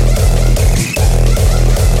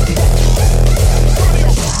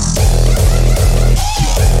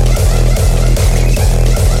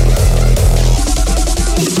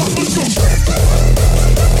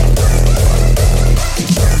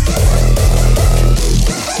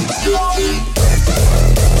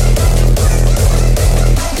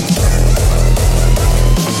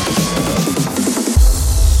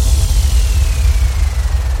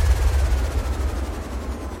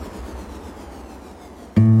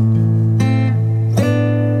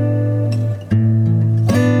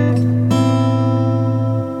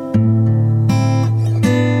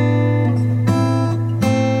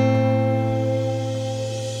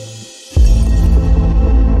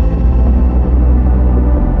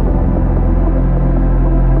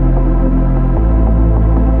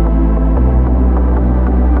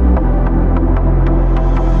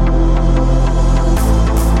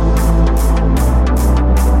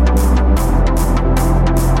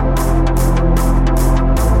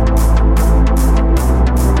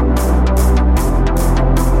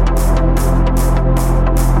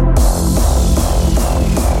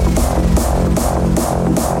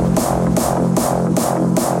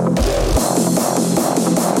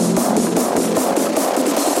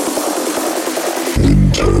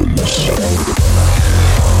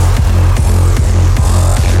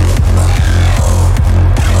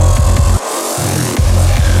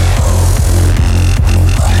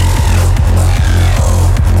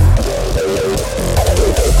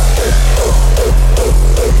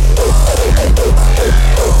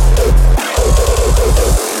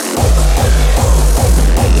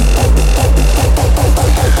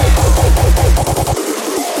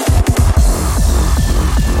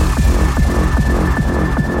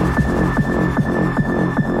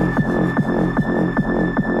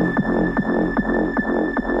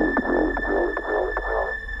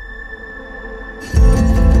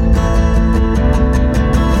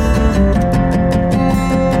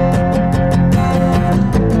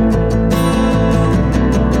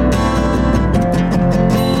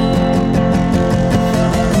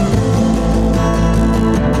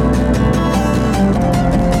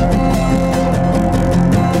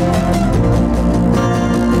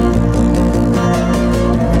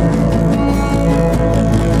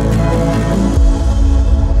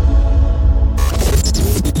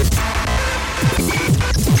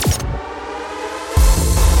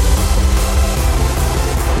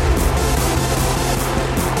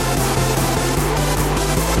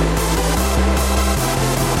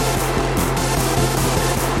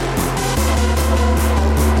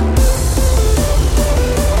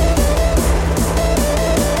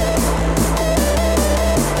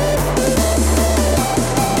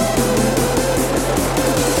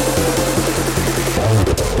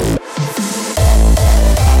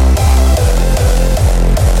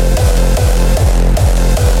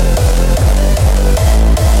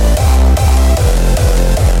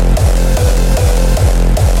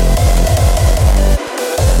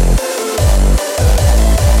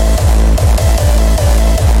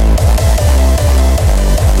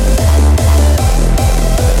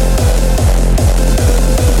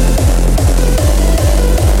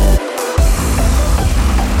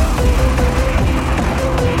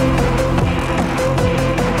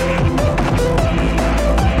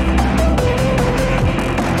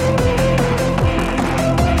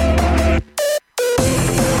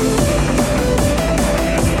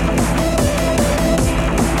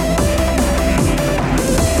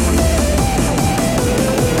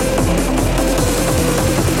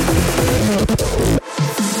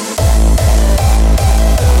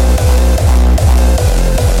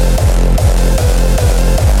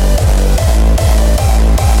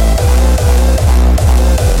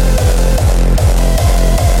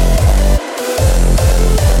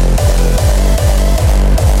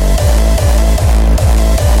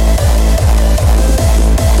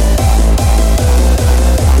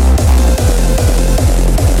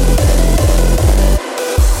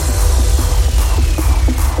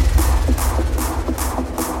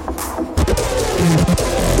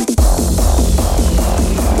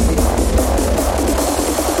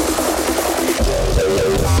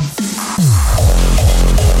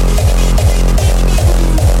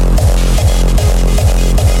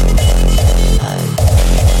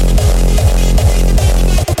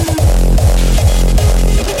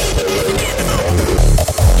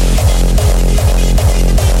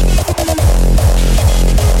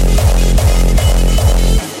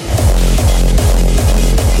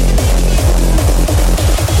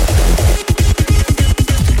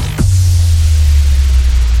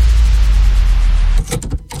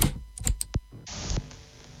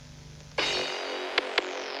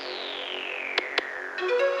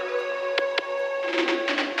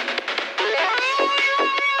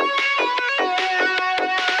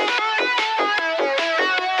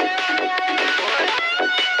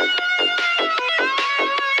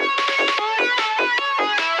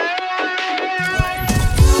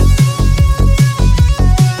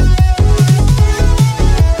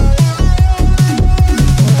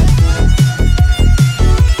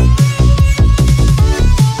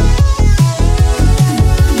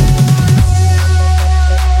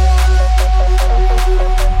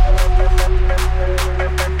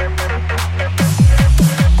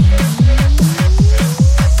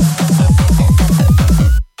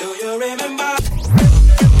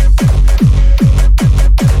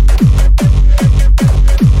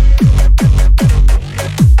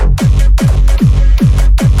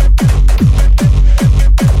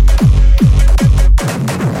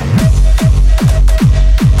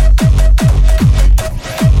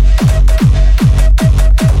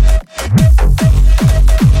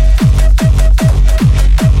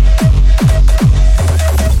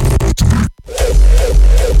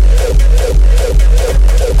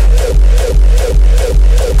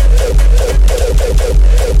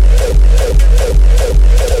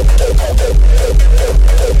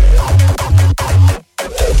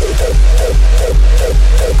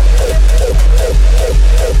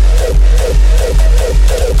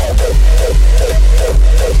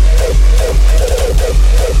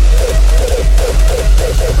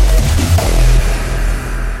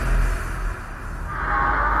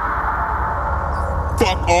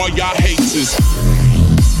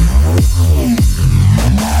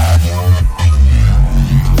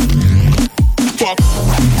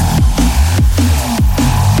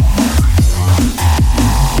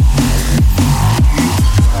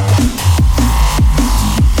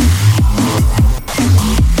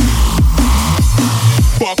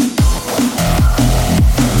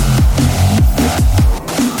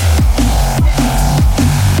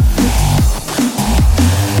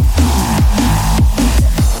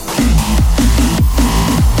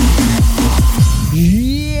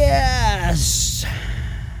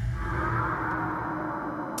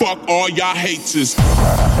 Fuck all y'all haters.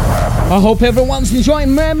 I hope everyone's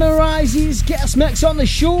enjoying Memorize's guest mix on the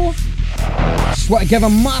show. Just want to give a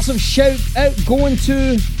massive shout out going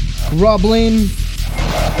to Rob Lane,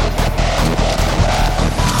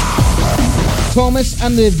 Thomas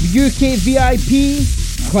and the UK VIP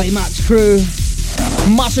Climax crew.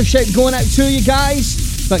 Massive shout going out to you guys.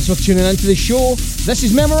 Thanks for tuning into the show. This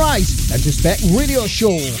is Memorize, Introspect Radio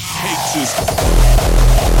Show.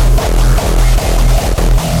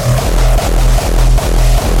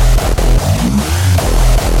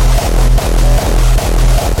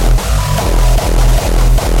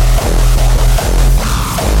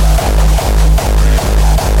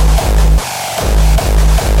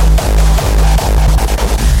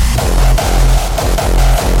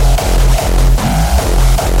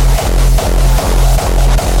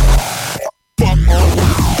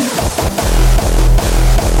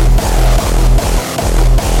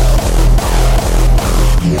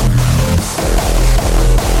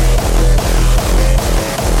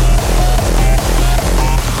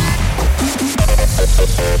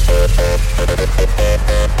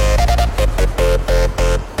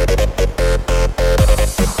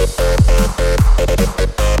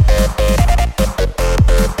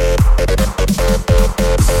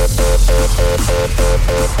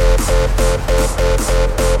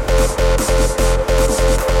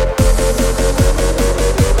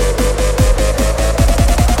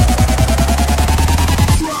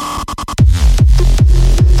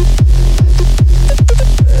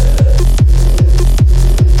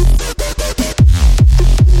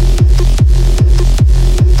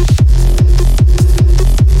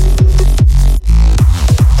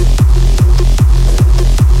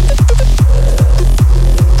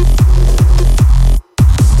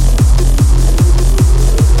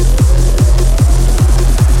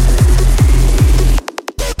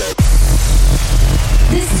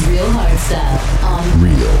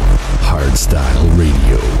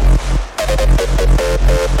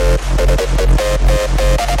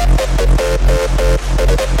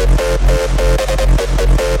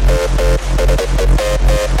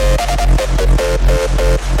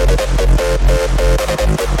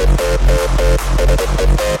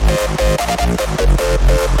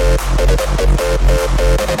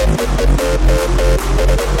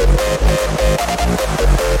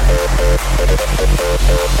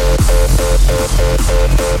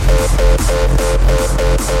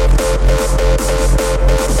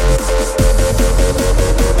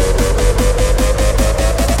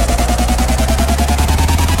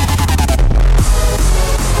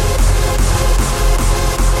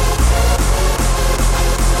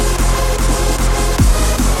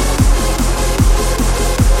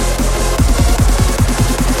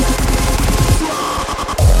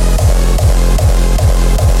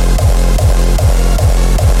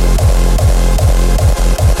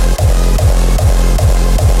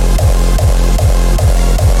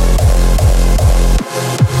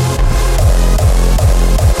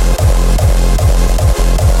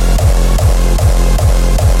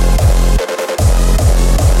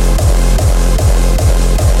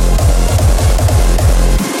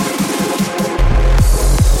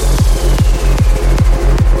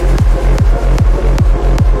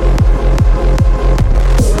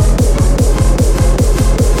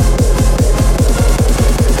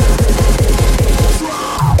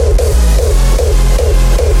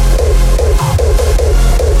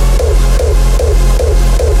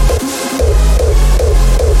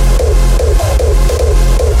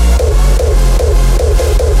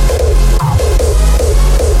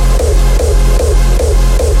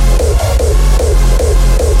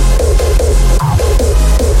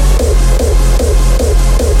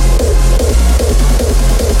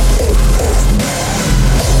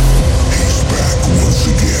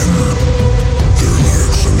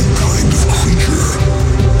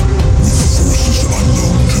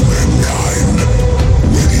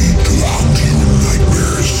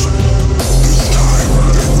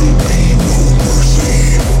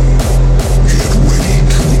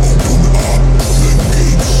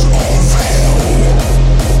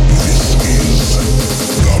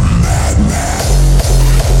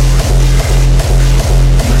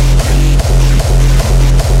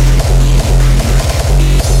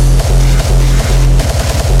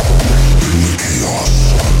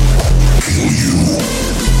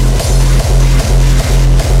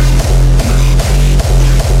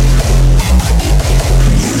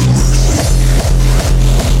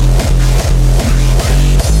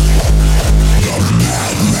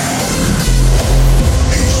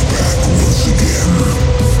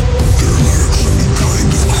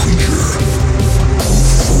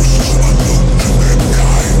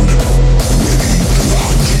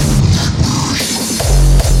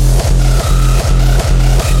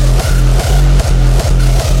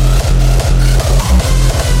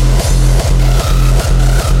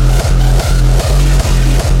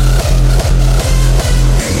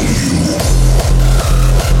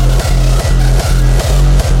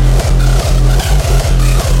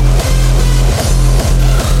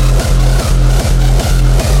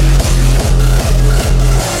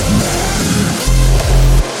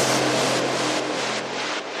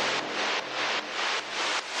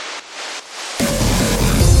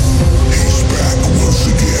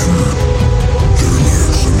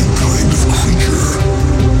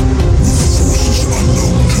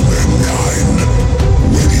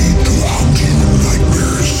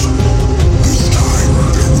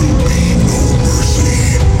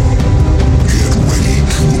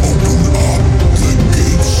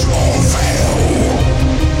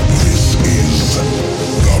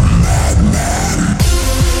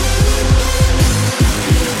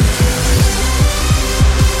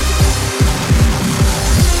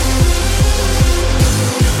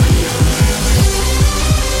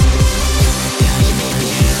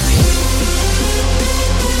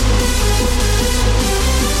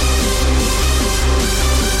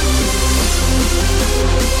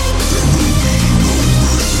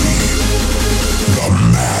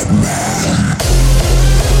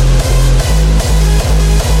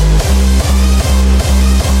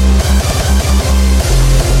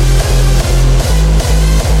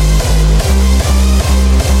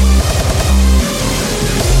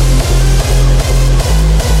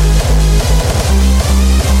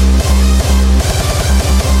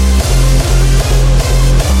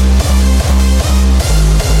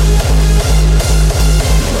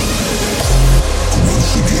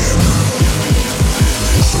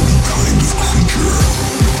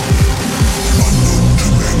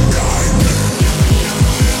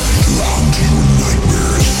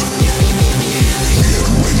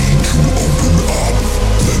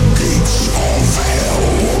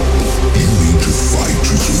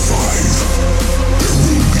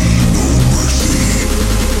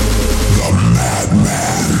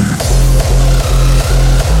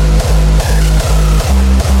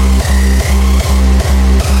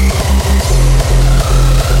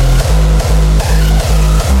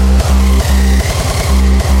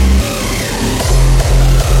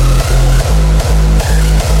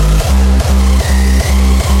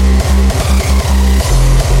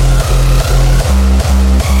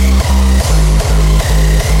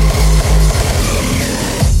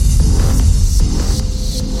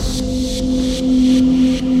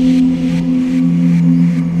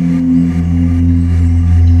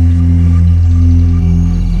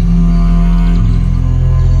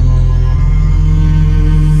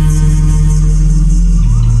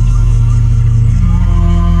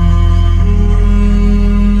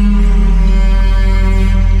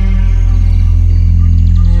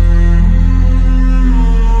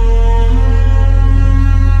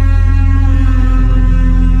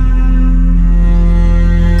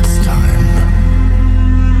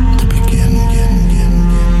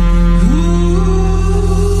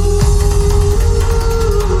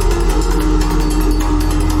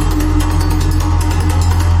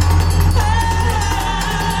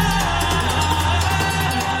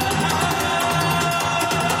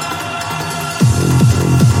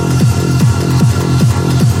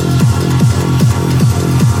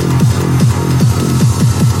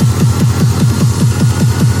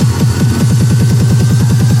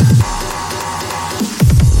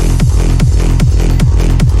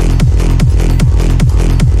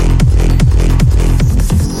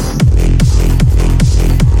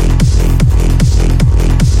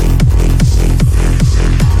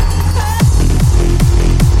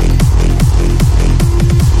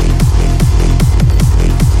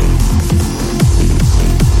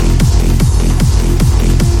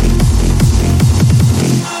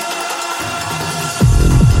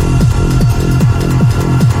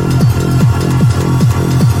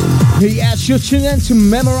 you're tuning in to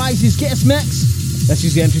Memorize's Guest Mix. This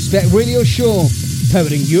is the Introspect Radio Show,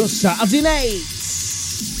 powering your Saturday night.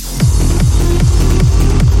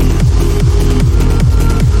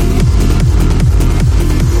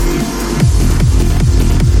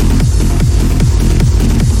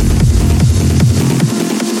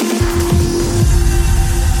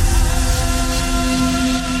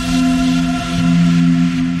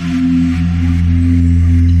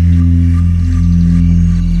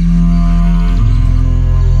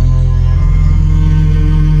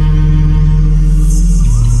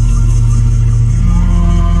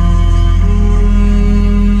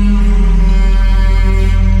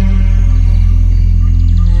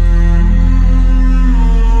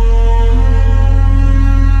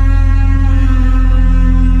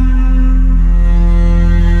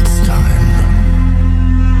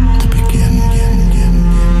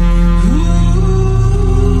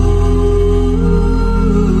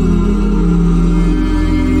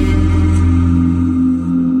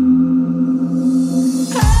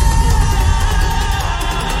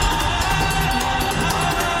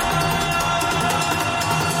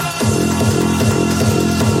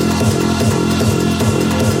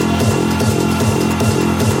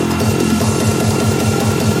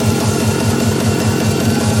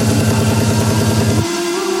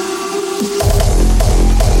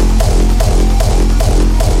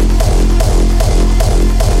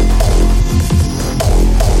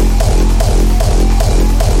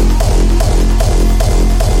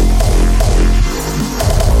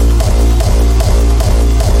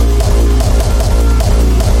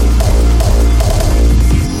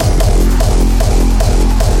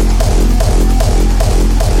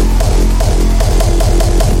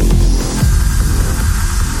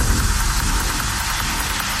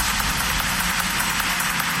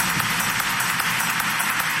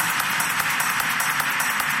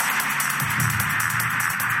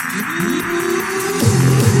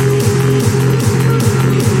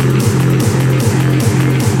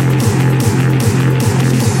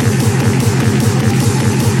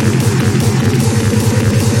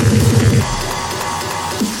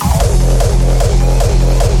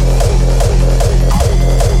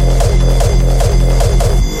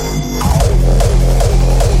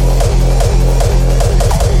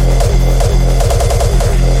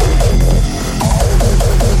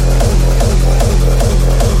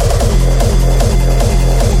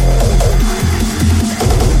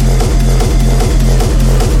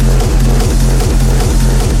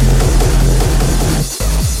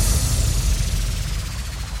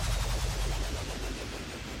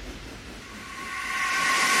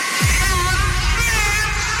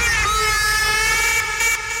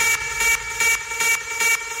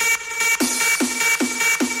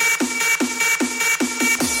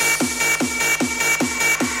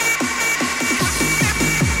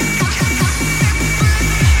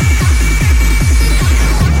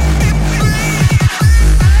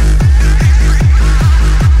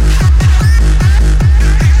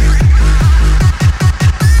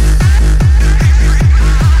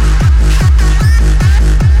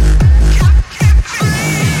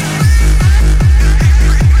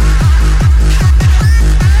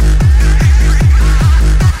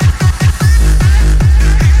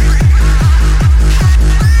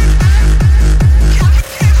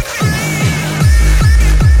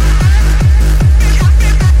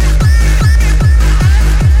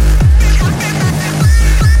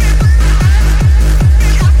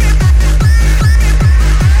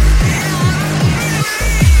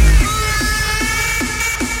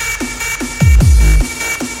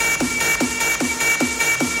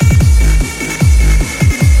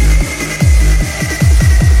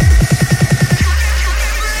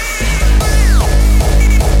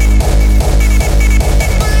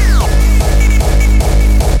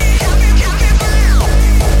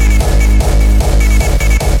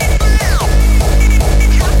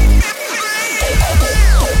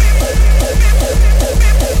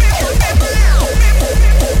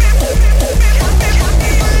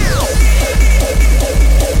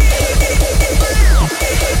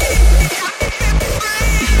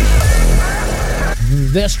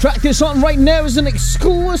 This track that's on right now is an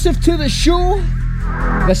exclusive to the show.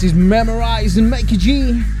 This is Memorize and Mikey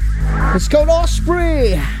G. It's called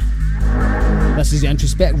Osprey. This is the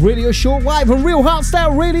Introspect Radio Show live on Real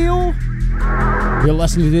Hardstyle Radio. You're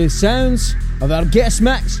listening to the sounds of our guest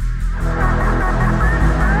mix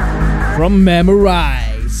from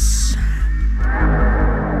Memorize.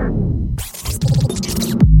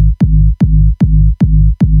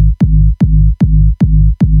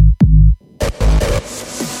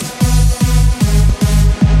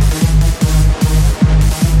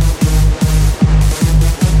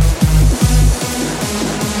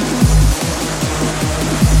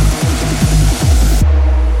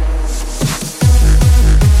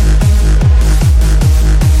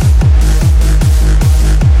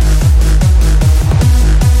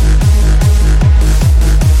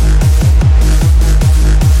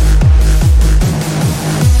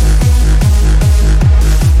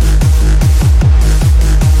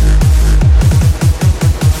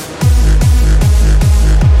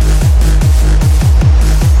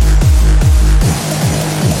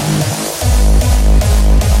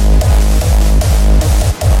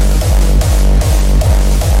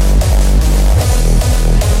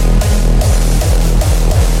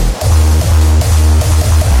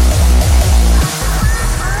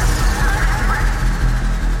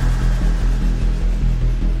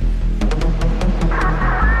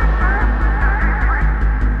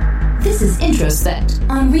 Introspect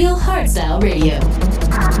on Real Hardstyle Radio.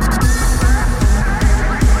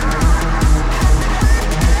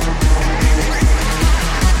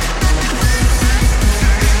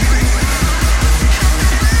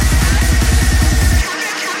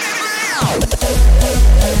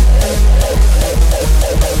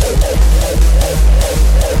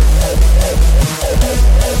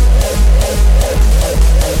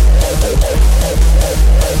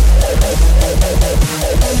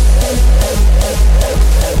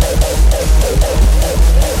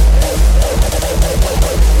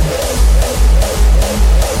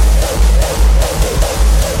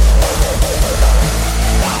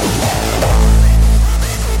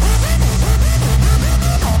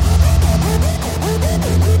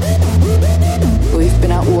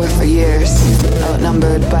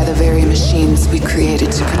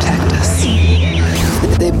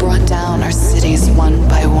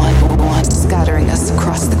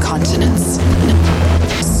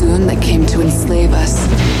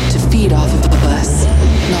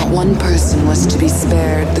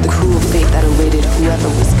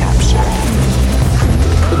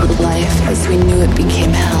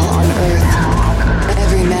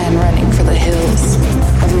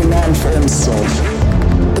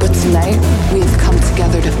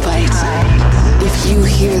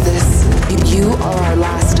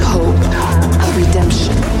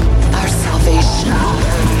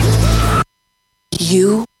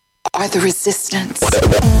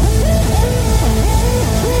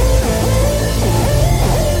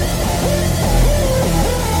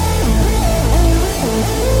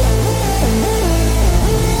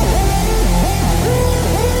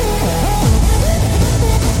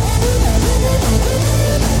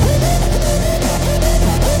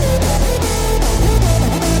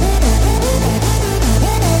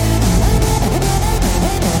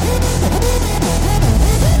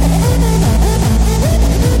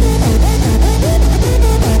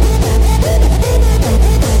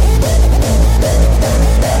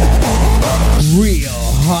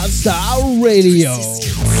 Radio.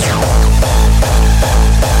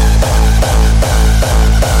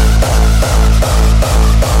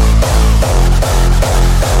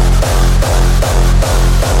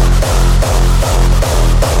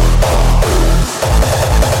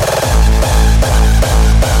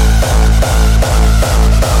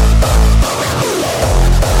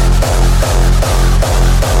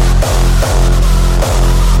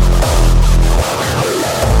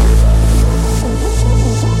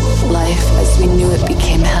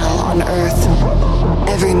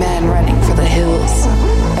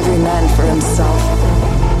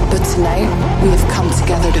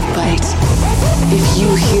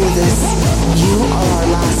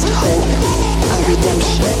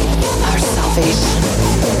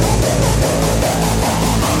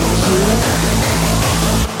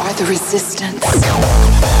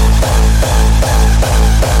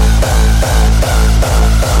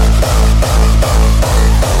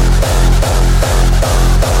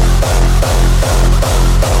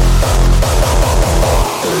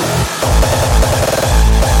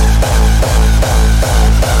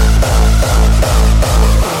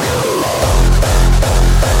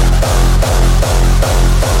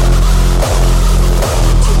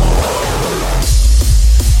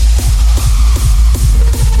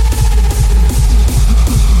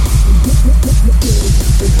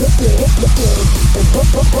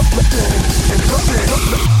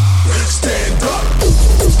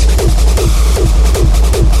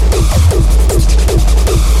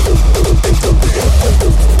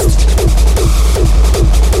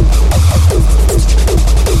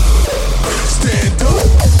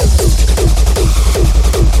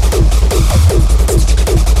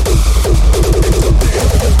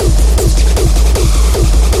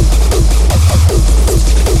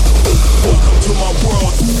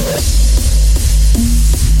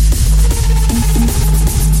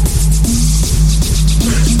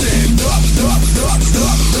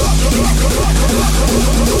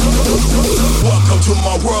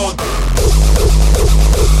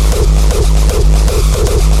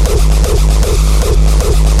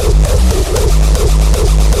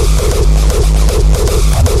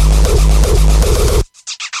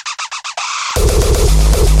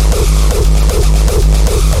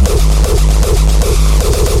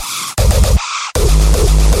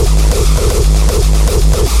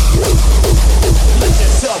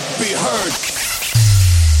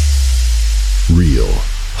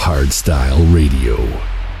 Hardstyle Radio.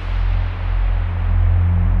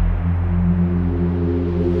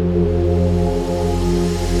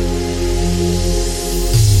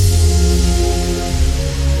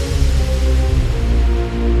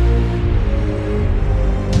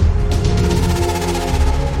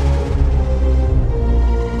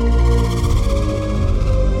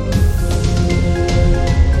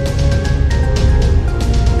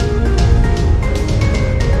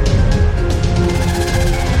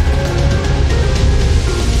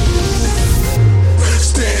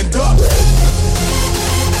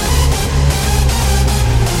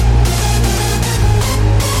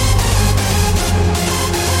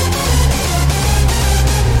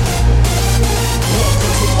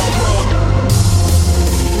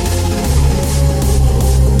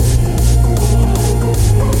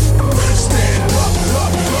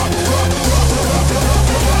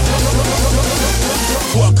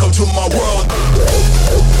 Welcome to my world.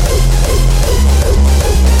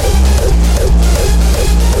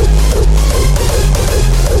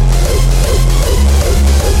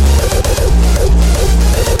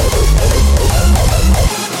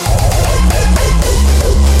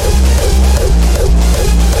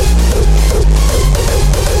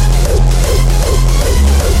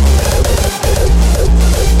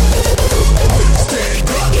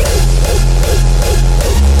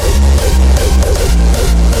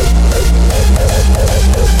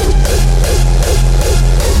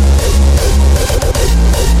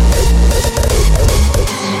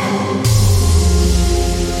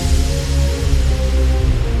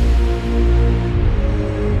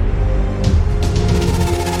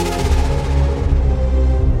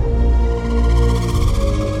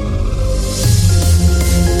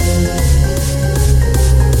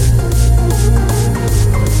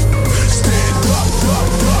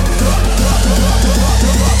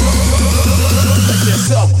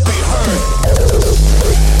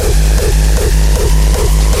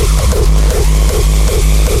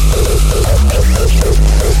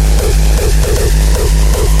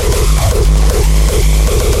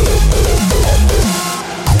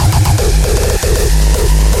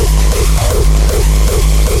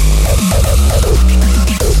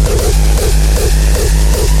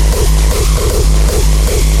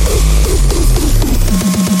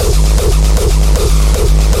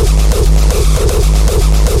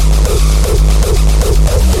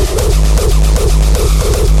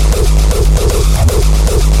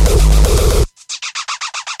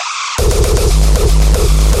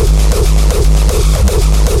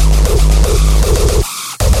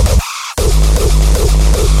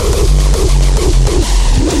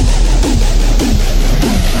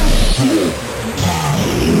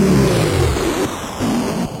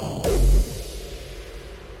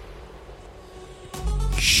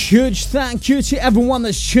 Huge thank you to everyone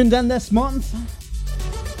that's tuned in this month.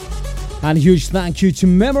 And a huge thank you to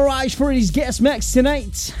Memorize for his guest mix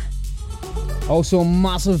tonight. Also a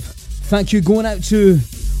massive thank you going out to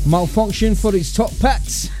Malfunction for his top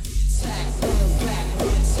picks.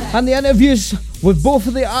 And the interviews with both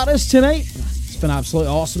of the artists tonight. It's been an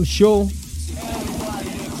absolutely awesome show.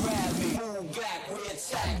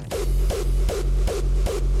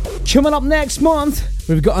 Coming up next month,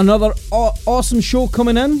 we've got another awesome show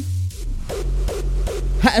coming in.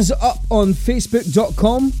 Hit us up on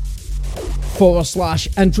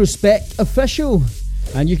facebook.com/Introspect Official,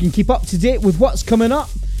 and you can keep up to date with what's coming up.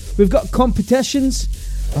 We've got competitions,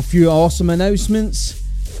 a few awesome announcements,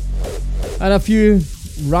 and a few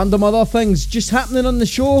random other things just happening on the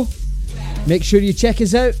show. Make sure you check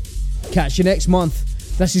us out. Catch you next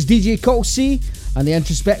month. This is DJ Cole C and the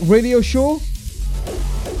Introspect Radio Show.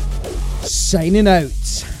 Signing out.